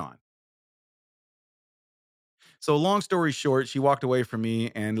worked on. So long story short, she walked away from me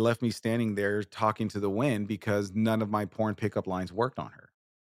and left me standing there talking to the wind because none of my porn pickup lines worked on her.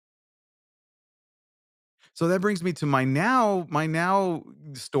 So that brings me to my now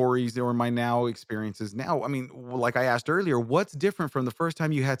stories or my now experiences now. I mean, like I asked earlier, what's different from the first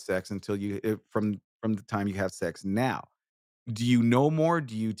time you had sex until from the time you have sex now? Do you know more?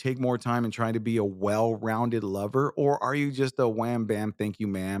 Do you take more time in trying to be a well-rounded lover, or are you just a wham bam, thank you,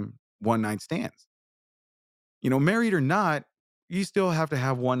 ma'am, one night stands? Married or not, you still have to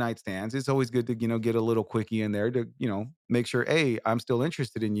have one night stands. It's always good to, get a little quickie in there to, make sure, hey, I'm still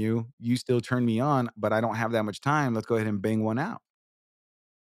interested in you. You still turn me on, but I don't have that much time. Let's go ahead and bang one out.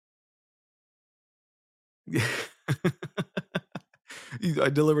 I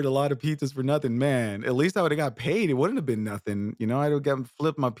delivered a lot of pizzas for nothing, man. At least I would have got paid. It wouldn't have been nothing. I'd have gotten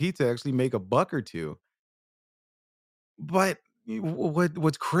flipped my pizza, actually make a buck or two. But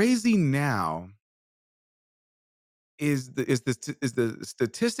what's crazy now is the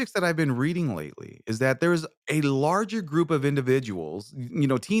statistics that I've been reading lately is that there's a larger group of individuals,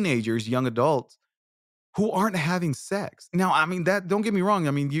 teenagers, young adults who aren't having sex. Now, I mean that don't get me wrong.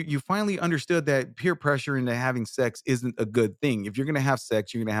 I mean, you finally understood that peer pressure into having sex isn't a good thing. If you're going to have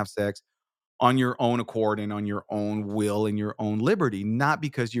sex, you're going to have sex on your own accord and on your own will and your own liberty, not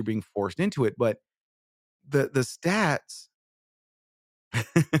because you're being forced into it. But the stats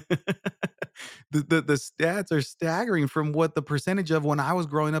the stats are staggering from what the percentage of when I was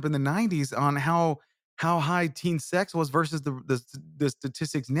growing up in the 90s on how high teen sex was versus the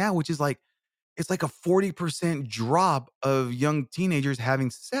statistics now, which is like it's like a 40% drop of young teenagers having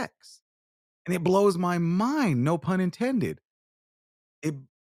sex. And it blows my mind, no pun intended. It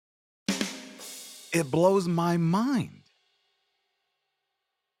it blows my mind.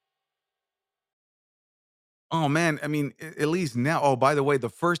 Oh man, I mean, at least now. Oh, by the way, the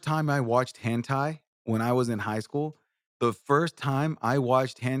first time I watched hentai when I was in high school, the first time I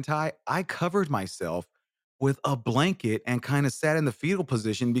watched hentai, I covered myself with a blanket and kind of sat in the fetal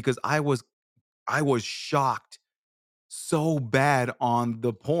position because I was shocked so bad on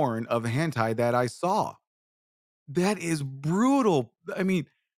the porn of hentai that I saw. That is brutal. I mean,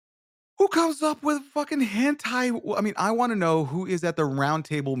 who comes up with fucking hentai? I mean, I want to know who is at the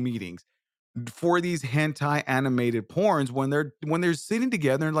roundtable meetings for these hentai animated porns when they're sitting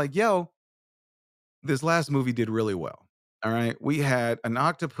together and like, yo, this last movie did really well. All right. We had an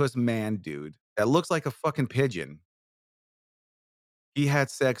octopus man dude that looks like a fucking pigeon. He had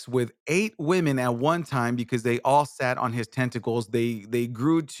sex with 8 women at one time because they all sat on his tentacles. They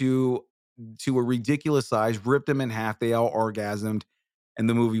grew to a ridiculous size, ripped them in half, they all orgasmed, and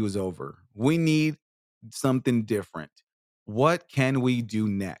the movie was over. We need something different. What can we do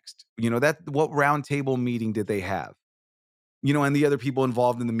next? What round table meeting did they have? And the other people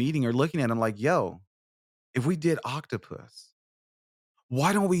involved in the meeting are looking at him like, yo, if we did octopus,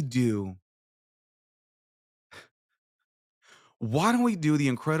 why don't we do the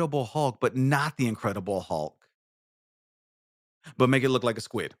Incredible Hulk, but not the Incredible Hulk, but make it look like a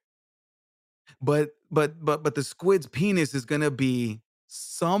squid? But the squid's penis is gonna be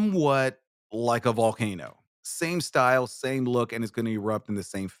somewhat like a volcano. Same style, same look, and it's gonna erupt in the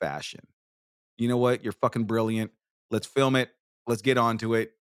same fashion. You know what? You're fucking brilliant. Let's film it. Let's get onto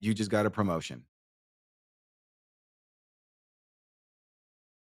it. You just got a promotion.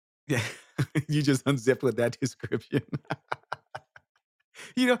 Yeah. You just unzipped with that description.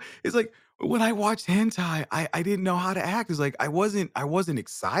 It's like when I watched hentai, I didn't know how to act. It's like I wasn't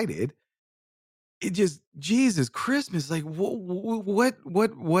excited. It just Jesus Christmas, like what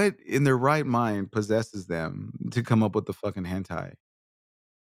in their right mind possesses them to come up with the fucking hentai?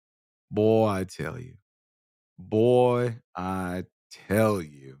 Boy, I tell you. Boy, I tell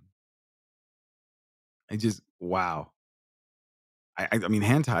you. I just wow. I mean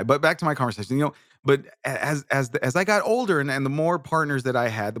hentai, but back to my conversation, but as I got older and the more partners that I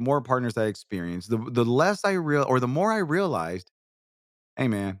had, the more partners I experienced, the less the more I realized, hey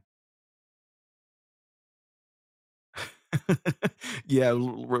man, yeah,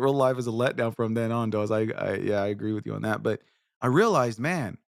 real life is a letdown from then on, Does I agree with you on that. But I realized,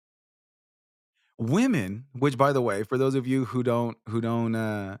 man, women, which by the way, for those of you who don't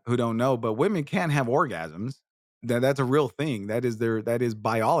know, but women can have orgasms. That's a real thing. That is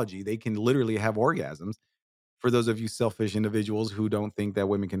biology. They can literally have orgasms. For those of you selfish individuals who don't think that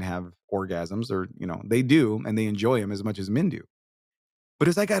women can have orgasms, or they do, and they enjoy them as much as men do. But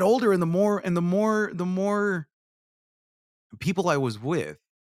as I got older, and the more people I was with,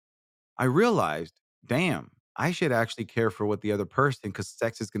 I realized, damn, I should actually care for what the other person, because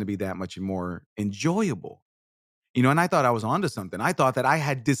sex is going to be that much more enjoyable. And I thought I was onto something. I thought that I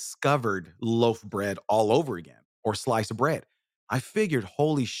had discovered loaf bread all over again, or slice of bread. I figured,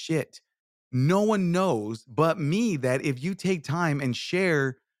 holy shit, no one knows but me that if you take time and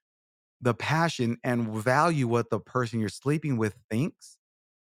share the passion and value what the person you're sleeping with thinks,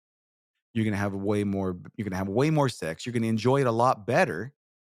 you're going to have way more sex. You're going to enjoy it a lot better,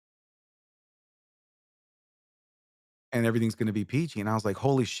 and everything's going to be peachy. And I was like,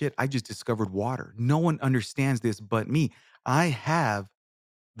 holy shit, I just discovered water. No one understands this but me. I have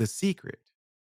the secret.